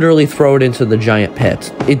 You could literally throw it into the giant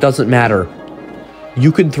pit. It doesn't matter.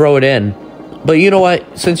 You can throw it in. But you know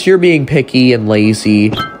what? Since you're being picky and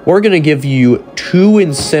lazy, we're going to give you 2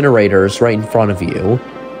 incinerators right in front of you.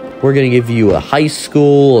 We're going to give you a high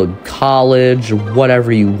school, a college,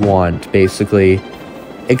 whatever you want, basically.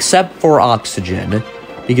 Except for oxygen.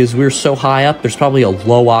 Because we're so high up, there's probably a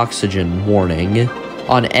low oxygen warning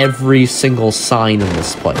on every single sign in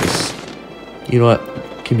this place. You know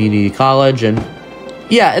what? Community college, and...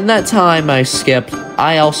 yeah, in that time I skipped,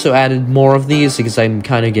 I also added more of these because I'm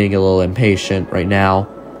kind of getting a little impatient right now.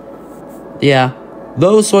 Yeah,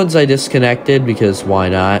 those ones I disconnected because why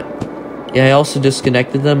not? Yeah, I also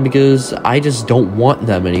disconnected them because I just don't want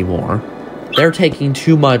them anymore. They're taking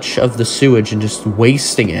too much of the sewage and just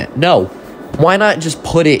wasting it. No, why not just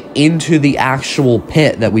put it into the actual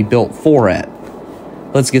pit that we built for it?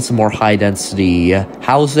 Let's get some more high-density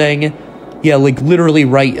housing. Yeah, like literally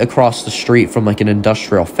right across the street from like an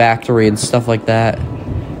industrial factory and stuff like that.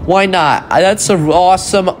 Why not? That's an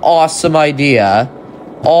awesome, awesome idea.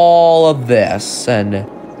 All of this and...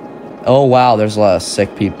 Oh, wow, there's a lot of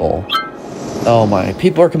sick people. Oh my,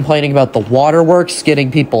 people are complaining about the waterworks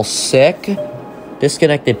getting people sick.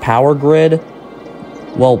 Disconnected power grid.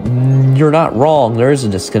 Well, you're not wrong. There is a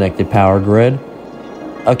disconnected power grid.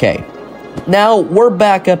 Okay, now we're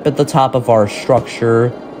back up at the top of our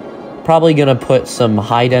structure. Probably gonna put some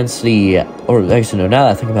high density, or actually no, now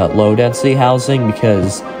that I think about low density housing,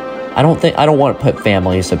 because I don't want to put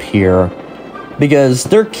families up here. Because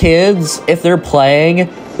their kids, if they're playing,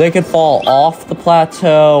 they could fall off the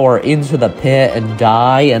plateau or into the pit and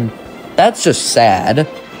die, and that's just sad.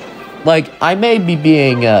 Like, I may be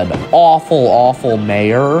being an awful, awful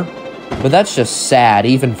mayor, but that's just sad,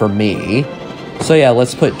 even for me. So yeah,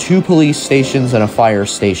 let's put 2 police stations and a fire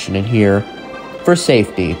station in here for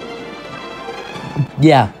safety.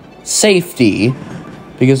 Yeah, safety,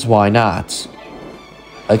 because why not?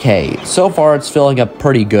 Okay, so far it's filling up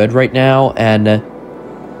pretty good right now, and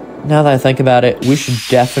now that I think about it, we should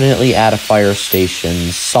definitely add a fire station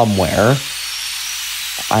somewhere.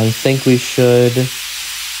 I think we should...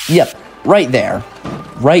 Yep, right there.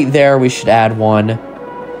 Right there, we should add one.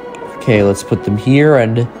 Okay, let's put them here,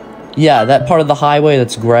 and... Yeah, that part of the highway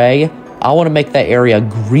that's gray, I want to make that area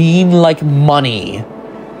green like money.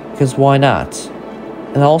 Because why not?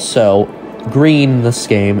 And also, green in this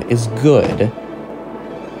game is good.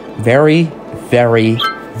 Very, very,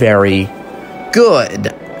 very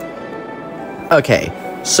good.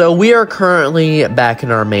 Okay, so we are currently back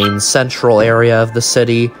in our main central area of the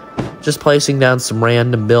city, just placing down some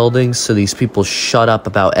random buildings so these people shut up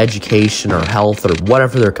about education or health or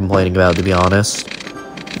whatever they're complaining about, to be honest.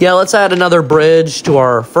 Yeah, let's add another bridge to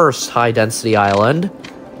our first high-density island.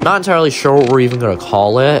 Not entirely sure what we're even going to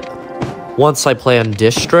call it once I plan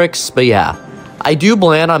districts, but yeah. I do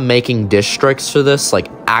plan on making districts for this, like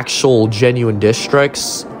actual genuine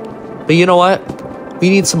districts. But you know what? We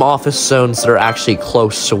need some office zones that are actually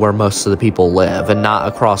close to where most of the people live and not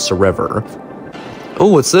across a river. Oh,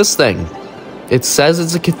 what's this thing? It says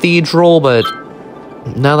it's a cathedral, but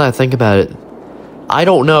now that I think about it, I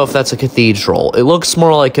don't know if that's a cathedral. It looks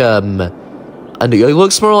more like a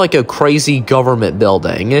crazy government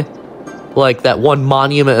building. Like that one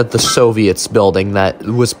monument at the Soviets building that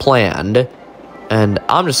was planned. And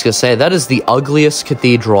I'm just gonna say, that is the ugliest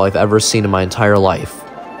cathedral I've ever seen in my entire life.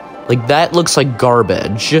 Like, that looks like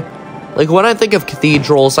garbage. Like, when I think of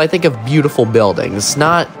cathedrals, I think of beautiful buildings,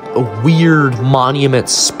 not weird monument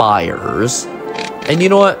spires. And you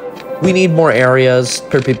know what? We need more areas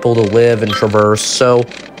for people to live and traverse, so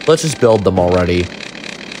let's just build them already.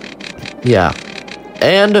 Yeah.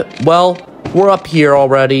 And, well, we're up here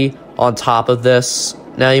already on top of this.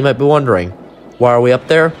 Now you might be wondering, why are we up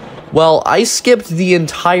there? Well, I skipped the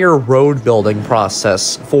entire road building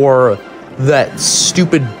process for that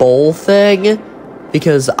stupid bowl thing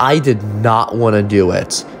because I did not want to do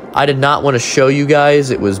it. I did not want to show you guys.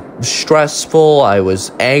 It was stressful. I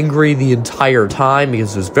was angry the entire time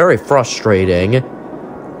because it was very frustrating.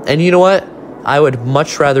 And you know what? I would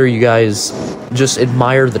much rather you guys just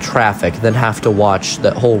admire the traffic than have to watch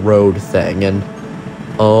that whole road thing. And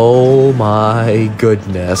oh my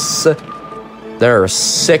goodness. There are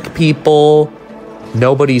sick people.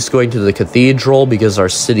 Nobody's going to the cathedral because our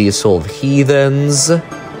city is full of heathens.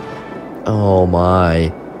 Oh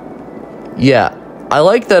my. Yeah, I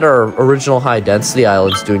like that our original high-density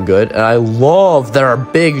island's doing good, and I love that our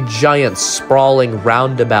big, giant, sprawling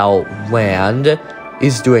roundabout land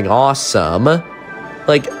is doing awesome.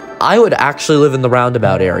 Like, I would actually live in the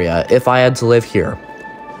roundabout area if I had to live here.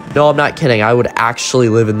 No, I'm not kidding. I would actually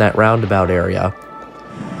live in that roundabout area.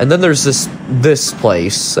 And then there's this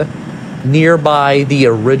place nearby the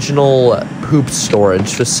original poop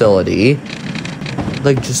storage facility.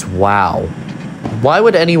 Like, just wow. Why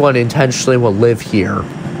would anyone intentionally want to live here?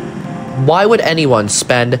 Why would anyone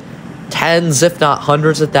spend tens, if not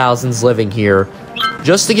hundreds of thousands living here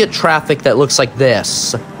just to get traffic that looks like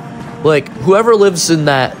this? Like, whoever lives in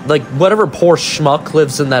that, like, whatever poor schmuck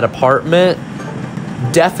lives in that apartment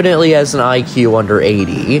definitely has an IQ under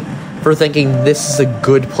 80 for thinking this is a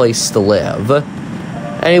good place to live.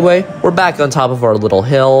 Anyway, we're back on top of our little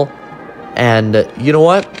hill. And you know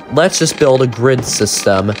what? Let's just build a grid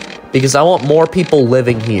system because I want more people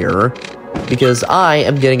living here. because I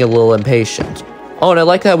am getting a little impatient. Oh, and I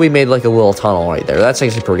like that we made like a little tunnel right there. That's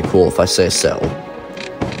actually pretty cool if I say so.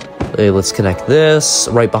 Okay, let's connect this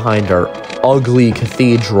right behind our ugly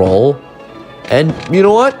cathedral. And you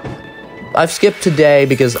know what? I've skipped today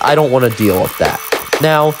because I don't want to deal with that.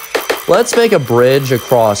 Now, let's make a bridge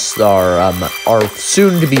across our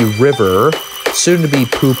soon-to-be river, soon-to-be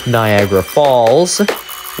Poop Niagara Falls.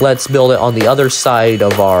 Let's build it on the other side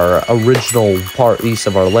of our original piece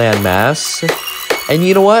of our landmass. And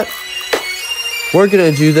you know what? We're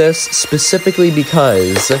going to do this specifically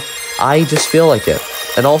because I just feel like it.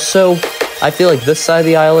 And also, I feel like this side of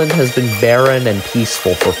the island has been barren and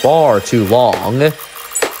peaceful for far too long.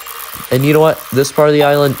 And you know what? This part of the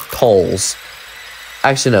island, tolls.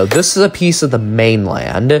 Actually, no. This is a piece of the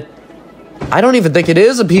mainland. I don't even think it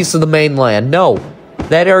is a piece of the mainland. No.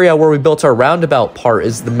 That area where we built our roundabout part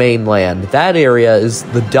is the mainland. That area is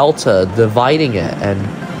the delta dividing it. And,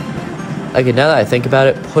 okay, now that I think about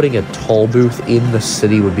it, putting a toll booth in the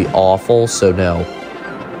city would be awful. So, no.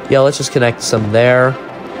 Yeah, let's just connect some there.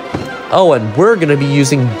 Oh, and we're going to be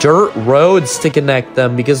using dirt roads to connect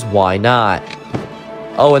them because why not?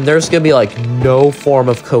 Oh, and there's going to be, like, no form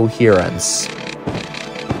of coherence.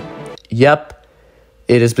 Yep.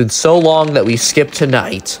 It has been so long that we skipped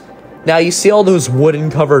tonight. Now, you see all those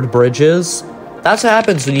wooden-covered bridges? That's what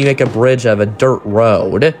happens when you make a bridge out of a dirt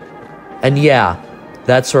road. And yeah,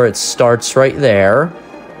 that's where it starts right there.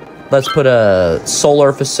 Let's put a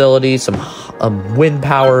solar facility, some wind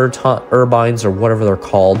power turbines, or whatever they're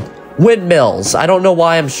called. Windmills. I don't know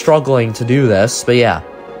why I'm struggling to do this, but yeah.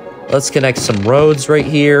 Let's connect some roads right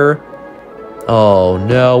here. Oh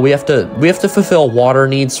no, we have to fulfill water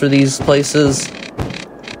needs for these places.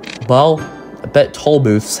 Well, I bet toll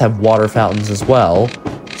booths have water fountains as well.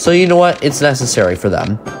 So you know what? It's necessary for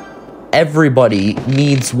them. Everybody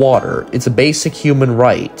needs water. It's a basic human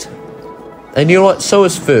right. And you know what? So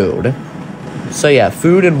is food. So yeah,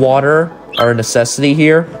 food and water are a necessity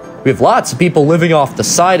here. We have lots of people living off the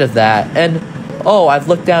side of that. And, oh, I've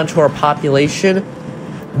looked down to our population.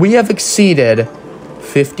 We have exceeded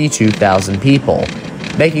 52,000 people,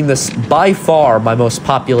 making this by far my most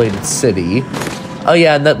populated city. Oh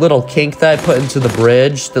yeah, and that little kink that I put into the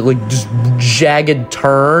bridge, that like just jagged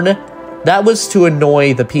turn, that was to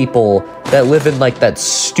annoy the people that live in like that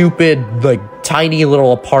stupid like tiny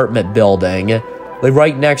little apartment building, like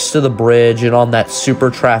right next to the bridge and on that super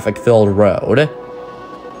traffic filled road.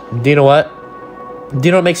 Do you know what? Do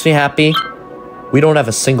you know what makes me happy? We don't have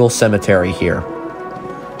a single cemetery here.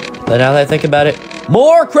 But now that I think about it,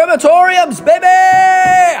 more crematoriums, baby!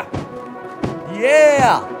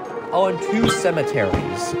 Yeah! Oh, and 2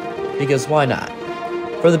 cemeteries. Because why not?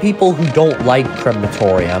 For the people who don't like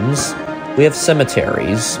crematoriums, we have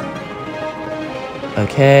cemeteries.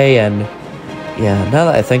 Okay, and yeah, now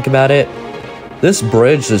that I think about it, this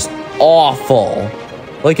bridge is awful.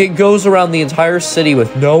 Like, it goes around the entire city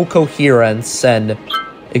with no coherence, and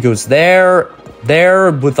it goes there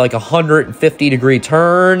with like a 150-degree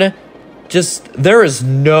turn. Just, there is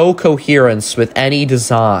no coherence with any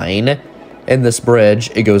design in this bridge.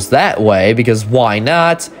 It goes that way, because why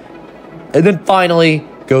not? And then finally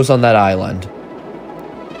goes on that island.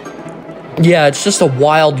 Yeah, it's just a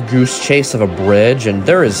wild goose chase of a bridge, and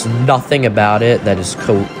there is nothing about it that is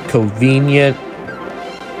convenient.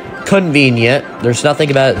 There's nothing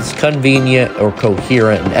about it that's convenient or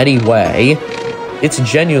coherent in any way. It's a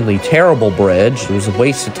genuinely terrible bridge. It was a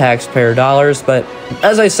waste of taxpayer dollars, but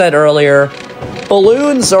as I said earlier,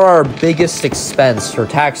 balloons are our biggest expense for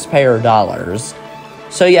taxpayer dollars.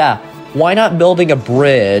 So yeah, why not building a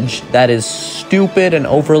bridge that is stupid and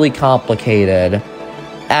overly complicated,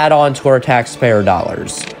 add on to our taxpayer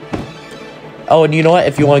dollars? Oh, and you know what?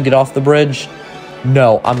 If you want to get off the bridge,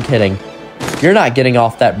 no, I'm kidding. You're not getting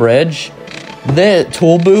off that bridge. The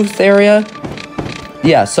tool booth area,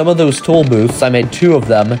 yeah, some of those tool booths, I made 2 of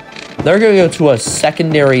them. They're going to go to a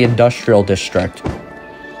secondary industrial district.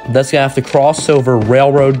 That's going to have to cross over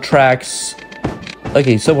railroad tracks.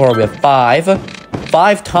 Okay, so far we have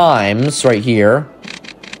 5 times right here.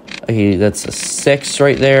 Okay, that's a 6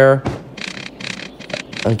 right there.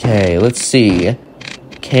 Okay, let's see.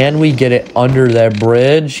 Can we get it under that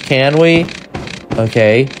bridge? Can we?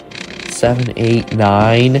 Okay. 7, 8,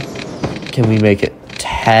 9. Can we make it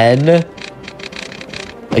 10?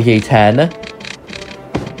 Okay, 10.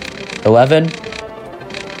 11.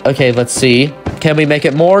 Okay, let's see. Can we make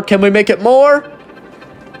it more? Can we make it more?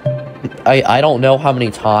 I don't know how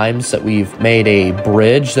many times that we've made a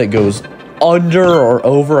bridge that goes under or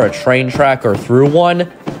over a train track or through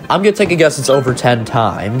one. I'm gonna take a guess it's over 10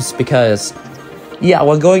 times because, yeah,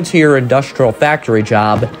 when going to your industrial factory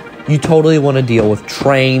job, you totally want to deal with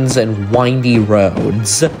trains and windy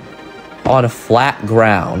roads on a flat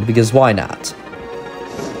ground, because why not?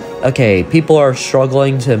 Okay, people are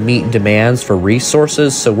struggling to meet demands for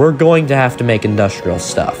resources, so we're going to have to make industrial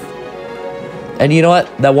stuff. And you know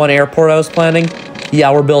what? That one airport I was planning?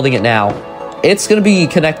 Yeah, we're building it now. It's going to be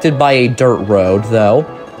connected by a dirt road, though.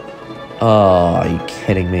 Oh, are you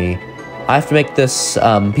kidding me? I have to make this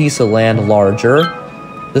piece of land larger.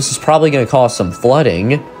 This is probably going to cause some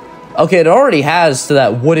flooding. Okay, it already has to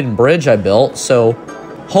that wooden bridge I built, so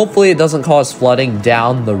hopefully it doesn't cause flooding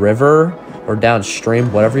down the river or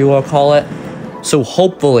downstream, whatever you want to call it. So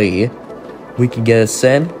hopefully we can get us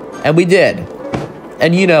in, and we did.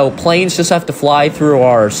 And you know, planes just have to fly through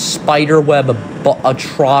our spiderweb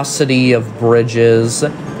atrocity of bridges.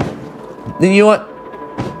 Then you know what?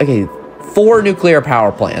 Okay, 4 nuclear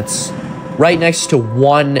power plants right next to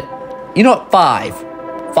one. You know what?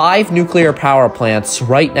 5 nuclear power plants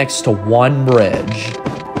right next to one bridge,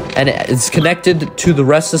 and it's connected to the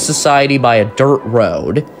rest of society by a dirt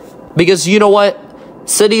road. Because you know what?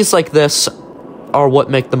 Cities like this are what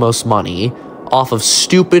make the most money off of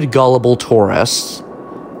stupid, gullible tourists.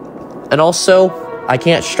 And also, I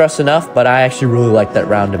can't stress enough, but I actually really like that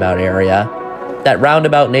roundabout area. That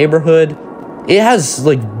roundabout neighborhood, it has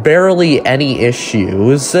like barely any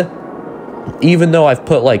issues. Even though I've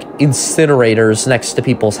put like incinerators next to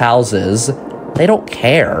people's houses, they don't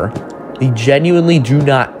care. They genuinely do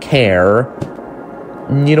not care.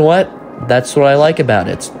 And you know what? That's what I like about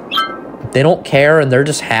it. They don't care, and they're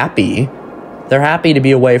just happy. They're happy to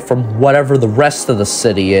be away from whatever the rest of the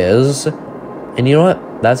city is. And you know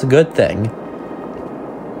what? That's a good thing.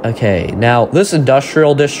 Okay, now this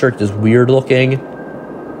industrial district is weird looking.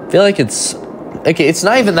 I feel like it's... Okay, it's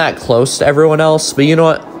not even that close to everyone else, but you know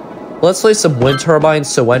what? Let's lay some wind turbines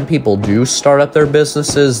so when people do start up their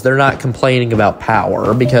businesses, they're not complaining about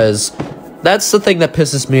power, because that's the thing that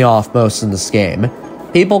pisses me off most in this game.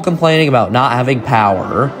 People complaining about not having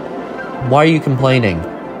power. Why are you complaining?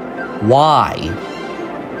 Why?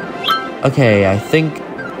 Okay, I think...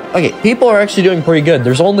 Okay, people are actually doing pretty good.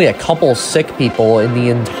 There's only a couple sick people in the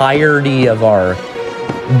entirety of our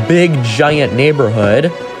big, giant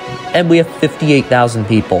neighborhood, and we have 58,000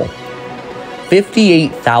 people.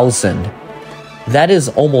 58,000. That is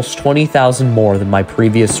almost 20,000 more than my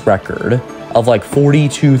previous record of like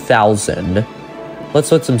 42,000. Let's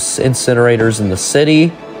put some incinerators in the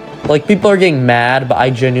city. Like, people are getting mad, but I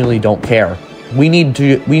genuinely don't care. We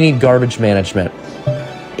need garbage management.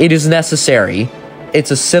 It is necessary.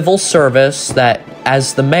 It's a civil service that,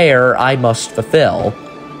 as the mayor, I must fulfill.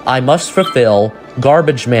 I must fulfill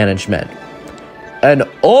garbage management. And,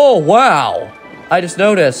 oh, wow! I just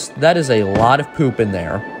noticed that is a lot of poop in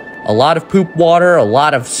there. A lot of poop water, a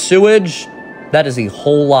lot of sewage. That is a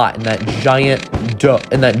whole lot in that giant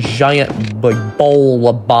like, bowl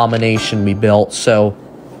abomination we built. So,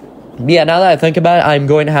 yeah, now that I think about it, I'm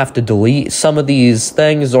going to have to delete some of these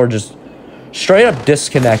things or just straight up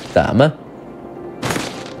disconnect them.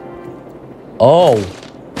 Oh.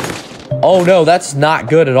 Oh, no, that's not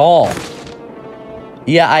good at all.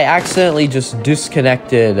 Yeah, I accidentally just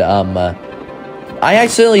disconnected,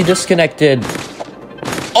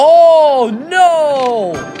 Oh,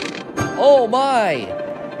 no! Oh, my!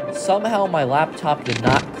 Somehow my laptop did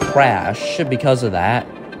not crash because of that.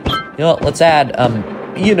 You know what, let's add,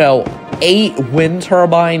 8 wind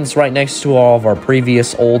turbines right next to all of our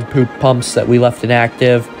previous old poop pumps that we left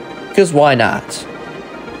inactive. Because why not?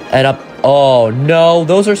 And up... Oh, no,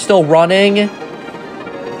 those are still running?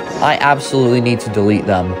 I absolutely need to delete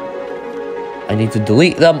them. I need to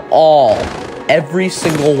delete them all. Every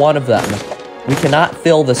single one of them. We cannot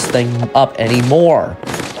fill this thing up anymore.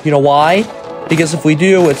 You know why? Because if we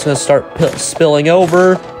do, it's going to start spilling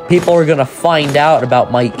over. People are going to find out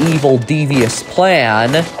about my evil, devious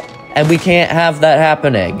plan. And we can't have that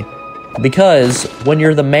happening. Because when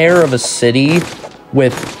you're the mayor of a city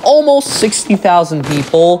with almost 60,000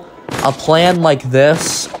 people, a plan like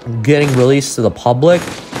this getting released to the public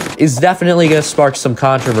is definitely going to spark some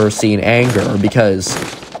controversy and anger, because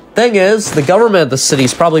thing is, the government of the city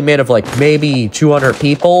is probably made of like maybe 200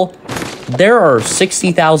 people. There are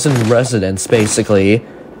 60,000 residents basically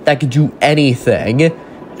that could do anything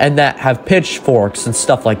and that have pitchforks and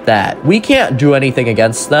stuff like that. We can't do anything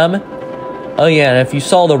against them. Oh yeah, and if you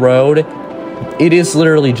saw the road, it is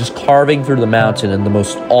literally just carving through the mountain in the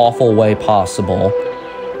most awful way possible.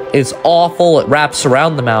 It's awful. It wraps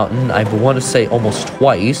around the mountain, I want to say almost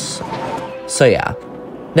twice. So yeah.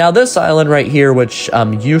 Now this island right here, which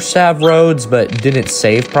used to have roads but didn't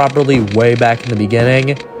save properly way back in the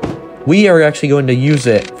beginning, we are actually going to use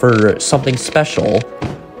it for something special.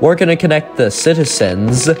 we're going to connect the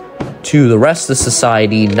citizens to the rest of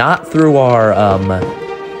society, not through our,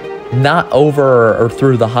 not over or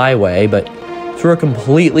through the highway, but through a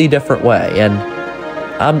completely different way. And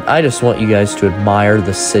I just want you guys to admire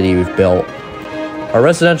the city we've built. Our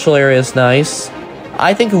residential area is nice.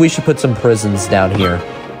 I think we should put some prisons down here.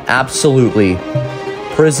 Absolutely.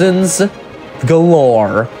 Prisons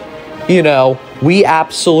galore. You know, we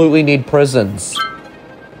absolutely need prisons.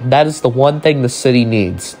 That is the one thing the city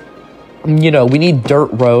needs. You know, we need dirt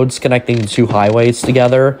roads connecting the two highways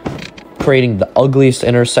together, creating the ugliest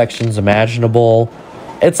intersections imaginable.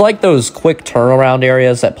 It's like those quick turnaround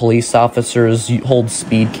areas that police officers hold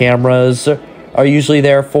speed cameras are usually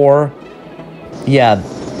there for. Yeah,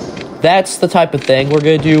 that's the type of thing we're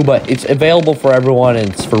going to do, but it's available for everyone, and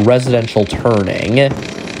it's for residential turning.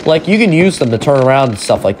 Like, you can use them to turn around and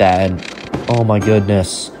stuff like that, and oh my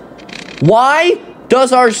goodness. Why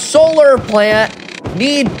does our solar plant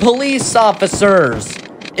need police officers?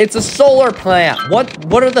 It's a solar plant.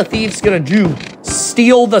 What are the thieves going to do?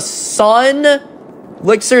 Steal the sun?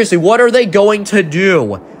 Like, seriously, what are they going to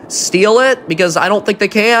do? Steal it? Because I don't think they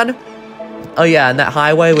can. Oh, yeah, and that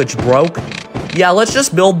highway which broke. Yeah, let's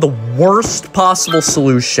just build the worst possible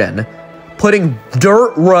solution. Putting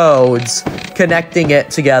dirt roads, connecting it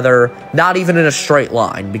together, not even in a straight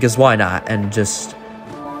line, because why not? And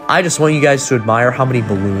I just want you guys to admire how many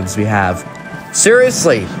balloons we have.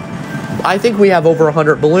 Seriously, I think we have over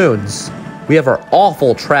 100 balloons. We have our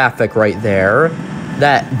awful traffic right there.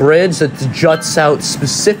 That bridge that juts out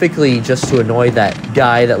specifically just to annoy that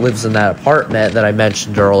guy that lives in that apartment that I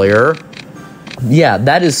mentioned earlier. Yeah,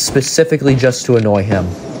 that is specifically just to annoy him.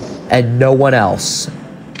 And no one else.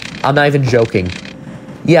 I'm not even joking.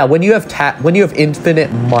 Yeah, when you have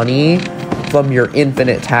infinite money from your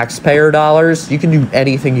infinite taxpayer dollars, you can do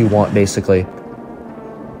anything you want, basically.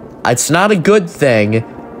 It's not a good thing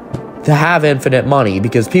to have infinite money,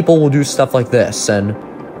 because people will do stuff like this. And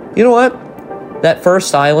you know what? That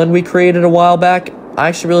first island we created a while back, I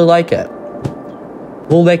actually really like it.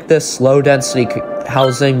 We'll make this low-density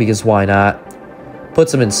housing, because why not? Put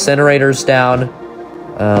some incinerators down,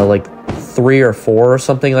 like 3 or 4 or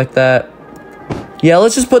something like that. Yeah,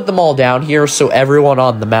 let's just put them all down here so everyone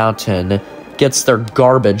on the mountain gets their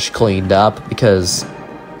garbage cleaned up, because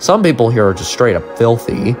some people here are just straight up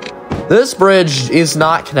filthy. This bridge is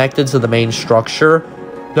not connected to the main structure.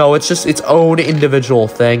 No, it's just its own individual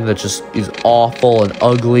thing that just is awful and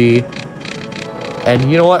ugly. And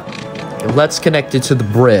you know what? Let's connect it to the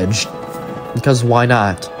bridge, because why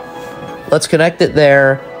not? Let's connect it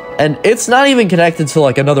there. And it's not even connected to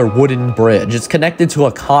like another wooden bridge. It's connected to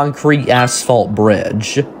a concrete asphalt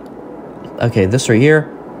bridge. Okay, this right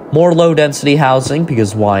here. More low density housing,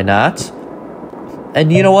 because why not?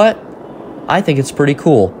 And you know what? I think it's pretty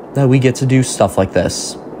cool that we get to do stuff like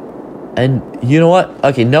this. And you know what?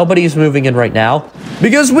 Okay, nobody's moving in right now,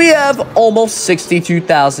 because we have almost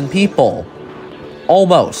 62,000 people.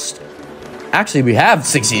 Almost. Actually, we have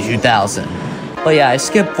 62,000. But yeah, I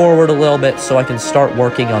skipped forward a little bit so I can start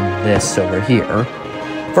working on this over here.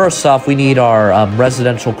 First off, we need our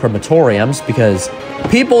residential crematoriums, because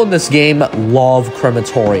people in this game love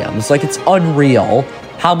crematoriums. Like, it's unreal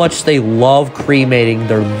how much they love cremating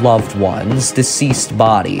their loved ones, deceased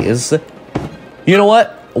bodies. You know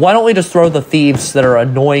what? Why don't we just throw the thieves that are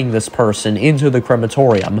annoying this person into the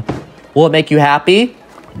crematorium? Will it make you happy?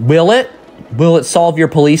 Will it? Will it solve your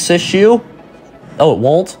police issue? Oh, it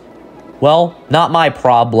won't? Well, not my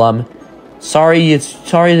problem. Sorry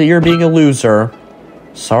that you're being a loser.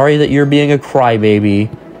 Sorry that you're being a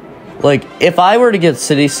crybaby. Like, if I were to get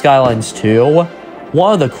City Skylines 2,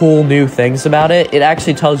 one of the cool new things about it, it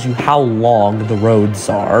actually tells you how long the roads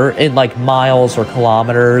are in, like, miles or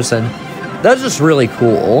kilometers, and that's just really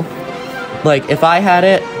cool. Like, if I had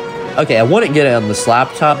it... Okay, I wouldn't get it on this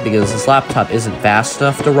laptop, because this laptop isn't fast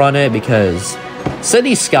enough to run it, because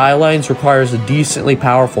City Skylines requires a decently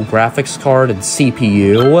powerful graphics card and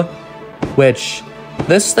CPU, which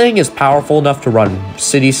this thing is powerful enough to run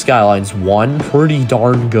City Skylines 1 pretty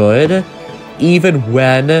darn good, even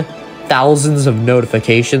when thousands of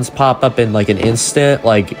notifications pop up in like an instant,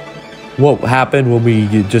 like what happened when we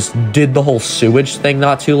just did the whole sewage thing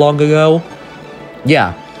not too long ago.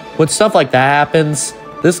 Yeah, when stuff like that happens,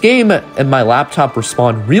 this game and my laptop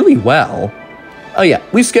respond really well. Oh yeah,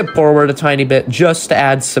 we skip forward a tiny bit just to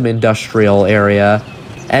add some industrial area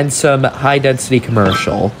and some high-density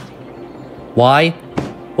commercial. Why?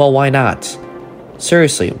 Well, why not?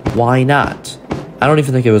 Seriously, why not? I don't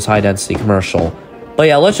even think it was high-density commercial. But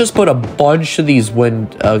yeah, let's just put a bunch of these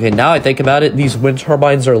wind... Okay, now I think about it, these wind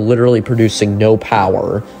turbines are literally producing no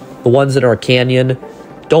power. The ones in our canyon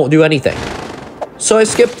don't do anything. So I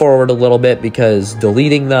skipped forward a little bit because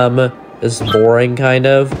deleting them is boring, kind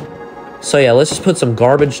of. So yeah, let's just put some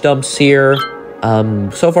garbage dumps here.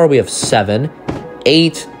 So far we have 7,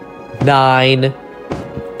 8, 9,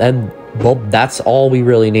 and, well, that's all we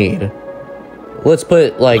really need. Let's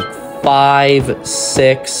put, like, 5,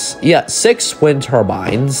 6, yeah, 6 wind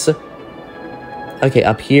turbines. Okay,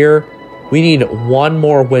 up here, we need 1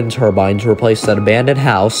 more wind turbine to replace that abandoned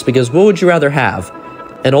house, because what would you rather have?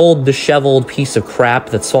 An old, disheveled piece of crap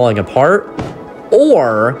that's falling apart,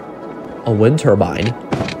 or a wind turbine?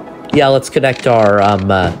 Yeah, let's connect our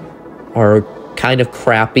kind of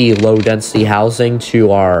crappy, low-density housing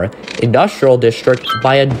to our industrial district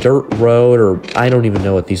by a dirt road, or I don't even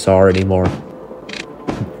know what these are anymore.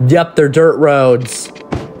 Yep, they're dirt roads.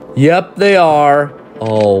 Yep, they are.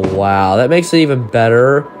 Oh, wow. That makes it even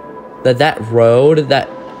better that road, that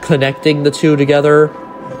connecting the two together,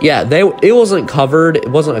 yeah, it wasn't covered. It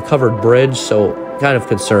wasn't a covered bridge, so it kind of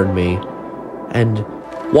concerned me. And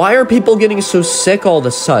why are people getting so sick all of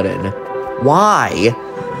a sudden? Why?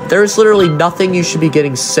 There's literally nothing you should be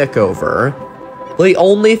getting sick over. The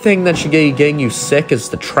only thing that should be getting you sick is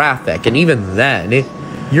the traffic, and even then,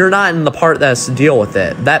 you're not in the part that has to deal with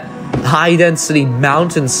it. That high-density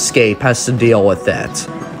mountainscape has to deal with it.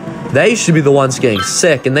 They should be the ones getting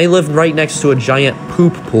sick, and they live right next to a giant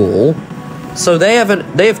poop pool. So they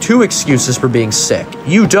have 2 excuses for being sick.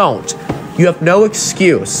 You don't. You have no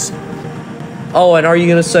excuse. Oh, and are you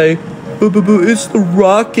gonna say, boo, it's the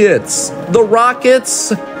rockets. The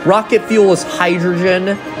rockets? Rocket fuel is hydrogen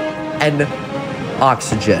and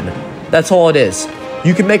oxygen. That's all it is.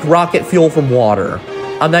 You can make rocket fuel from water.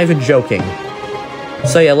 I'm not even joking.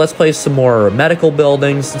 So yeah, let's place some more medical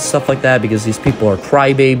buildings and stuff like that, because these people are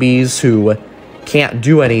crybabies who can't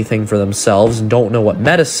do anything for themselves and don't know what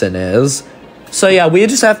medicine is. So yeah, we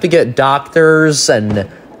just have to get doctors and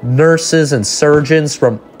nurses and surgeons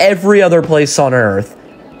from every other place on Earth,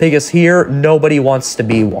 because here, nobody wants to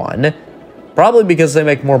be one. Probably because they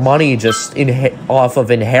make more money just off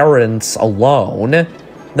of inheritance alone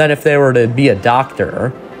than if they were to be a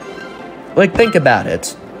doctor. Like, think about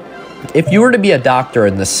it. If you were to be a doctor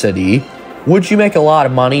in this city, would you make a lot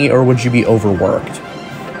of money, or would you be overworked?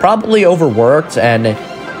 Probably overworked, and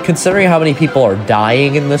considering how many people are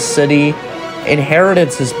dying in this city,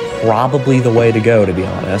 inheritance is probably the way to go, to be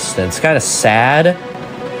honest. And it's kind of sad,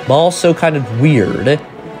 but also kind of weird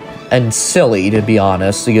and silly, to be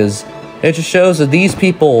honest, because it just shows that these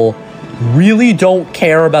people really don't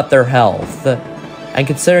care about their health. And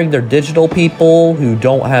considering they're digital people who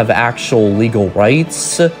don't have actual legal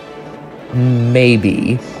rights,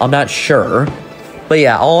 maybe. I'm not sure. But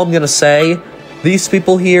yeah, all I'm gonna say, these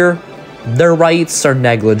people here, their rights are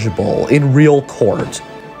negligible in real court.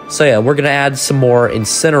 So yeah, we're gonna add some more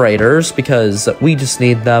incinerators because we just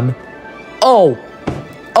need them. Oh,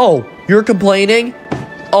 you're complaining?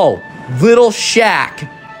 Oh, little shack.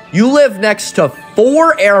 You live next to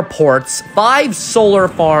 4 airports, 5 solar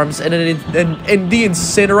farms, and the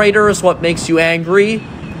incinerator is what makes you angry?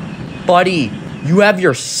 Buddy, you have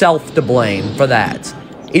yourself to blame for that.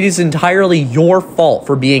 It is entirely your fault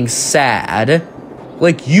for being sad.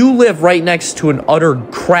 Like, you live right next to an utter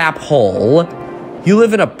crap hole. You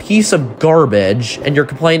live in a piece of garbage, and you're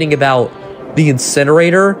complaining about the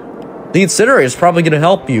incinerator? The incinerator is probably going to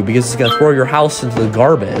help you because it's going to throw your house into the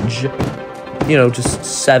garbage. You know, just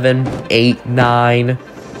 7, 8, 9.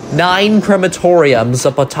 9 crematoriums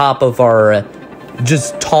up on top of our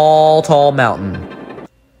just tall mountain.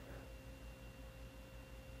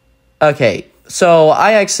 Okay, so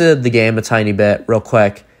I exited the game a tiny bit real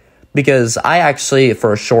quick because I actually,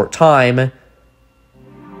 for a short time,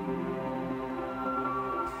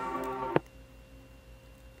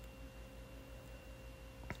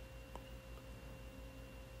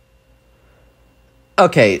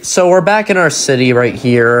 okay, so we're back in our city right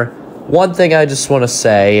here. One thing I just want to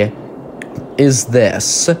say is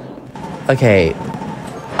this. Okay,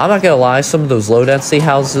 I'm not gonna lie, some of those low-density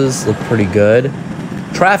houses look pretty good.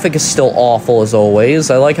 Traffic is still awful as always.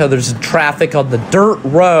 I like how there's traffic on the dirt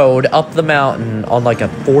road up the mountain on like a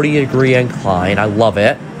 40-degree incline. I love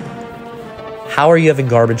it. How are you having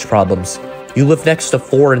garbage problems? You live next to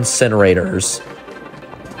 4 incinerators.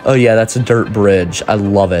 Oh yeah, that's a dirt bridge. I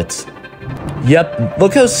love it. Yep,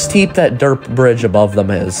 look how steep that dirt bridge above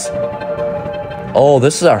them is. Oh,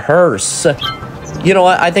 this is a hearse. You know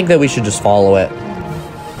what? I think that we should just follow it.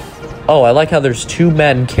 Oh, I like how there's 2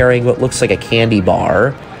 men carrying what looks like a candy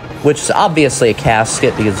bar, which is obviously a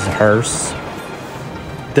casket because it's a hearse.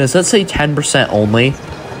 Does that say 10% only?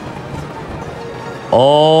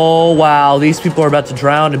 Oh, wow. These people are about to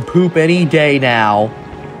drown and poop any day now.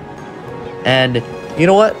 And you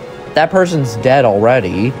know what? that person's dead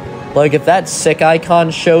already. Like, if that sick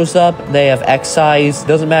icon shows up, they have X eyes,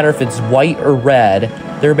 doesn't matter if it's white or red,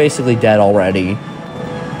 they're basically dead already.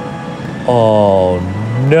 Oh,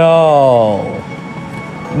 no.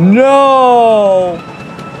 No!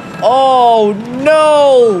 Oh,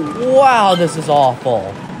 no! Wow, this is awful.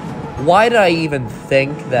 Why did I even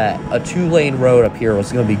think that a 2-lane road up here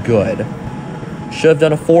was going to be good? Should have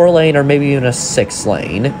done a 4-lane or maybe even a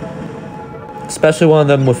 6-lane. Especially one of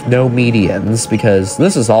them with no medians, because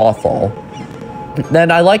this is awful. Then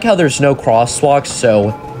I like how there's no crosswalks,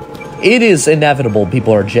 so it is inevitable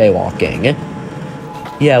people are jaywalking.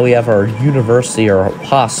 Yeah, we have our university or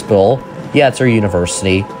hospital. Yeah, it's our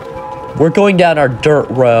university. We're going down our dirt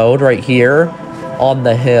road right here on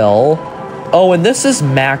the hill. Oh, and this is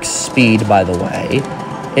max speed, by the way.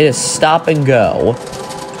 It is stop and go.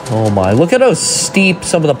 Oh my, look at how steep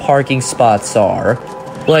some of the parking spots are.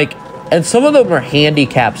 Like, and some of them are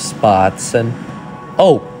handicap spots, and...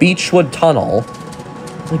 Oh, Beechwood Tunnel.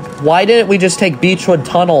 Like, why didn't we just take Beechwood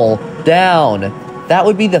Tunnel down? That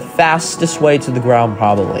would be the fastest way to the ground,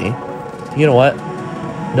 probably. You know what?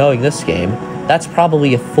 Knowing this game, that's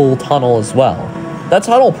probably a full tunnel as well. That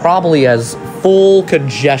tunnel probably has full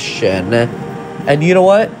congestion. And you know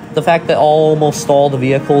what? The fact that almost all the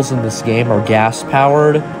vehicles in this game are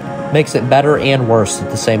gas-powered makes it better and worse at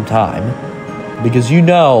the same time. Because you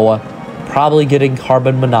know, probably getting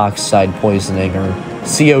carbon monoxide poisoning or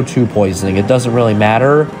CO2 poisoning, it doesn't really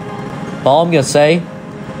matter. But all I'm going to say,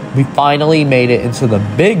 we finally made it into the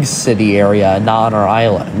big city area, not on our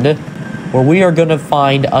island, where we are going to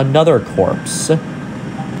find another corpse.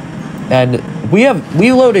 And we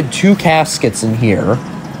loaded 2 caskets in here.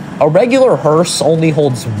 A regular hearse only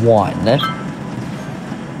holds 1.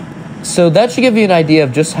 So that should give you an idea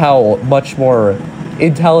of just how much more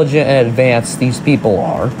intelligent and advanced these people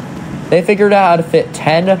are. They figured out how to fit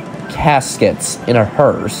 10 caskets in a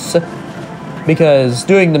hearse. Because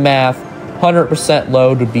doing the math, 100%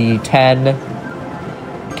 load would be 10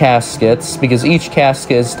 caskets, because each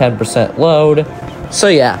casket is 10% load. So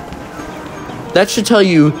yeah, that should tell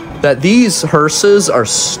you that these hearses are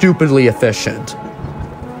stupidly efficient.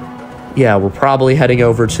 Yeah, we're probably heading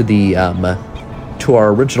over to the, to our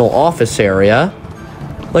original office area.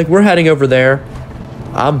 Like, we're heading over there.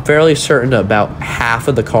 I'm fairly certain about half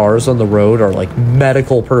of the cars on the road are, like,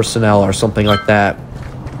 medical personnel or something like that.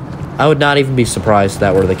 I would not even be surprised if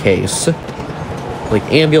that were the case. Like,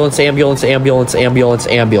 ambulance, ambulance, ambulance, ambulance,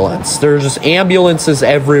 ambulance. There's just ambulances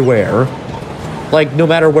everywhere. Like, no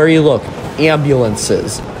matter where you look,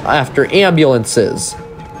 ambulances after ambulances.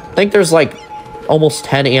 I think there's, like, almost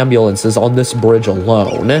 10 ambulances on this bridge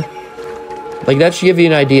alone. Like, that should give you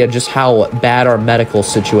an idea of just how bad our medical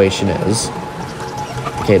situation is.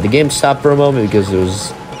 Okay, the game stopped for a moment because it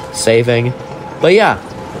was saving. But yeah,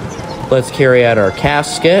 let's carry out our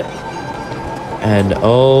casket. And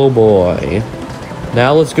oh boy.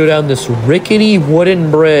 Now let's go down this rickety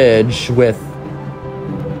wooden bridge with...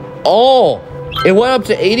 Oh! It went up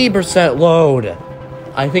to 80% load.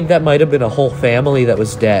 I think that might have been a whole family that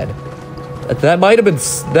was dead. That might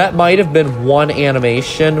have been one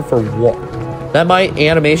animation for one.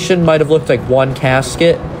 Animation might have looked like one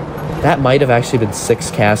casket. That might have actually been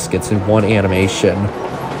 6 caskets in one animation.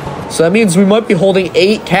 So that means we might be holding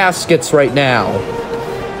 8 caskets right now.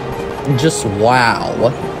 Just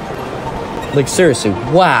wow. Like, seriously,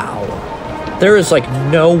 wow. There is, like,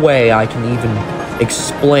 no way I can even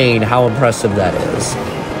explain how impressive that is.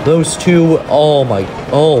 Those 2, oh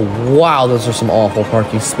wow, those are some awful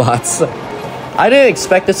parking spots. I didn't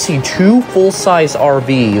expect to see 2 full-size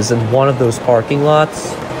RVs in one of those parking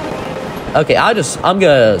lots. Okay, I'm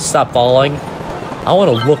gonna stop following. I want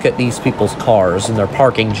to look at these people's cars and their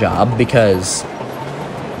parking job, because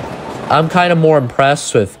I'm kind of more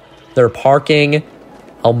impressed with their parking.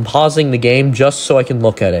 I'm pausing the game just so I can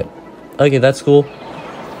look at it. Okay, that's cool.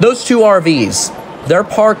 Those 2 RVs, they're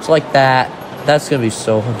parked like that. That's gonna be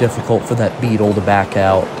so difficult for that Beetle to back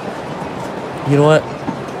out. You know what?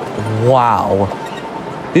 Wow.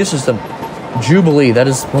 This is the Jubilee. That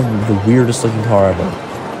is one of the weirdest looking car ever.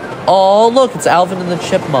 Oh, look, it's Alvin and the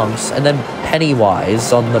Chipmunks, and then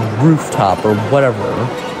Pennywise on the rooftop, or whatever.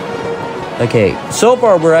 Okay, so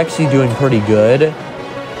far we're actually doing pretty good.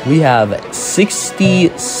 We have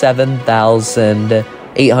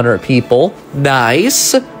 67,800 people.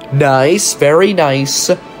 Nice. Nice, very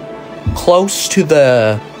nice. Close to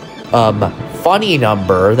the, funny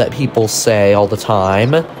number that people say all the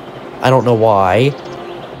time. I don't know why.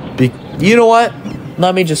 You know what?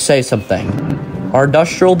 Let me just say something. Our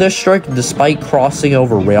industrial district, despite crossing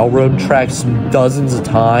over railroad tracks dozens of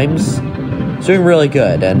times, is doing really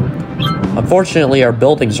good. And Unfortunately, our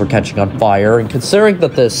buildings are catching on fire, and considering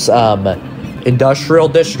that this industrial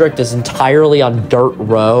district is entirely on dirt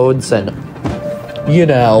roads and, you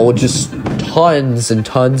know, just tons and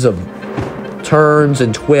tons of turns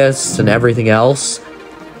and twists and everything else,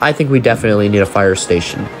 I think we definitely need a fire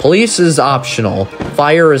station. Police is optional.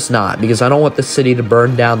 Fire is not, because I don't want the city to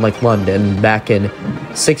burn down like London back in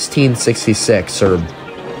 1666, or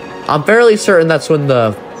I'm fairly certain that's when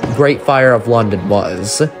the Great Fire of London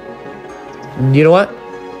was. You know what?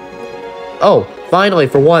 Oh, finally,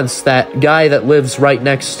 for once, that guy that lives right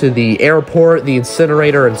next to the airport, the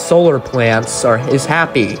incinerator, and solar plants is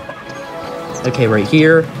happy. Okay, right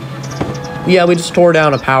here. Yeah, we just tore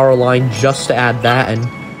down a power line just to add that, and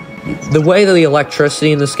the way that the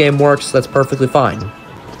electricity in this game works, that's perfectly fine.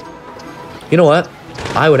 You know what?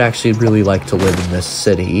 I would actually really like to live in this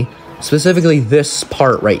city. Specifically this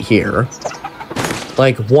part right here.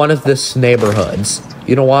 Like, one of this neighborhoods.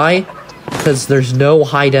 You know why? Because there's no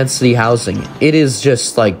high-density housing. It is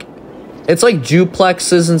just, like... It's like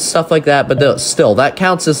duplexes and stuff like that, but still, that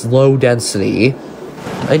counts as low density.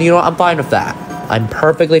 And you know what? I'm fine with that. I'm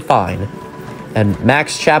perfectly fine. And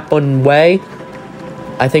Max Chapman Way,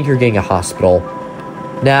 I think you're getting a hospital.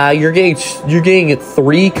 Now, you're getting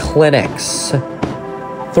 3 clinics.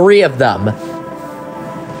 3 of them.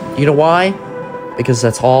 You know why? Because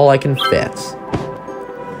that's all I can fit.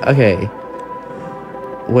 Okay.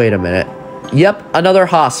 Wait a minute. Yep, another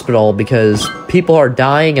hospital, because people are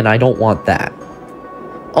dying and I don't want that.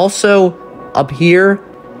 Also, up here,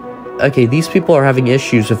 okay, these people are having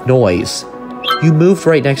issues with noise. You moved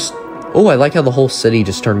right next... Oh, I like how the whole city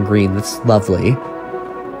just turned green. That's lovely.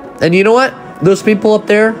 And you know what? Those people up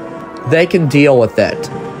there, they can deal with it.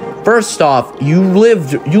 First off, you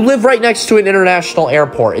live right next to an international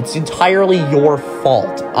airport. It's entirely your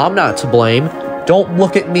fault. I'm not to blame. Don't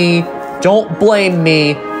look at me. Don't blame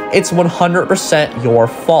me. It's 100% your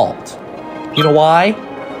fault. You know why?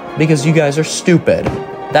 Because you guys are stupid.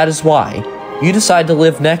 That is why. You decide to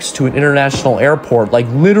live next to an international airport, like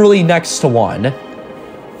literally next to one.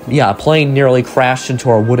 Yeah, a plane nearly crashed into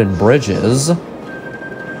our wooden bridges.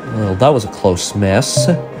 Well, that was a close miss.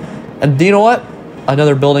 And do you know what?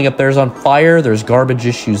 Another building up there is on fire. There's garbage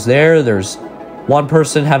issues there. There's one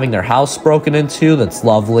person having their house broken into. That's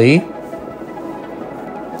lovely.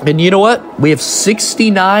 And you know what? We have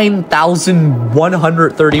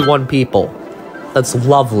 69,131 people. That's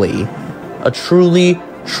lovely. A truly,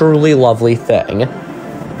 truly lovely thing.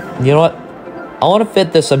 You know what? I want to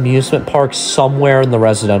fit this amusement park somewhere in the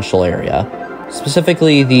residential area.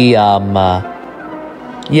 Specifically the,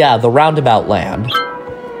 the Roundabout Land.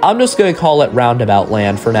 I'm just going to call it Roundabout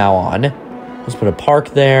Land for now on. Let's put a park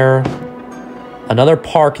there. Another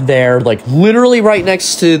park there, like literally right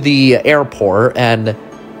next to the airport. And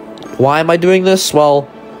why am I doing this? Well,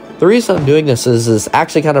 the reason I'm doing this is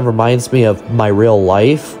actually kind of reminds me of my real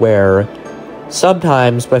life, where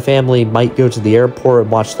sometimes my family might go to the airport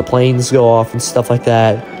and watch the planes go off and stuff like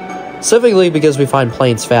that. Specifically because we find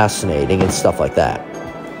planes fascinating and stuff like that.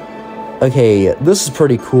 Okay, this is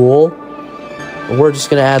pretty cool. We're just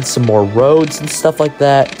going to add some more roads and stuff like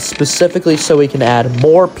that, specifically so we can add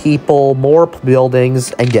more people, more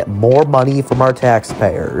buildings, and get more money from our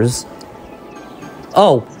taxpayers.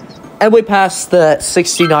 Oh, and we passed the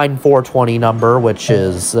 69,420 number, which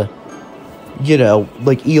is, you know,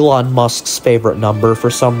 like Elon Musk's favorite number for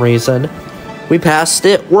some reason. We passed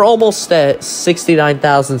it. We're almost at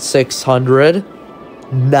 69,600.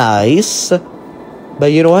 Nice.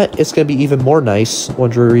 But you know what? It's going to be even more nice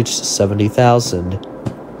once we reach 70,000.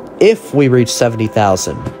 If we reach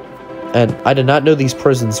 70,000. And I did not know these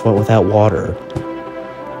prisons went without water.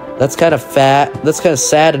 That's kind of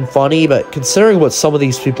sad and funny, but considering what some of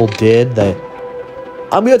these people did,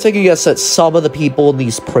 I'm going to take a guess that some of the people in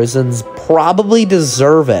these prisons probably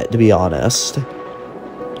deserve it, to be honest.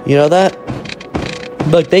 You know that?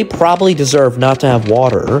 Like, they probably deserve not to have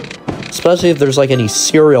water. Especially if there's, like, any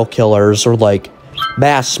serial killers or, like,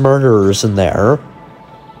 mass murderers in there.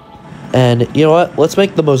 And you know what? Let's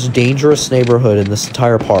make the most dangerous neighborhood in this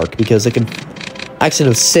entire park, because it can... Actually,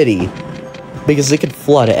 no, city. Because it could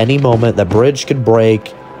flood at any moment. The bridge could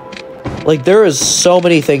break. Like, there is so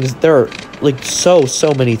many things... There are, like, so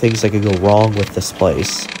many things that could go wrong with this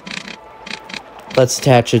place. Let's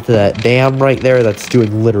attach it to that dam right there that's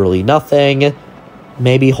doing literally nothing.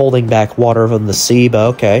 Maybe holding back water from the sea, but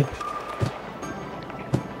okay.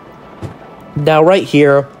 Now, right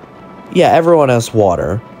here, yeah, everyone has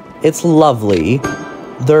water. It's lovely.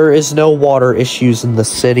 There is no water issues in the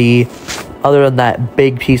city, other than that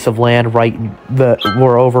big piece of land that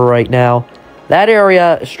we're over right now. That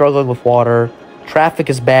area is struggling with water. Traffic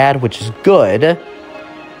is bad, which is good.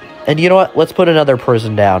 And you know what? Let's put another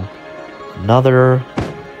prison down. Another.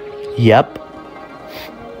 Yep.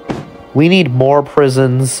 We need more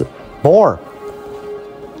prisons. More.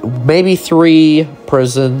 Maybe 3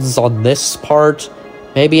 prisons on this part.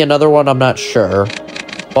 Maybe another one, I'm not sure.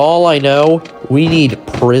 All I know, we need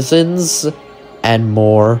prisons and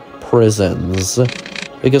more prisons.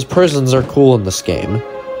 Because prisons are cool in this game.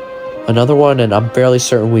 Another one, and I'm fairly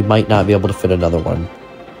certain we might not be able to fit another one.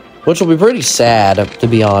 Which will be pretty sad, to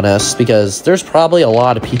be honest, because there's probably a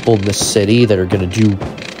lot of people in this city that are going to do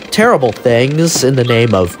terrible things in the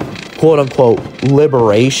name of quote-unquote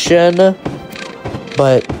liberation.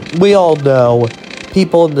 But we all know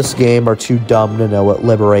people in this game are too dumb to know what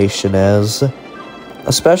liberation is.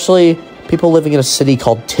 Especially people living in a city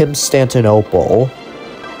called Constantinople.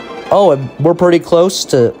 Oh, and we're pretty close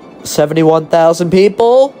to 71,000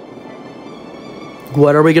 people.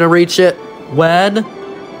 When are we going to reach it? When?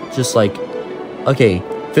 Just like, okay,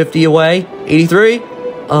 50 away, 83.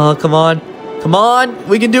 Come on. Come on.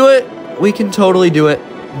 We can do it. We can totally do it.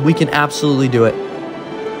 We can absolutely do it.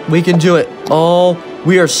 We can do it. Oh,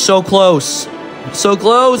 we are so close. So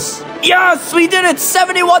close. Yes, we did it.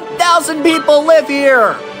 71,000 people live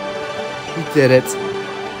here. We did it.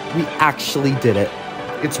 We actually did it.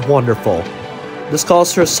 It's wonderful. This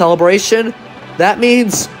calls for a celebration. That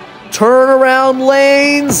means turnaround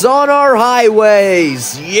lanes on our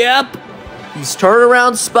highways. Yep. These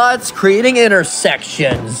turnaround spots creating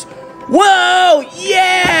intersections. Whoa,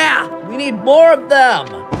 yeah! We need more of them.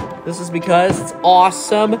 This is because it's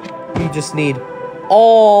awesome. We just need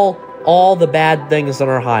all the bad things on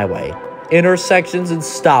our highway. Intersections and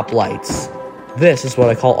stoplights. This is what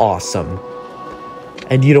I call awesome.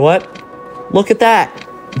 And you know what? Look at that.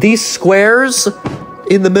 These squares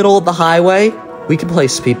in the middle of the highway, we can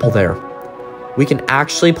place people there. We can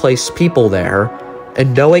actually place people there.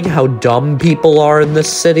 And knowing how dumb people are in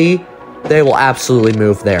this city, they will absolutely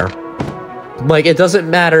move there. Like, it doesn't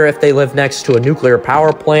matter if they live next to a nuclear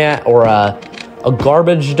power plant or a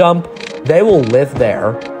garbage dump. They will live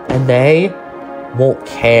there, and they won't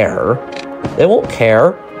care. They won't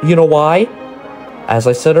care. You know why? As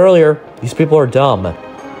I said earlier, these people are dumb.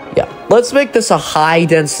 Yeah, let's make this a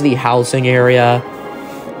high-density housing area.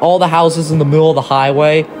 All the houses in the middle of the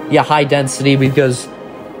highway. Yeah, high density because,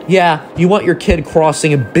 yeah, you want your kid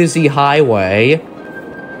crossing a busy highway.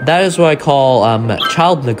 That is what I call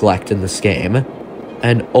child neglect in this game.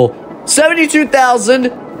 And, oh,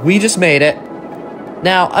 72,000! We just made it.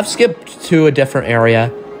 Now, I've skipped to a different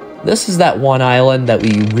area. This is that one island that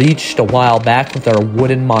we reached a while back with our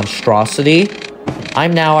wooden monstrosity.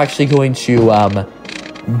 I'm now actually going to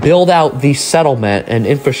build out the settlement and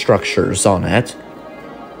infrastructures on it.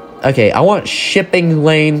 Okay, I want shipping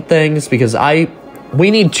lane things because we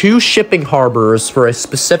need 2 shipping harbors for a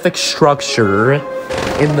specific structure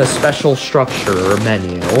in the special structure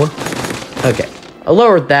menu. Okay, I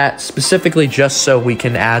lowered that specifically just so we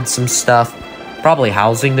can add some stuff. Probably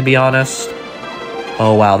housing, to be honest.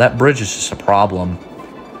 Oh, wow, that bridge is just a problem.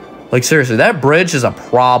 Like, seriously, that bridge is a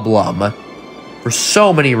problem. For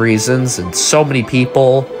so many reasons and so many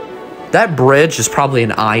people. That bridge is probably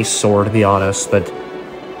an eyesore, to be honest, but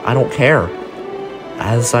I don't care.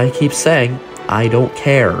 As I keep saying, I don't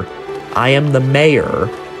care. I am the mayor.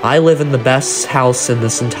 I live in the best house in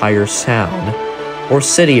this entire town. Or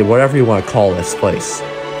city, or whatever you want to call this place.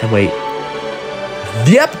 And wait.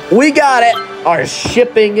 Yep, we got it! Our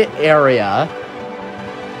shipping area.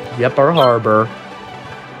 Yep, our harbor.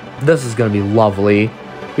 This is going to be lovely.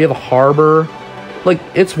 We have a harbor. Like,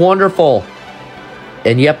 it's wonderful.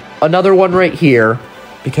 And yep, another one right here.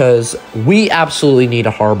 Because we absolutely need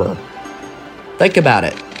a harbor. Think about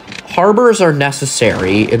it. Harbors are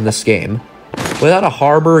necessary in this game. Without a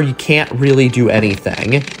harbor, you can't really do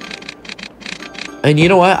anything. And you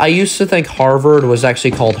know what? I used to think Harvard was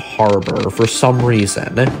actually called Harbor for some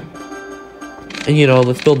reason. And you know,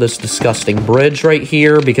 let's build this disgusting bridge right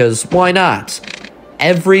here because why not?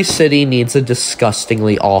 Every city needs a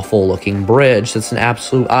disgustingly awful looking bridge that's an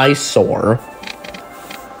absolute eyesore.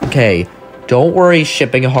 Okay. Don't worry,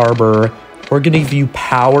 shipping harbor. We're going to give you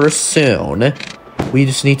power soon. We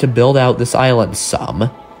just need to build out this island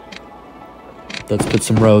some. Let's put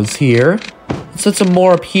some roads here. Let's put some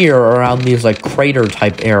more up here around these, like,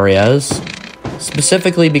 crater-type areas.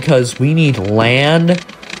 Specifically because we need land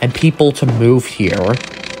and people to move here.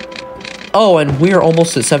 Oh, and we are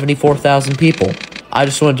almost at 74,000 people. I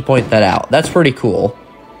just wanted to point that out. That's pretty cool.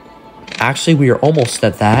 Actually, we are almost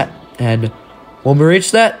at that, and when we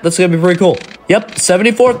reach that, that's gonna be pretty cool. Yep,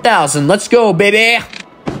 74,000. Let's go, baby.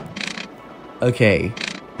 Okay.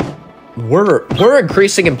 We're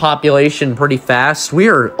increasing in population pretty fast. We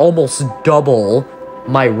are almost double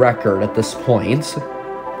my record at this point.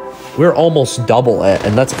 We're almost double it,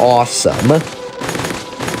 and that's awesome.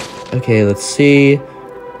 Okay, let's see.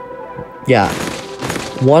 Yeah.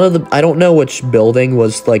 One of the... I don't know which building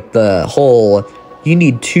was, like, the whole... You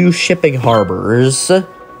need 2 shipping harbors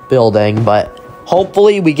building, but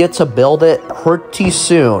hopefully we get to build it pretty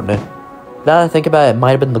soon. Now that I think about it, it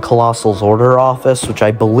might have been the Colossal's Order Office, which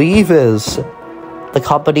I believe is the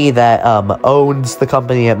company that owns the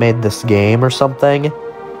company that made this game or something.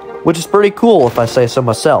 Which is pretty cool, if I say so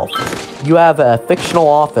myself. You have a fictional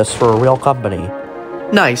office for a real company.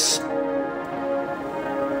 Nice.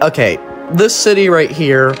 Okay, this city right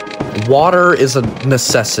here, water is a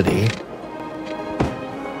necessity.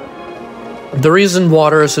 The reason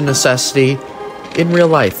water is a necessity, in real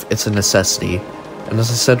life, it's a necessity. And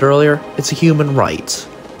as I said earlier, it's a human right.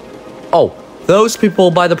 Oh, those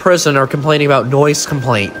people by the prison are complaining about noise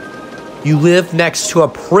complaint. You live next to a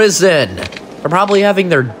prison. They're probably having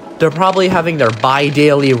their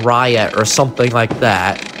bi-daily riot or something like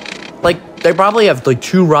that. Like, they probably have like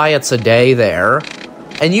 2 riots a day there.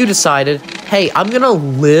 And you decided, hey, I'm gonna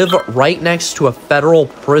live right next to a federal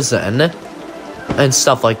prison and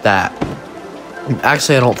stuff like that.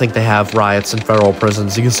 Actually, I don't think they have riots in federal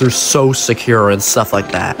prisons because they're so secure and stuff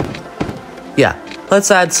like that. Yeah,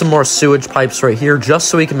 let's add some more sewage pipes right here just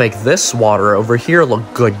so we can make this water over here look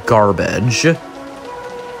good garbage. Wait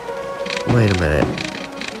a minute.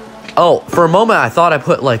 Oh, for a moment I thought I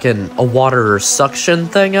put like a water suction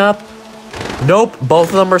thing up. Nope, both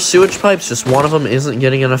of them are sewage pipes, just one of them isn't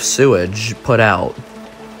getting enough sewage put out.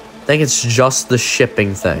 I think it's just the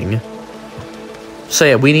shipping thing. So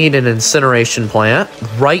yeah, we need an incineration plant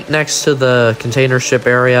right next to the container ship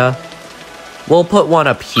area. We'll put one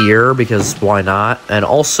up here because why not? And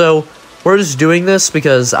also, we're just doing this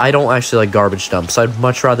because I don't actually like garbage dumps. I'd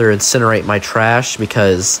much rather incinerate my trash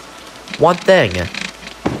because one thing.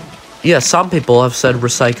 Yeah, some people have said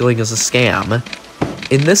recycling is a scam.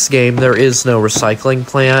 In this game, there is no recycling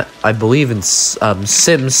plant. I believe in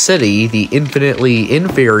Sim City, the infinitely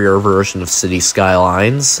inferior version of City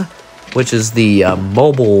Skylines, which is the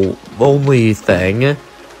mobile-only thing.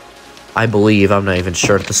 I believe. I'm not even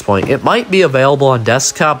sure at this point. It might be available on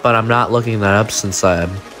desktop, but I'm not looking that up since I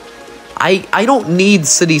don't need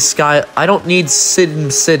I don't need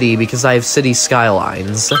Sim City because I have City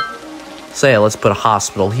Skylines. So yeah, let's put a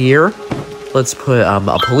hospital here. Let's put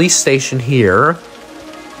a police station here.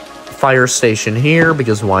 Fire station here,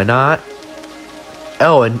 because why not?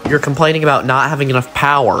 Oh, and you're complaining about not having enough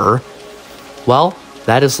power. Well,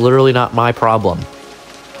 that is literally not my problem.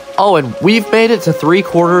 Oh, and we've made it to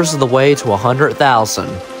 3/4 of the way to 100,000.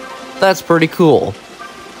 That's pretty cool.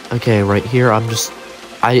 Okay, right here,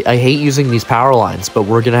 I hate using these power lines, but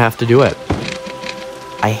we're gonna have to do it.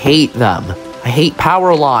 I hate them. I hate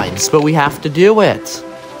power lines, but we have to do it.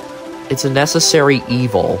 It's a necessary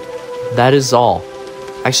evil. That is all.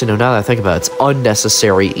 Actually, no, now that I think about it, it's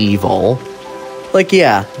unnecessary evil. Like,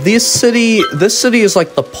 yeah, this city is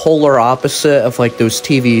like the polar opposite of like those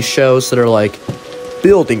TV shows that are like,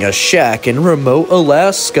 building a shack in remote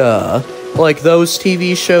Alaska. Like those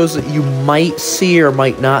TV shows that you might see or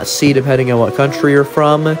might not see depending on what country you're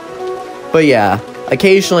from. But yeah,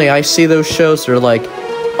 occasionally I see those shows that are like,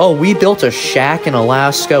 oh, we built a shack in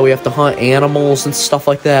Alaska, we have to hunt animals and stuff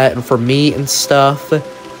like that, and for meat and stuff.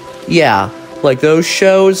 Yeah, like those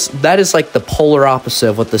shows, that is like the polar opposite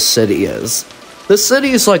of what the city is. The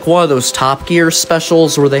city is like one of those Top Gear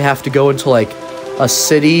specials where they have to go into like a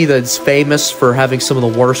city that's famous for having some of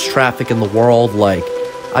the worst traffic in the world, like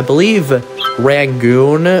I believe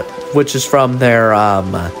Rangoon, which is from their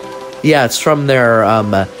yeah, it's from their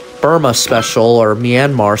Burma special or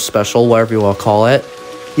Myanmar special, whatever you want to call it.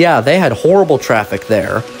 Yeah, they had horrible traffic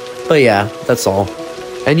there. But yeah, that's all.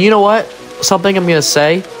 And you know what? Something I'm gonna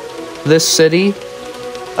say. This city,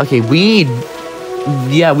 okay, we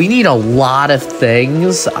need a lot of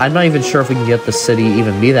things. I'm not even sure if we can get the city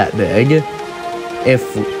even be that big.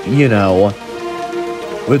 If, you know,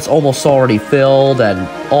 it's almost already filled and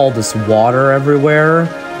all this water everywhere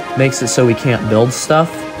makes it so we can't build stuff.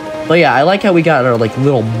 But yeah, I like how we got our, like,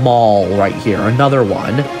 little mall right here. Another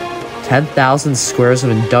one. 10,000 squares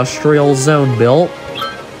of industrial zone built.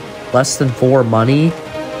 Less than 4 money.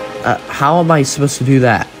 How am I supposed to do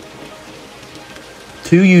that?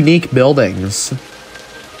 2 unique buildings.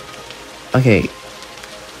 Okay.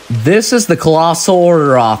 This is the Colossal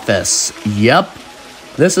Order Office. Yep.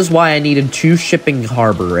 This is why I needed 2 shipping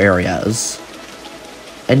harbor areas.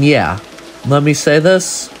 And yeah, let me say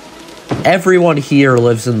this. Everyone here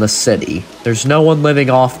lives in the city. There's no one living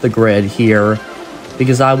off the grid here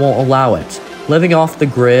because I won't allow it. Living off the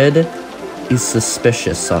grid is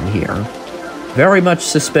suspicious on here. Very much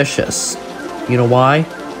suspicious. You know why?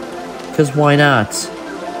 Because why not?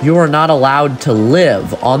 You are not allowed to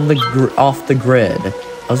live on the off the grid.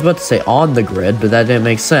 I was about to say on the grid, but that didn't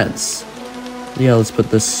make sense. Yeah, let's put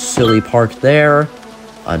this silly park there.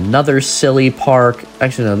 Another silly park.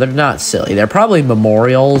 Actually, no, they're not silly. They're probably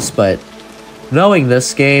memorials, but knowing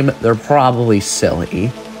this game, they're probably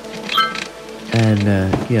silly. And,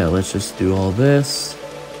 yeah, let's just do all this.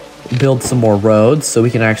 Build some more roads so we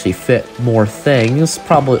can actually fit more things.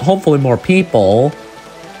 Hopefully more people.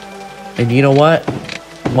 And you know what?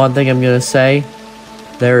 One thing I'm gonna say.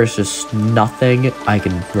 There is just nothing I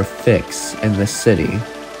can fix in this city.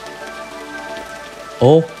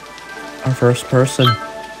 Oh, our first person.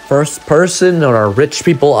 First person on our rich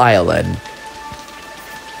people island.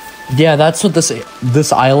 Yeah, that's what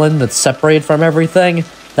this island that's separated from everything,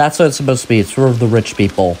 that's what it's supposed to be. It's for the rich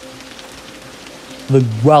people. The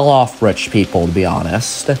well-off rich people, to be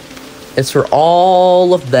honest. It's for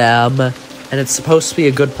all of them, and it's supposed to be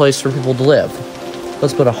a good place for people to live.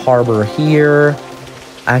 Let's put a harbor here.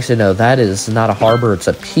 Actually, no, that is not a harbor, it's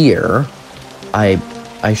a pier.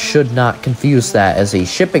 I should not confuse that as a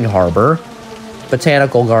shipping harbor.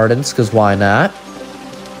 Botanical gardens, because why not?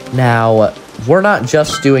 Now, we're not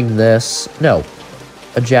just doing this. No,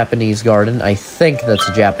 a Japanese garden. I think that's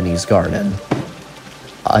a Japanese garden.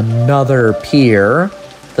 Another pier.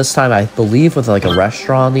 This time, I believe, with like a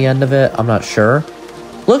restaurant on the end of it. I'm not sure.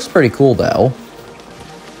 Looks pretty cool, though.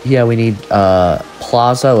 Yeah, we need a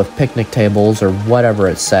plaza with picnic tables or whatever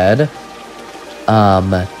it said.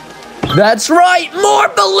 That's right! More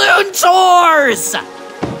balloon tours!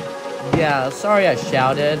 Yeah, sorry I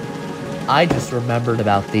shouted. I just remembered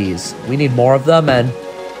about these. We need more of them, and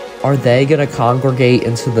are they gonna congregate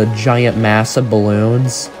into the giant mass of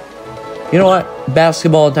balloons? You know what?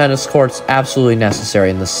 Basketball and tennis courts, absolutely necessary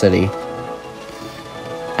in this city.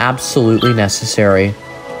 Absolutely necessary.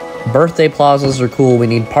 Birthday plazas are cool. We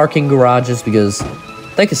need parking garages because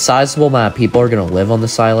I think a sizable amount of people are gonna live on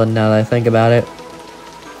this island now that I think about it.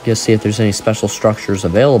 Just see if there's any special structures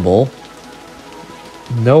available.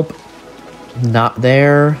 Nope. Not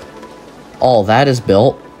there. All that is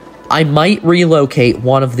built. I might relocate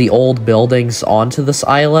one of the old buildings onto this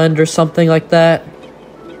island or something like that.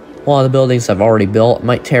 One of the buildings I've already built.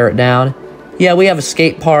 Might tear it down. Yeah, we have a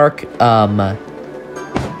skate park. An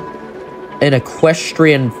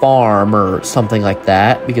equestrian farm or something like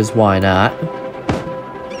that. Because why not?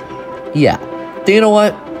 Yeah. Do you know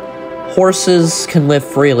what? Horses can live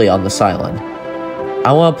freely on this island.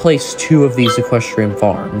 I want to place 2 of these equestrian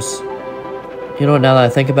farms. You know what, now that I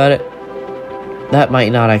think about it, that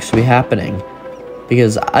might not actually be happening.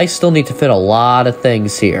 Because I still need to fit a lot of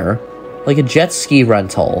things here. Like a jet ski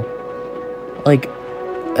rental. Like,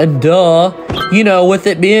 and duh, you know, with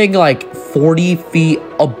it being like 40 feet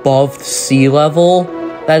above sea level,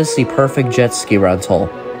 that is the perfect jet ski rental.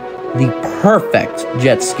 The perfect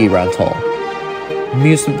jet ski rental.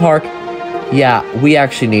 Amusement park. Yeah, we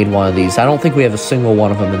actually need one of these. I don't think we have a single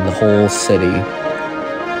one of them in the whole city.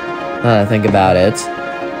 Now that I think about it.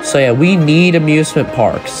 So yeah, we need amusement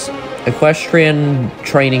parks. Equestrian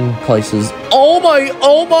training places. Oh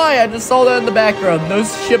my, I just saw that in the background.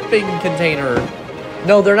 Those shipping container.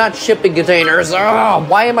 No, they're not shipping containers. Oh,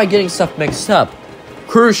 why am I getting stuff mixed up?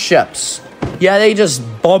 Cruise ships. Yeah, they just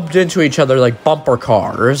bumped into each other like bumper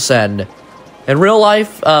cars. And in real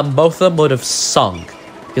life, both of them would have sunk.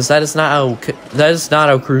 Because that is not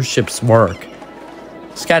how cruise ships work.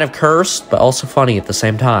 It's kind of cursed, but also funny at the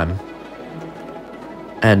same time.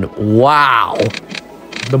 And wow,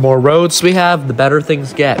 the more roads we have, the better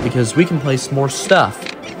things get, because we can place more stuff.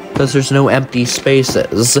 Because there's no empty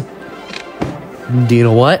spaces. Do you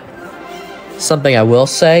know what? Something I will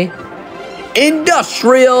say.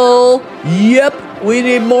 Industrial! Yep, we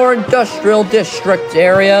need more industrial district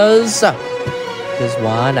areas. Because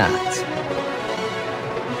why not?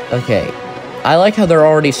 Okay, I like how they're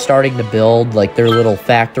already starting to build, like, their little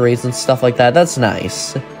factories and stuff like that. That's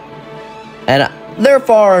nice. And they're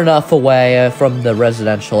far enough away from the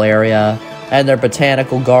residential area, and their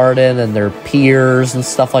botanical garden, and their piers and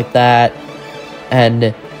stuff like that.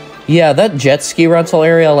 And, yeah, that jet ski rental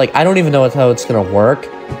area, like, I don't even know how it's gonna work.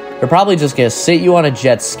 They're probably just gonna sit you on a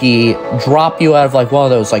jet ski, drop you out of, like, one of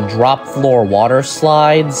those, like, drop floor water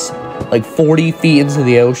slides, like, 40 feet into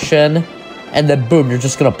the ocean. And then, boom, you're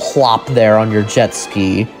just gonna plop there on your jet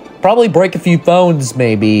ski. Probably break a few bones,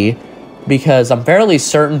 maybe. Because I'm fairly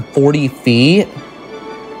certain 40 feet,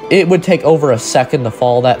 it would take over a second to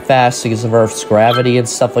fall that fast because of Earth's gravity and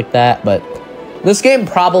stuff like that. But this game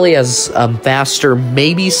probably has faster,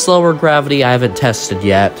 maybe slower gravity. I haven't tested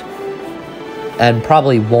yet. And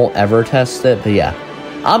probably won't ever test it, but yeah.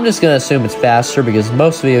 I'm just going to assume it's faster because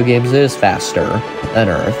most video games it is faster than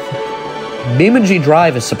Earth. BeamNG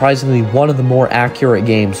Drive is surprisingly one of the more accurate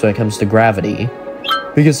games when it comes to gravity,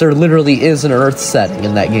 because there literally is an Earth setting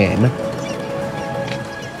in that game.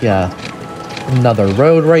 Yeah. Another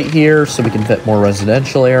road right here so we can fit more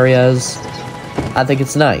residential areas. I think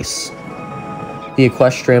it's nice. The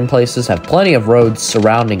equestrian places have plenty of roads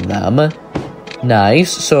surrounding them.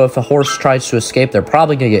 Nice. So if a horse tries to escape, they're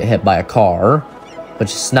probably going to get hit by a car,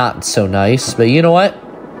 which is not so nice. But you know what?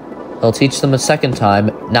 They'll teach them a second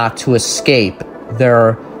time not to escape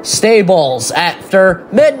their stables after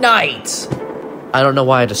midnight. I don't know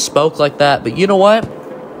why I just spoke like that, but you know what?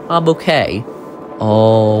 I'm okay.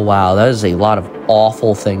 Oh, wow. That is a lot of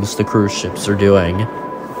awful things the cruise ships are doing.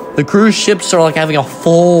 The cruise ships are like having a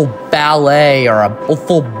full ballet or a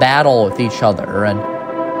full battle with each other. And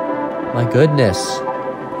my goodness.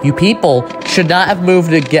 You people should not have moved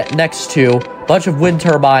to get next to a bunch of wind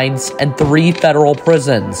turbines and 3 federal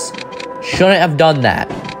prisons. Shouldn't have done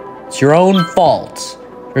that. It's your own fault.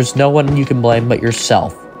 There's no one you can blame but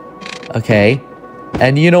yourself. Okay?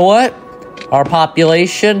 And you know what? Our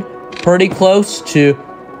population, pretty close to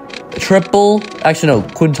quintuple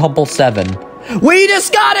 7. We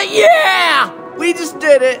just got it! Yeah! We just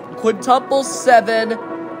did it! Quintuple 7.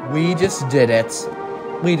 We just did it.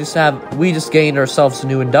 We just gained ourselves a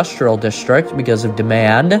new industrial district because of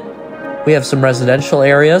demand. We have some residential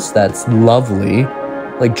areas. That's lovely.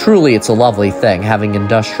 Like, truly, it's a lovely thing, having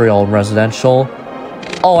industrial and residential.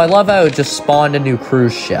 Oh, I love how it just spawned a new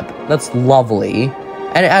cruise ship. That's lovely.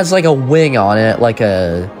 And it has, like, a wing on it, like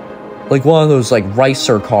one of those, like,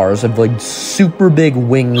 racer cars with, like, super big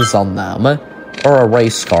wings on them. Or a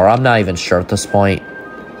race car, I'm not even sure at this point.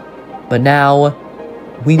 But now,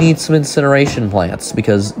 we need some incineration plants,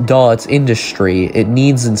 because, duh, it's industry. It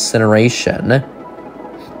needs incineration.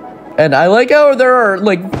 And I like how there are,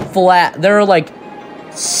 like,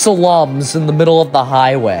 slums in the middle of the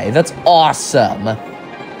highway. That's awesome.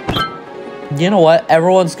 You know what?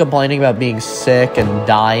 Everyone's complaining about being sick and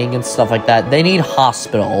dying and stuff like that. They need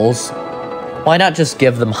hospitals. Why not just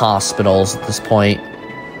give them hospitals at this point?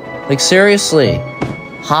 Like, seriously.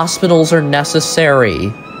 Hospitals are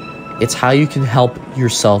necessary. It's how you can help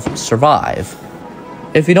yourself survive.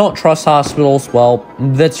 If you don't trust hospitals, well,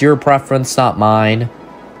 that's your preference, not mine.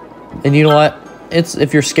 And you know what?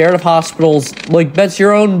 If you're scared of hospitals, like, that's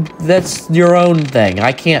your own thing.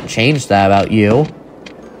 I can't change that about you.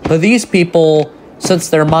 But these people, since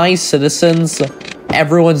they're my citizens,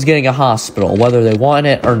 everyone's getting a hospital, whether they want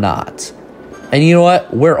it or not. And you know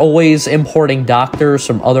what? We're always importing doctors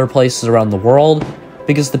from other places around the world,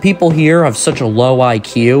 because the people here have such a low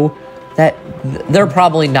IQ that they're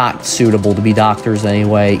probably not suitable to be doctors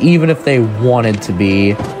anyway. Even if they wanted to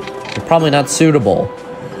be, they're probably not suitable.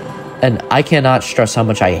 And I cannot stress how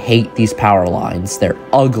much I hate these power lines. They're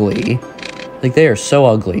ugly. Like, they are so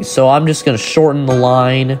ugly. So I'm just going to shorten the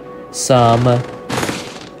line some.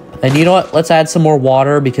 And you know what? Let's add some more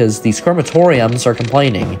water because these crematoriums are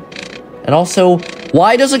complaining. And also,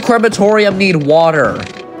 why does a crematorium need water?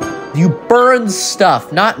 You burn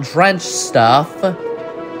stuff, not drench stuff.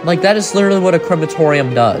 Like, that is literally what a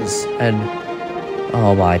crematorium does. And,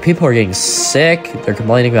 oh my, people are getting sick. They're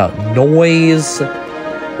complaining about noise.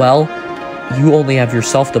 Well, you only have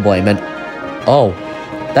yourself to blame. And, oh,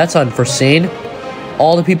 that's unforeseen.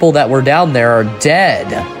 All the people that were down there are dead.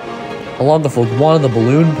 Along with one of the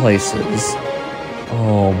balloon places.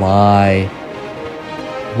 Oh my.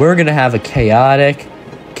 We're gonna have a chaotic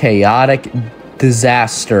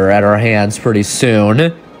disaster at our hands pretty soon.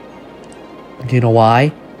 Do you know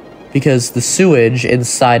why? Because the sewage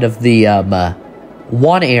inside of the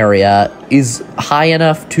one area is high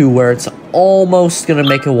enough to where it's almost gonna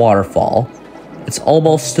make a waterfall. It's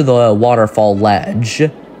almost to the waterfall ledge.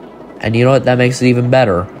 And you know what? That makes it even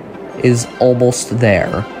better. It is almost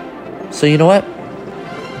there. So you know what?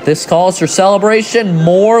 This calls for celebration.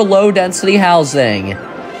 More low-density housing.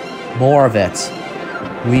 More of it.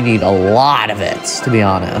 We need a lot of it, to be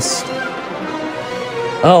honest.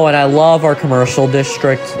 Oh, and I love our commercial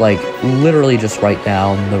district. Like, literally just right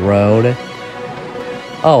down the road.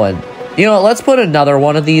 Oh, and you know what? Let's put another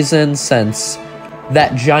one of these in since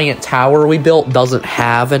that giant tower we built doesn't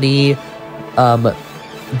have any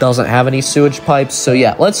sewage pipes. So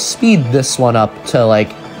yeah, let's speed this one up to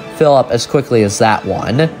like fill up as quickly as that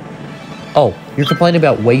one. Oh, you're complaining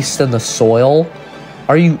about waste in the soil?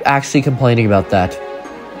 Are you actually complaining about that?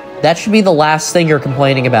 That should be the last thing you're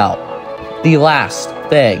complaining about. The last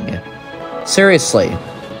thing. Seriously.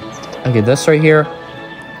 Okay, this right here.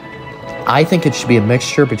 I think it should be a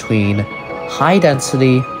mixture between high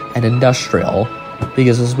density and industrial.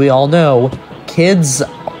 Because as we all know,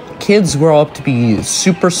 kids grow up to be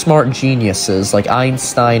super smart geniuses like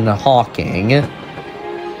Einstein and Hawking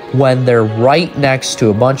when they're right next to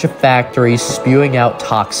a bunch of factories spewing out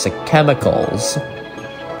toxic chemicals.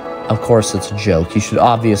 Of course, it's a joke. You should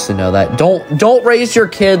obviously know that. Don't raise your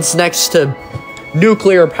kids next to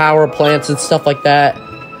nuclear power plants and stuff like that.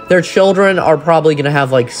 Their children are probably going to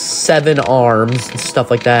have like 7 arms and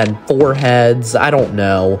stuff like that and 4 heads. I don't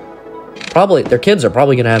know. Probably their kids are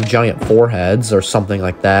probably going to have giant foreheads or something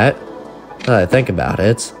like that. Now that I think about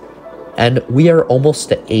it. And we are almost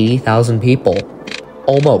to 80,000 people.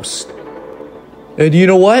 Almost. And you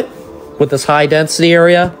know what? With this high density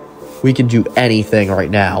area, we can do anything right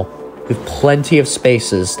now. We have plenty of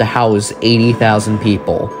spaces to house 80,000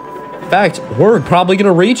 people. In fact, we're probably going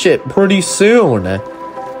to reach it pretty soon.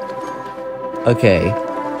 Okay.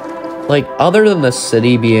 Like, other than the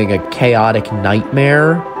city being a chaotic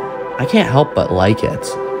nightmare, I can't help but like it.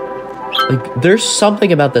 Like, there's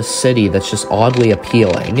something about the city that's just oddly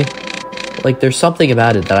appealing. Like, there's something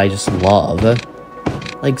about it that I just love.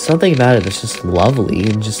 Like, something about it that's just lovely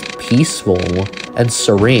and just peaceful and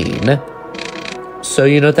serene. So,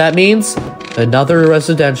 you know what that means? Another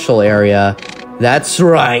residential area. That's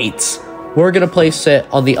right. We're gonna place it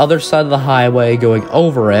on the other side of the highway going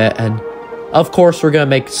over it, and of course we're gonna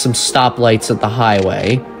make some stoplights at the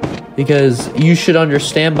highway. Because you should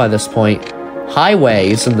understand by this point,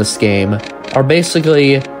 highways in this game are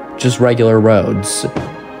basically just regular roads.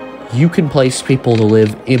 You can place people to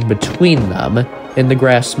live in between them in the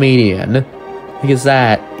grass median, because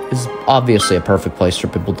that is obviously a perfect place for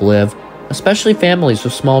people to live, especially families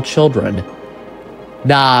with small children.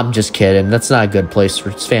 Nah, I'm just kidding. That's not a good place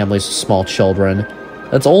for families with small children.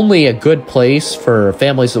 That's only a good place for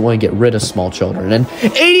families that want to get rid of small children. And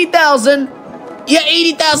 80,000! Yeah,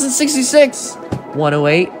 80,066!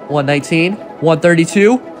 108, 119,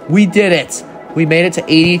 132. We did it! We made it to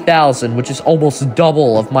 80,000, which is almost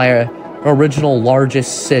double of my original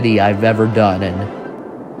largest city I've ever done.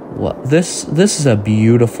 And well, this is a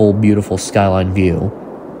beautiful, beautiful skyline view.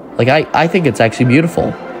 Like, I think it's actually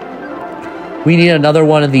beautiful. We need another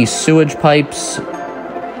one of these sewage pipes.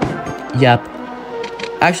 Yep.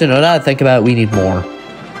 Actually, no, now that I think about it, we need more.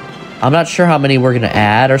 I'm not sure how many we're going to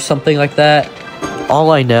add or something like that.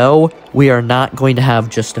 All I know, we are not going to have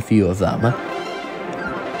just a few of them.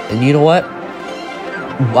 And you know what?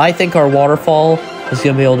 I think our waterfall is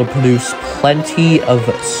going to be able to produce plenty of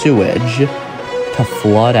sewage to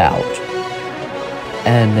flood out.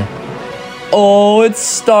 And, oh, it's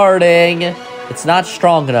starting. It's not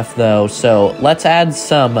strong enough, though, so let's add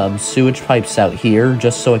some sewage pipes out here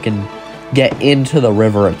just so it can get into the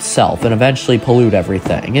river itself and eventually pollute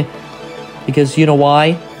everything. Because you know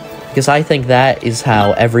why? Because I think that is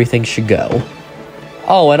how everything should go.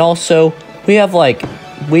 Oh, and also, we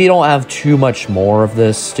don't have too much more of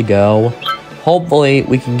this to go. Hopefully,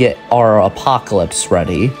 we can get our apocalypse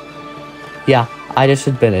ready. Yeah, I just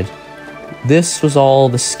admitted. This was all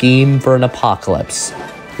the scheme for an apocalypse.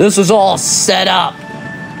 This was all set up.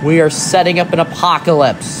 We are setting up an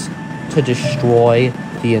apocalypse to destroy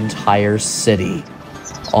the entire city.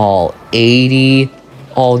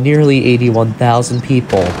 Nearly 81,000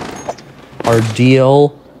 people. Our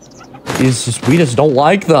deal is just, we just don't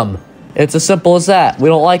like them. It's as simple as that. We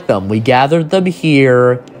don't like them. We gathered them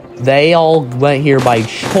here. They all went here by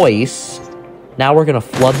choice. Now we're gonna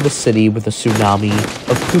flood the city with a tsunami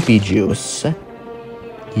of poopy juice.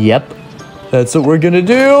 Yep. That's what we're gonna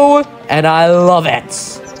do, and I love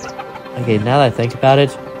it. Okay, now that I think about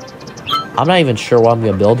it, I'm not even sure what I'm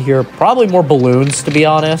gonna build here. Probably more balloons, to be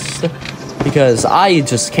honest, because I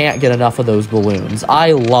just can't get enough of those balloons.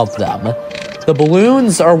 I love them. The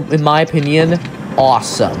balloons are, in my opinion,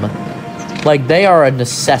 awesome. Like, they are a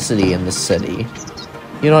necessity in the city.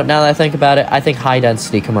 You know what, now that I think about it, I think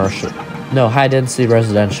high-density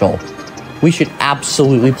residential. We should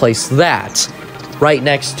absolutely place that right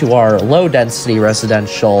next to our low-density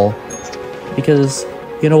residential, because,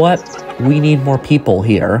 you know what? We need more people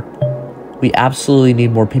here. We absolutely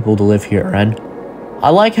need more people to live here, and I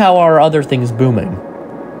like how our other thing's booming.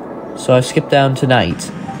 So I skipped down to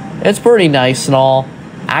night. It's pretty nice and all.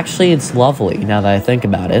 Actually, it's lovely, now that I think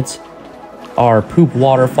about it. Our poop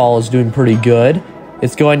waterfall is doing pretty good.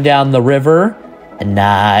 It's going down the river, and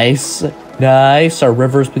nice. Nice, our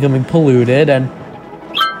river's becoming polluted, and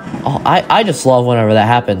oh, I just love whenever that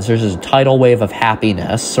happens. There's a tidal wave of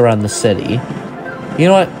happiness around the city. You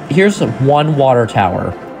know what? Here's one water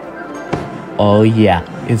tower. Oh yeah,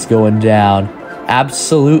 it's going down.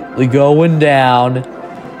 Absolutely going down.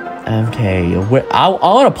 Okay, I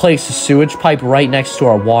want to place a sewage pipe right next to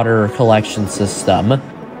our water collection system.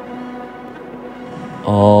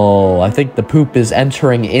 Oh, I think the poop is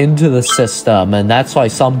entering into the system, and that's why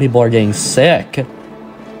some people are getting sick.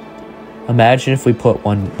 Imagine if we put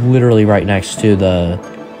one literally right next to the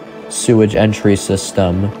sewage entry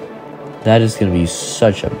system. That is going to be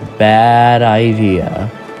such a bad idea.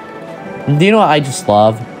 And do you know what I just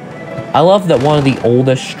love? I love that one of the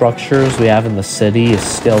oldest structures we have in the city is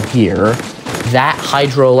still here. That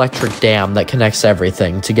hydroelectric dam that connects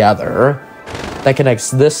everything together. That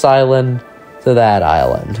connects this island to that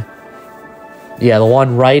island. Yeah, the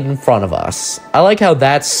one right in front of us. I like how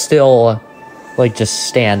that's still, like, just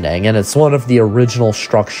standing, and it's one of the original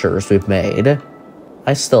structures we've made.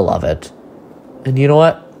 I still love it. And you know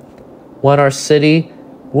what? When our city,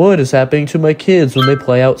 what is happening to my kids when they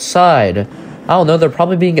play outside? I don't know, they're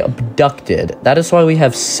probably being abducted. That is why we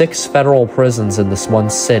have 6 federal prisons in this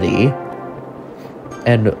one city.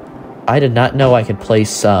 And I did not know I could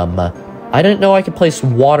place, I didn't know I could place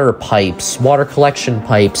water pipes, water collection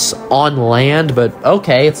pipes on land, but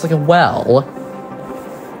okay, it's like a well.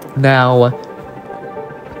 Now,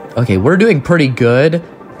 okay, we're doing pretty good.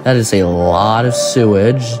 That is a lot of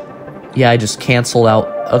sewage. Yeah, I just canceled out.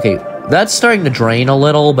 Okay, that's starting to drain a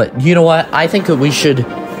little, but you know what? I think that we should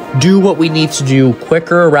do what we need to do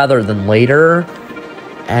quicker rather than later.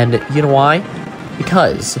 And you know why?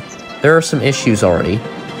 Because there are some issues already.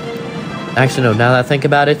 Actually, no, now that I think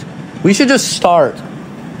about it, we should just start.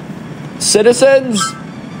 Citizens,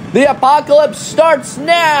 the apocalypse starts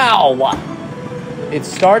now! It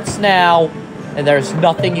starts now, and there's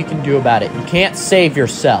nothing you can do about it. You can't save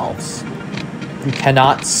yourselves. You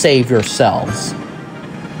cannot save yourselves.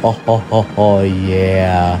 Oh,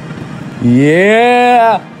 yeah.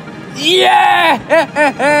 Yeah!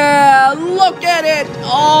 Yeah! Look at it!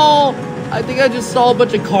 Oh, I think I just saw a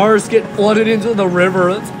bunch of cars get flooded into the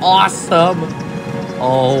river. That's awesome.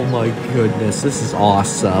 Oh my goodness, this is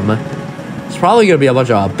awesome. There's probably gonna be a bunch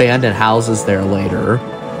of abandoned houses there later.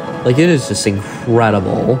 Like, it is just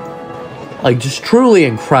incredible. Like, just truly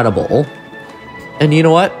incredible. And you know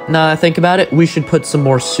what? Now that I think about it, we should put some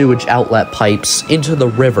more sewage outlet pipes into the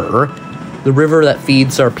river. The river that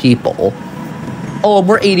feeds our people. Oh,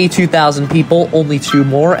 we're 82,000 people, only 2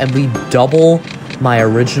 more, and we double my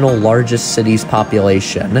original largest city's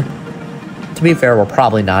population. To be fair, we're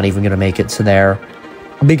probably not even gonna make it to there.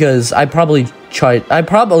 Because I probably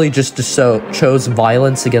just chose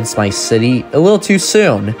violence against my city a little too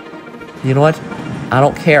soon. You know what? I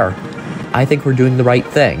don't care. I think we're doing the right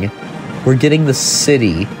thing. We're getting the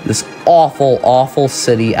city, this awful, awful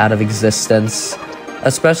city out of existence.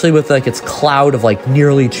 Especially with, like, its cloud of, like,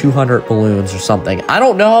 nearly 200 balloons or something. I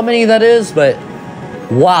don't know how many that is, but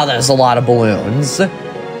wow, that's a lot of balloons.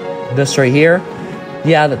 This right here?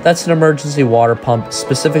 Yeah, that's an emergency water pump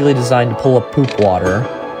specifically designed to pull up poop water.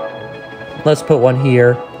 Let's put one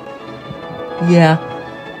here. Yeah.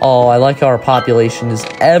 Oh, I like how our population is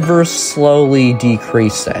ever slowly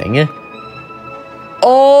decreasing.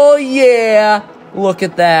 Oh, yeah! Look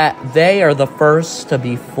at that. They are the first to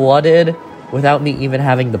be flooded without me even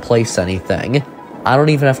having to place anything. I don't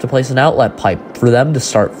even have to place an outlet pipe for them to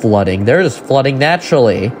start flooding. They're just flooding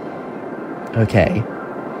naturally. Okay.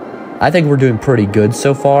 I think we're doing pretty good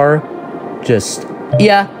so far. Just,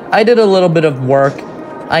 yeah, I did a little bit of work.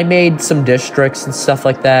 I made some districts and stuff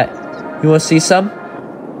like that. You want to see some?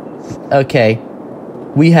 Okay.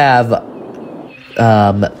 We have,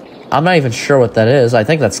 I'm not even sure what that is. I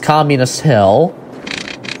think that's Communist Hill.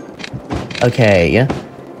 Okay.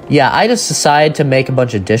 Yeah, I just decided to make a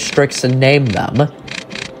bunch of districts and name them.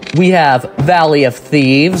 We have Valley of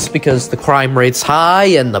Thieves, because the crime rate's high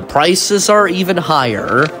and the prices are even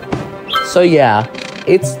higher. So yeah,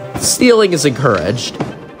 stealing is encouraged.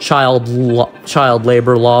 Child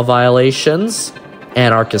labor law violations,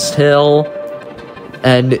 Anarchist Hill,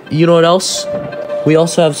 and you know what else? We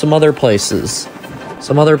also have some other places.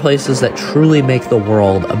 Some other places that truly make the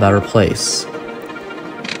world a better place.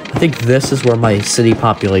 I think this is where my city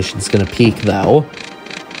population is going to peak, though.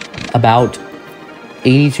 About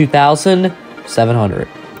 82,700.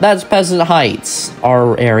 That's Peasant Heights,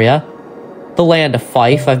 our area. The land of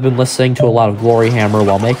Fife. I've been listening to a lot of Glory Hammer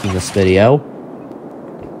while making this video.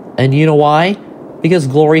 And you know why? Because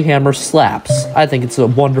Glory Hammer slaps. I think it's a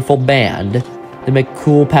wonderful band. They make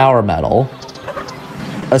cool power metal.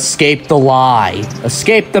 Escape the lie.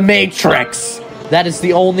 Escape the Matrix. That is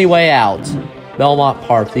the only way out. Belmont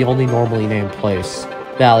Park, the only normally named place.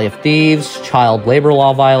 Valley of Thieves, child labor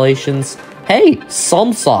law violations. Hey,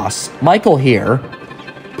 some sauce. Michael here.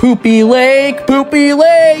 Poopy Lake, Poopy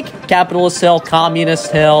Lake. Capitalist Hill,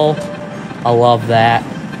 Communist Hill. I love that.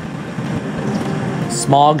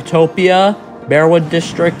 Smogtopia, Bearwood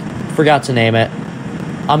District. Forgot to name it.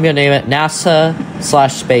 I'm gonna name it NASA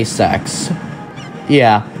slash SpaceX.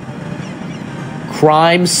 Yeah.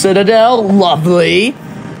 Crime Citadel, lovely.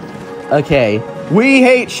 Okay. We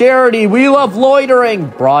hate charity, we love loitering.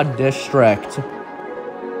 Broad District.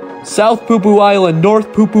 South Poo-Poo Island,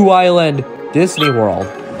 North Poo-Poo Island, Disney World.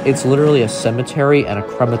 It's literally a cemetery and a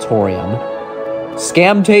crematorium.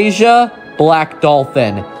 Scamtasia, Black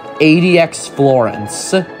Dolphin, ADX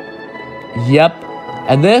Florence. Yep.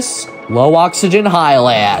 And this, Low Oxygen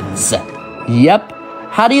Highlands. Yep.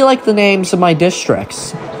 How do you like the names of my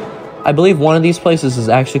districts? I believe one of these places is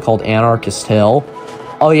actually called Anarchist Hill.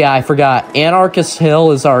 Oh yeah, I forgot. Anarchist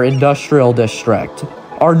Hill is our industrial district.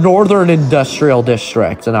 Our northern industrial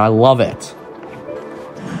district, and I love it.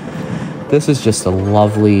 This is just a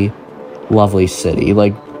lovely, lovely city.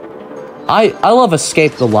 Like, I love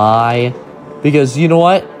Escape the Lie, because you know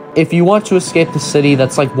what? If you want to escape the city,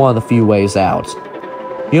 that's like one of the few ways out.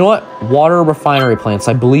 You know what? Water refinery plants.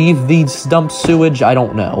 I believe these dump sewage. I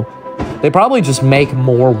don't know. They probably just make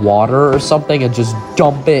more water or something and just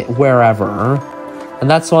dump it wherever. And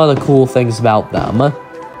that's one of the cool things about them.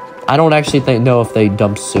 I don't actually know if they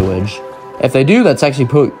dump sewage. If they do, that's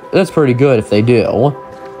actually that's pretty good if they do.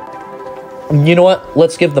 You know what?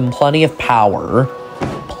 Let's give them plenty of power.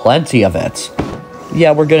 Plenty of it.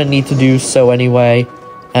 Yeah, we're gonna need to do so anyway.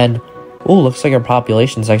 And, ooh, looks like our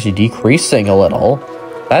population's actually decreasing a little.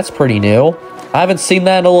 That's pretty new. I haven't seen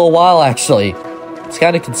that in a little while, actually. It's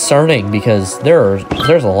kind of concerning because there's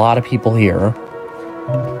a lot of people here.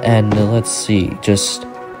 And let's see, just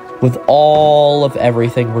with all of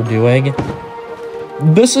everything we're doing,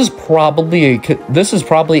 this is probably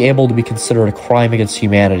able to be considered a crime against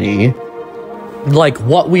humanity. Like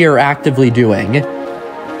what we are actively doing.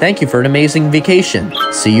 Thank you for an amazing vacation.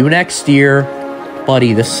 See you next year.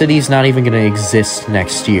 Buddy, the city's not even going to exist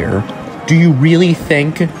next year. Do you really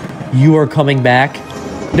think you are coming back?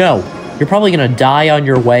 No, you're probably going to die on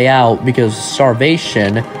your way out because of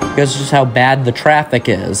starvation, because of just how bad the traffic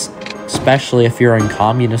is. Especially if you're in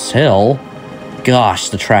Communist Hill. Gosh,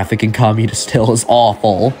 the traffic in Communist Hill is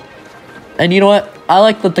awful. And you know what? I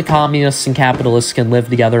like that the communists and capitalists can live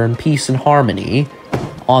together in peace and harmony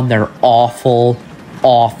on their awful,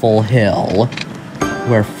 awful hill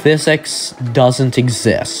where physics doesn't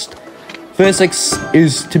exist. Physics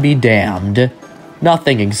is to be damned.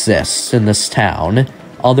 Nothing exists in this town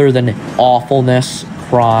other than awfulness,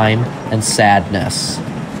 crime, and sadness.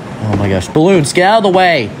 Oh my gosh. Balloons, get out of the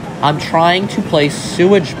way! I'm trying to place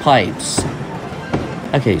sewage pipes.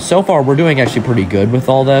 Okay, so far we're doing actually pretty good with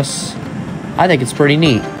all this. I think it's pretty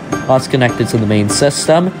neat. Let's connect it to the main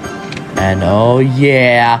system. And oh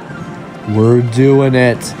yeah, we're doing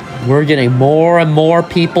it. We're getting more and more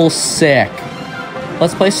people sick.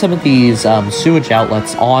 Let's place some of these sewage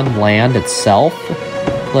outlets on land itself.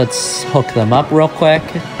 Let's hook them up real quick.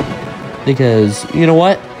 Because, you know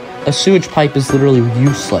what? A sewage pipe is literally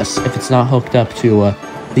useless if it's not hooked up to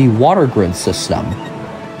the water grid system.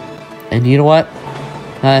 And you know what?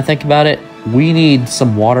 Think about it. We need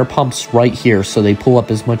some water pumps right here so they pull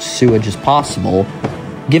up as much sewage as possible,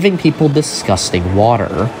 giving people disgusting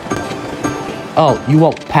water. Oh, you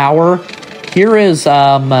want power? Here is,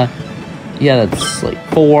 yeah, that's like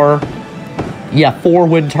 4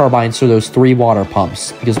 wind turbines for those 3 water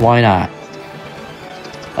pumps, because why not?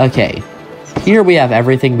 Okay, here we have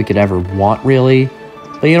everything we could ever want, really.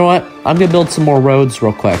 But you know what? I'm gonna build some more roads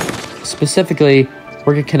real quick. Specifically,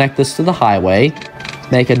 we're gonna connect this to the highway,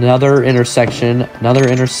 make another intersection.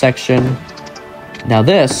 Now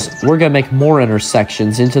this, we're gonna make more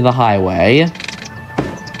intersections into the highway.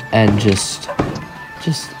 And just,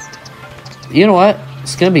 you know what?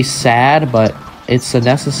 It's gonna be sad, but it's a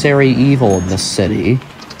necessary evil in this city.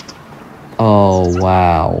 Oh,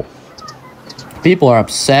 wow. People are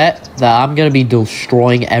upset that I'm gonna be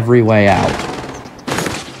destroying every way out.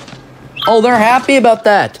 Oh, they're happy about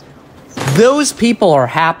that. Those people are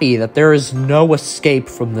happy that there is no escape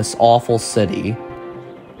from this awful city.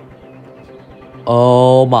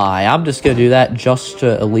 Oh my, I'm just gonna do that just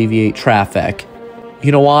to alleviate traffic.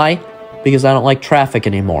 You know why? Because I don't like traffic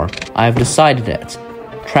anymore. I've decided it.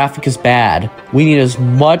 Traffic is bad. We need as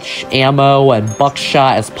much ammo and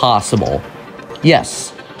buckshot as possible.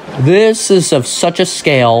 Yes, this is of such a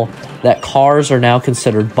scale that cars are now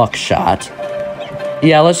considered buckshot.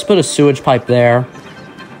 Yeah, let's put a sewage pipe there.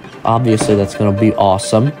 Obviously, that's going to be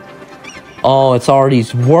awesome. Oh, it's already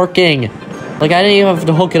working. Like, I didn't even have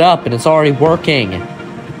to hook it up, and it's already working.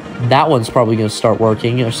 That one's probably going to start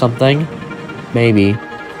working or something. Maybe.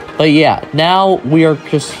 But yeah, now we are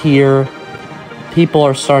just here. People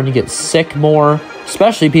are starting to get sick more,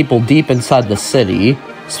 especially people deep inside the city,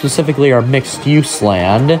 specifically our mixed-use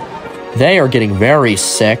land. They are getting very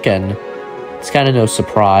sick, and It's kind of no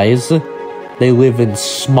surprise. They live in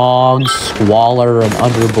smog, squalor, and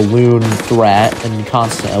under balloon threat, and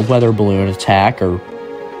constant weather balloon attack, or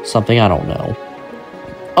something, I don't know.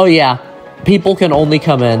 Oh yeah, people can only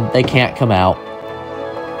come in, they can't come out.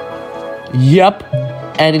 Yep,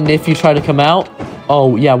 and if you try to come out,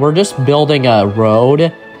 oh yeah, we're just building a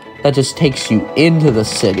road that just takes you into the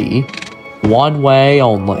city. One way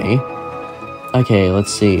only. Okay,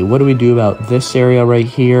 let's see. What do we do about this area right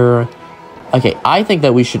here? Okay, I think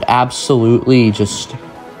that we should absolutely just...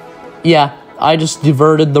 Yeah, I just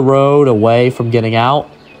diverted the road away from getting out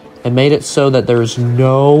and made it so that there's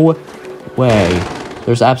no way.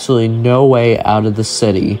 There's absolutely no way out of the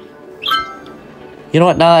city. You know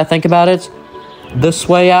what, now that I think about it, this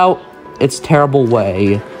way out, it's terrible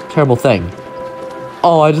way. Terrible thing.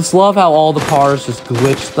 Oh, I just love how all the cars just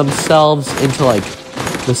glitch themselves into, like,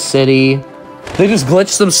 the city. They just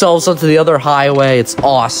glitch themselves onto the other highway. It's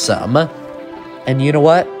awesome. And you know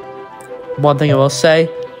what? One thing I will say,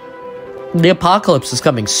 the apocalypse is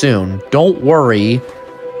coming soon. Don't worry.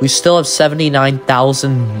 We still have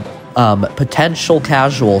 79,000 potential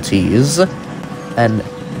casualties. And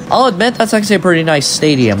I'll admit that's actually a pretty nice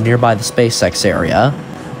stadium nearby the SpaceX area.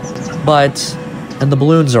 But, and the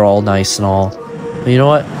balloons are all nice and all. But you know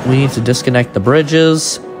what? We need to disconnect the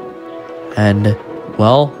bridges and,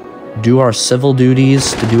 well, do our civil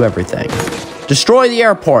duties to do everything. Destroy the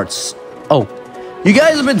airports. Oh, you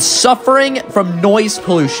guys have been suffering from noise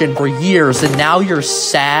pollution for years and now you're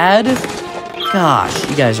sad? Gosh,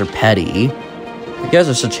 you guys are petty. You guys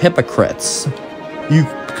are such hypocrites.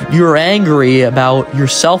 You're angry about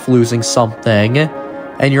yourself losing something,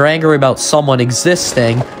 and you're angry about someone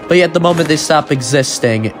existing, but yet the moment they stop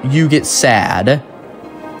existing, you get sad.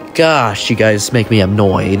 Gosh, you guys make me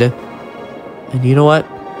annoyed. And you know what?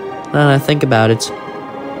 Now that I think about it,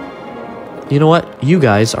 you know what? You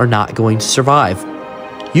guys are not going to survive.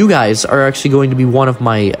 You guys are actually going to be one of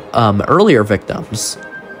my earlier victims.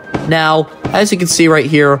 Now, as you can see right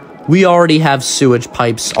here, we already have sewage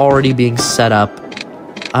pipes already being set up.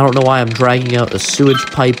 I don't know why I'm dragging out a sewage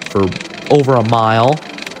pipe for over a mile.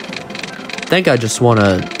 I think I just want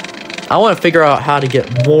to figure out how to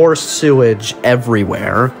get more sewage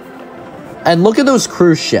everywhere. And look at those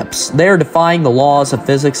cruise ships. They're defying the laws of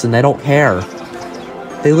physics and they don't care.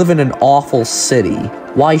 They live in an awful city.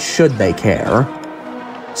 Why should they care?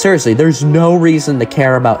 Seriously, there's no reason to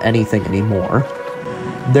care about anything anymore.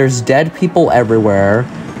 There's dead people everywhere,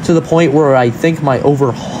 to the point where I think my over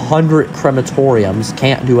 100 crematoriums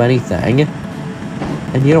can't do anything.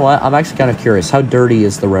 And you know what? I'm actually kind of curious. How dirty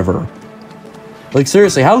is the river? Like,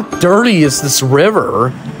 seriously, how dirty is this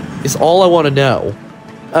river? Is all I want to know.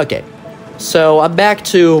 Okay. So, I'm back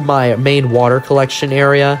to my main water collection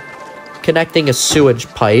area, connecting a sewage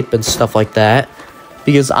pipe and stuff like that,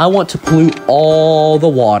 because I want to pollute all the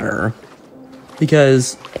water,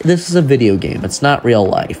 because this is a video game, it's not real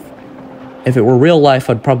life. If it were real life,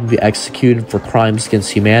 I'd probably be executed for crimes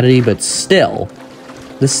against humanity, but still,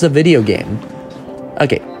 this is a video game.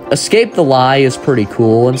 Okay, Escape the Lie is pretty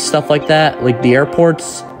cool and stuff like that, like the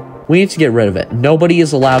airports, we need to get rid of it. Nobody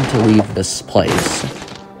is allowed to leave this place.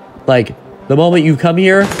 Like, the moment you come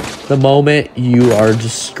here, the moment you are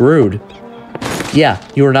just screwed. Yeah,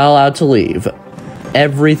 you are not allowed to leave.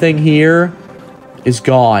 Everything here is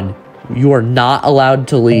gone. You are not allowed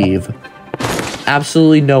to leave.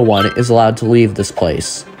 Absolutely no one is allowed to leave this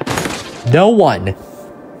place. No one.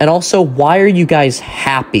 And also, why are you guys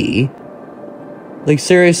happy? Like,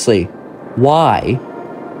 seriously, why?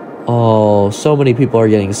 Oh, so many people are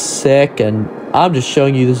getting sick, and I'm just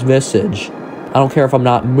showing you this visage. I don't care if I'm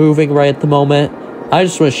not moving right at the moment. I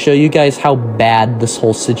just want to show you guys how bad this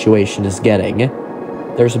whole situation is getting.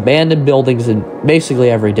 There's abandoned buildings in basically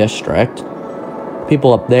every district.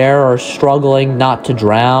 People up there are struggling not to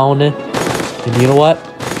drown. And you know what?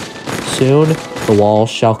 Soon, the wall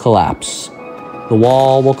shall collapse. The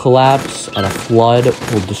wall will collapse, and a flood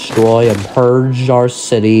will destroy and purge our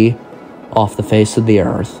city off the face of the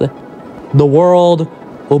earth. The world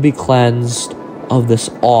will be cleansed of this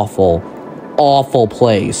awful, awful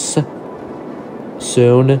place.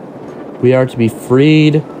 Soon, we are to be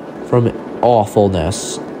freed from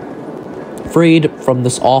awfulness. Freed from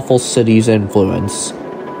this awful city's influence.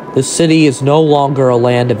 The city is no longer a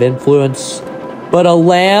land of influence, but a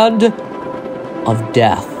land of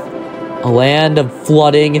death. A land of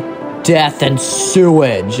flooding, death, and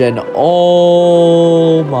sewage. And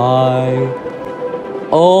oh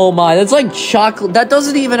my, that's like chocolate. That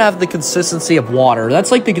doesn't even have the consistency of water.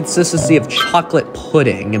 That's like the consistency of chocolate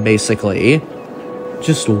pudding, basically.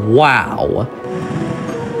 Just wow.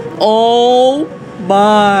 Oh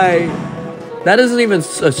my. That isn't even a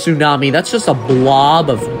tsunami. That's just a blob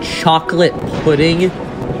of chocolate pudding.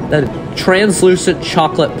 That translucent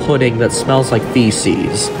chocolate pudding that smells like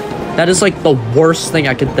feces. That is like the worst thing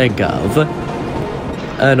I could think of.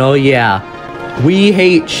 And oh yeah, we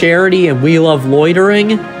hate charity and we love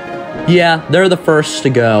loitering. Yeah, they're the first to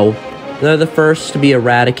go. They're the first to be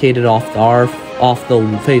eradicated off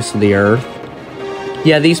the face of the earth.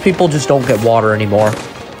 Yeah, these people just don't get water anymore.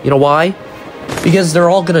 You know why? Because they're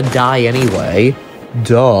all gonna die anyway.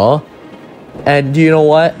 Duh. And you know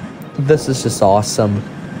what? This is just awesome.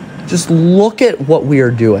 Just look at what we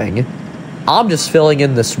are doing. I'm just filling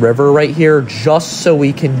in this river right here just so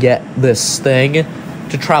we can get this thing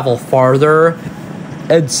to travel farther.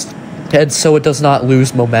 And so it does not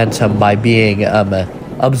lose momentum by being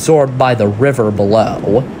absorbed by the river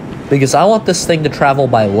below. Because I want this thing to travel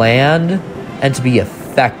by land and to be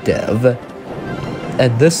effective.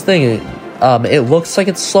 And this thing, it looks like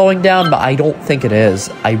it's slowing down, but I don't think it is.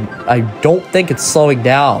 I don't think it's slowing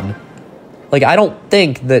down. Like, I don't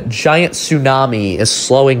think that giant tsunami is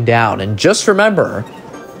slowing down. And just remember,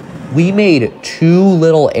 we made 2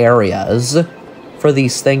 little areas for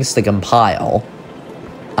these things to compile.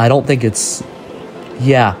 I don't think it's...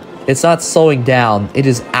 Yeah, it's not slowing down. It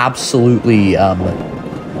is absolutely,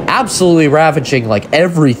 absolutely ravaging, like,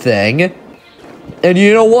 everything. And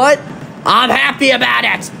you know what? I'm happy about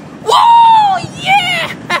it! Whoa!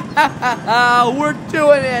 Yeah! We're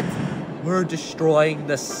doing it! We're destroying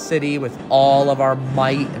the city with all of our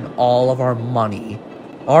might and all of our money.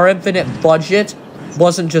 Our infinite budget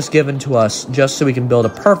wasn't just given to us just so we can build a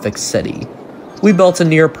perfect city. We built a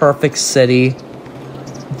near-perfect city,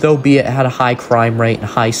 though be it had a high crime rate and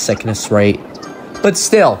high sickness rate. But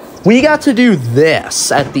still, we got to do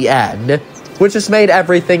this at the end, which has made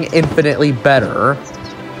everything infinitely better.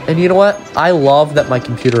 And you know what? I love that my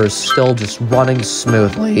computer is still just running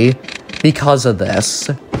smoothly because of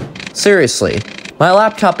this. Seriously, my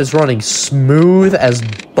laptop is running smooth as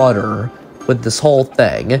butter with this whole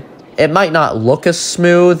thing. It might not look as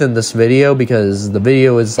smooth in this video because the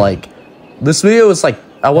video is like... This video is like,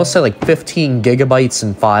 I want to say like 15 gigabytes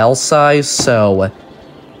in file size, so...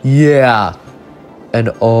 Yeah.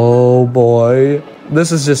 And oh boy,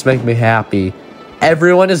 this is just making me happy.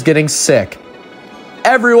 Everyone is getting sick.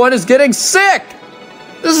 Everyone is getting sick!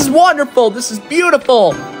 This is wonderful! This is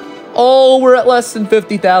beautiful! Oh, we're at less than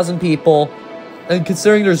 50,000 people. And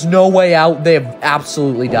considering there's no way out, they have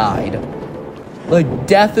absolutely died. Like,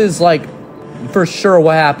 death is, like, for sure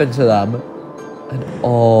what happened to them. And,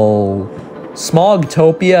 oh...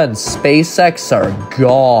 Smogtopia and SpaceX are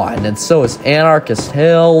gone. And so is Anarchist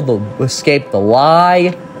Hill, the Escape the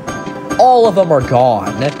Lie. All of them are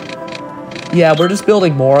gone. Yeah, we're just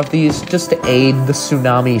building more of these just to aid the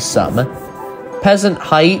tsunami some. Peasant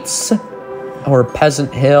Heights... or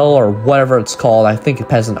Peasant Hill, or whatever it's called. I think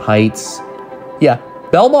Peasant Heights. Yeah,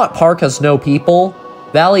 Belmont Park has no people.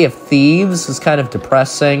 Valley of Thieves is kind of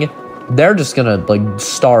depressing. They're just gonna, like,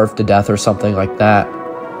 starve to death or something like that.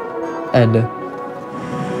 And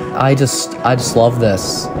I just love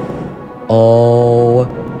this. Oh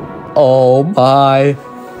my.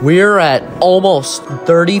 We're at almost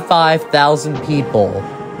 35,000 people,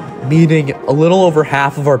 meaning a little over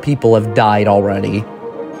half of our people have died already.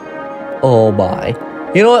 Oh my.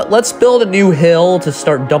 You know what? Let's build a new hill to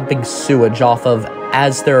start dumping sewage off of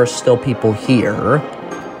as there are still people here.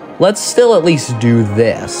 Let's still at least do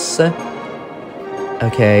this.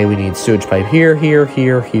 Okay, we need sewage pipe here, here,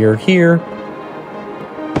 here, here, here.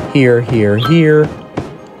 Here, here, here.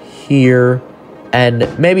 Here.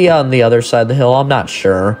 And maybe on the other side of the hill, I'm not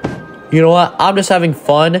sure. You know what? I'm just having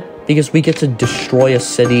fun because we get to destroy a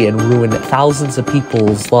city and ruin thousands of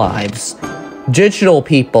people's lives. Digital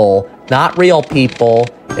people, not real people.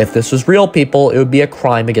 If this was real people, it would be a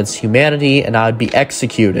crime against humanity and I would be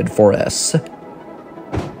executed for this.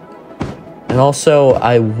 And also,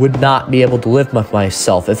 I would not be able to live with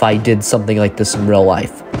myself if I did something like this in real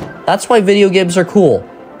life. That's why video games are cool.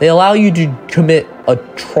 They allow you to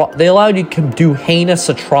do heinous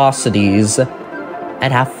atrocities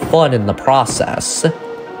and have fun in the process.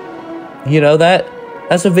 You know that?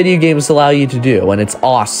 That's what video games allow you to do, and it's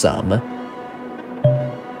awesome.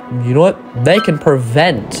 You know what? They can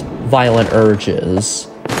prevent violent urges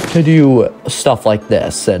to do stuff like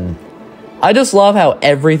this, and I just love how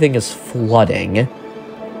everything is flooding.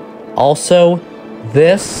 Also,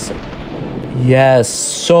 this... Yes,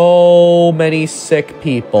 so many sick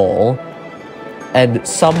people. And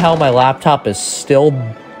somehow my laptop is still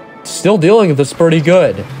dealing with this pretty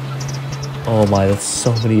good. Oh my, that's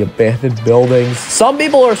so many abandoned buildings. Some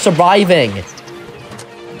people are surviving.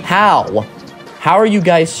 How? How are you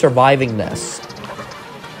guys surviving this?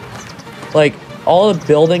 Like, all the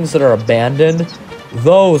buildings that are abandoned,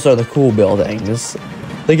 those are the cool buildings.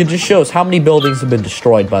 Like, it just shows how many buildings have been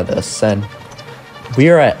destroyed by this, and we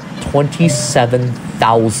are at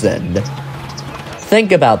 27,000.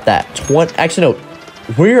 Think about that. Actually, no,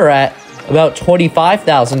 we're at about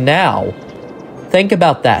 25,000 now. Think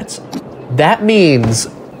about that. That means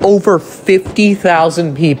over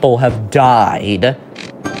 50,000 people have died.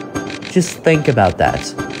 Just think about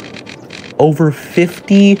that. Over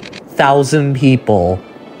 50,000 people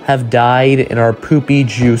have died in our poopy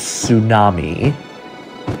juice tsunami.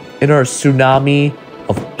 In our tsunami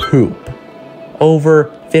of poop.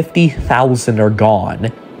 Over 50,000 are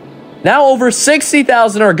gone. Now over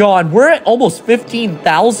 60,000 are gone. We're at almost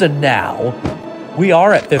 15,000 now. We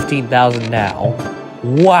are at 15,000 now.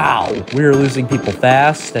 Wow. We're losing people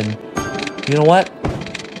fast. And you know what?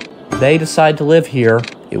 They decide to live here.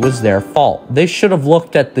 It was their fault. They should have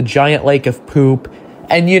looked at the giant lake of poop.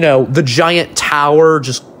 And, you know, the giant tower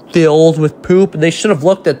just filled with poop. They should have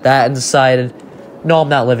looked at that and decided, no, I'm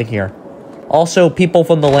not living here. Also, people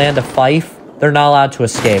from the land of Fife, they're not allowed to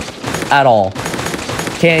escape at all.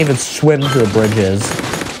 Can't even swim to the bridges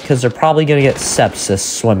because they're probably going to get sepsis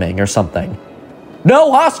swimming or something.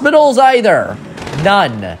 No hospitals either.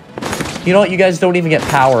 None. You know what? You guys don't even get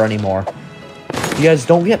power anymore. You guys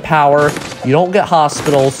don't get power. You don't get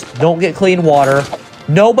hospitals. Don't get clean water.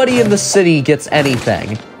 Nobody in the city gets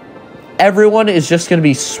anything. Everyone is just going to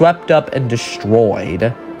be swept up and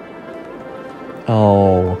destroyed.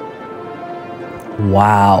 Oh.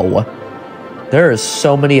 Wow. There is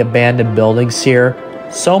so many abandoned buildings here.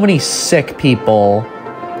 So many sick people.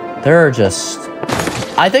 There are just...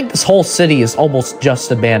 I think this whole city is almost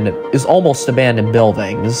abandoned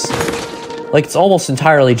buildings. Like, it's almost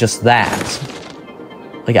entirely just that.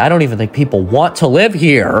 Like, I don't even think people want to live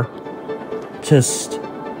here. Just...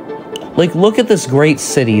 Like, look at this great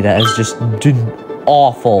city that has just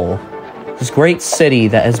awful. This great city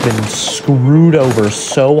that has been screwed over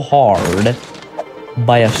so hard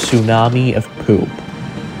by a tsunami of poop.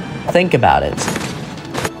 Think about it.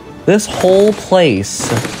 This whole place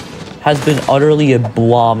has been utterly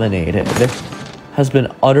abominated, has been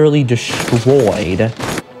utterly destroyed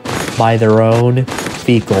by their own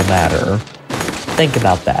fecal matter. Think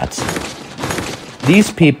about that.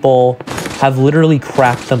 These people have literally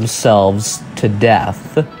cracked themselves to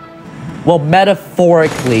death. Well,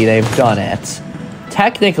 metaphorically, they've done it.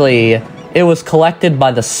 Technically, it was collected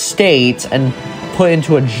by the state and put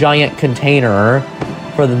into a giant container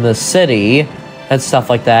for the city and stuff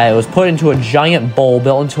like that. It was put into a giant bowl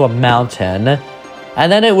built into a mountain,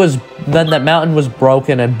 and then that mountain was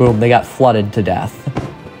broken, and boom, they got flooded to death.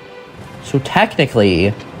 So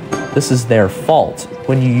technically, this is their fault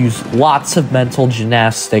when you use lots of mental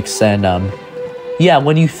gymnastics and yeah,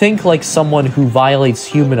 when you think like someone who violates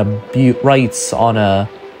human rights on a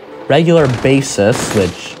regular basis,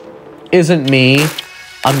 which isn't me.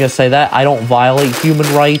 I'm gonna say that I don't violate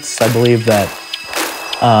human rights. I believe that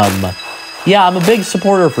yeah, I'm a big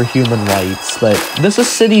supporter for human rights, but this is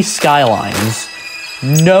City Skylines.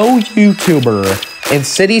 No YouTuber in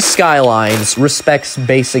City Skylines respects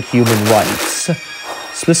basic human rights.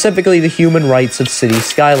 Specifically, the human rights of City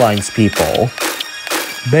Skylines people.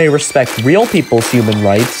 They respect real people's human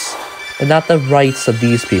rights, and not the rights of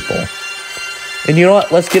these people. And you know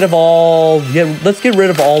what? Let's get rid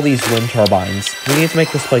of all these wind turbines. We need to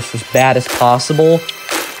make this place as bad as possible,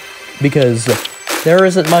 because there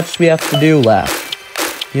isn't much we have to do left.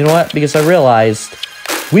 You know what? Because I realized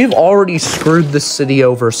we've already screwed this city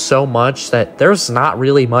over so much that there's not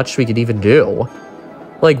really much we could even do.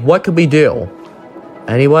 Like, what could we do?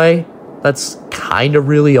 Anyway, that's kind of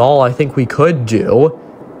really all I think we could do.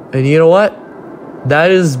 And you know what?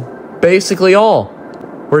 That is basically all.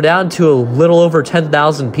 We're down to a little over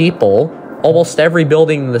 10,000 people. Almost every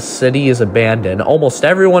building in the city is abandoned. Almost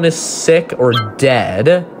everyone is sick or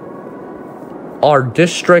dead. Our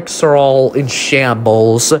districts are all in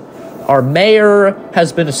shambles. Our mayor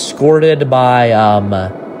has been escorted by,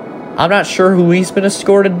 I'm not sure who he's been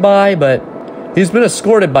escorted by, but he's been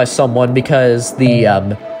escorted by someone because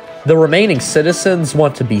the remaining citizens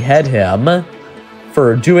want to behead him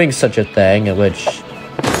for doing such a thing, which,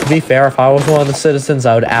 to be fair, if I was one of the citizens,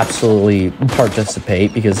 I would absolutely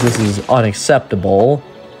participate, because this is unacceptable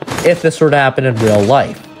if this were to happen in real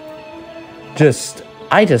life.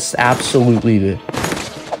 I just absolutely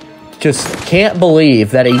can't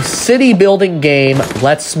believe that a city building game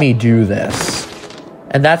lets me do this.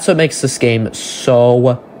 And that's what makes this game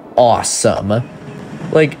so awesome.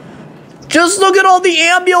 Like, just look at all the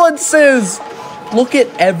ambulances! Look at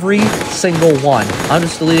every single one. I'm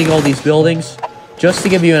just deleting all these buildings. just to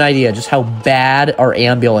give you an idea just how bad our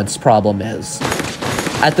ambulance problem is.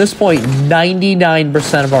 At this point,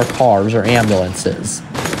 99% of our cars are ambulances.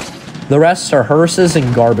 The rest are hearses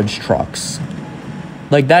and garbage trucks.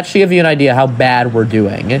 Like, that should give you an idea how bad we're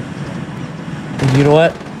doing. And you know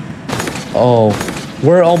what? Oh,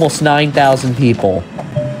 we're almost 9,000 people.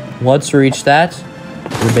 Once we reach that,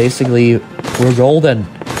 we're golden.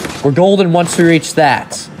 We're golden once we reach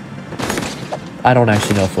that. I don't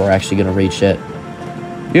actually know if we're actually going to reach it.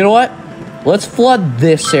 You know what? Let's flood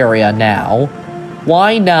this area now.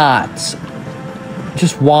 Why not?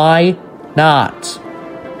 Just why not?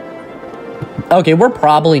 Okay, we're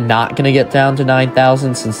probably not going to get down to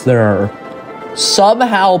 9,000 since there are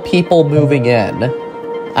somehow people moving in.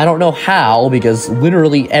 I don't know how, because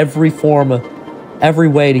literally every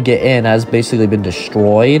way to get in has basically been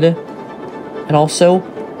destroyed. And also,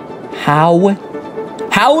 how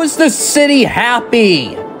is the city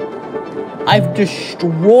happy? I've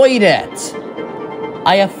destroyed it.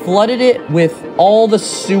 I have flooded it with all the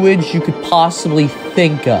sewage you could possibly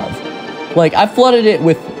think of. Like, I flooded it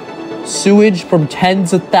with sewage from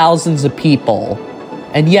tens of thousands of people,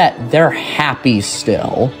 and yet they're happy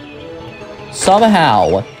still.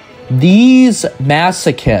 Somehow, these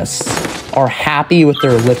masochists are happy with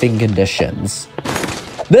their living conditions.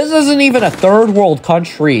 This isn't even a third world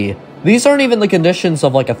country. These aren't even the conditions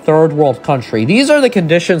of like a third world country. These are the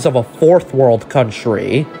conditions of a fourth world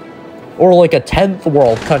country, or like a 10th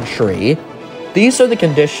world country. These are the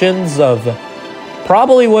conditions of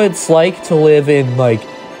probably what it's like to live in like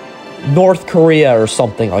North Korea or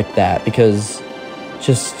something like that, because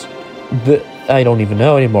I don't even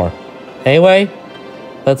know anymore. Anyway,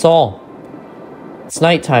 that's all. It's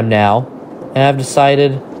nighttime now, and I've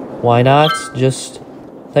decided, why not just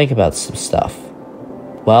think about some stuff?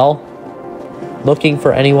 Well, looking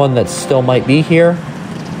for anyone that still might be here,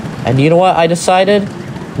 and you know what I decided?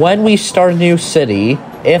 When we start a new city,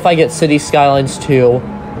 if I get City Skylines 2,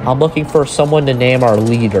 I'm looking for someone to name our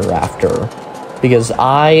leader after, because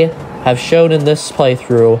I have shown in this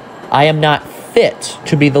playthrough I am not fit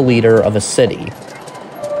to be the leader of a city.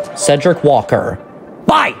 Cedric Walker.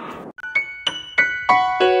 Bye!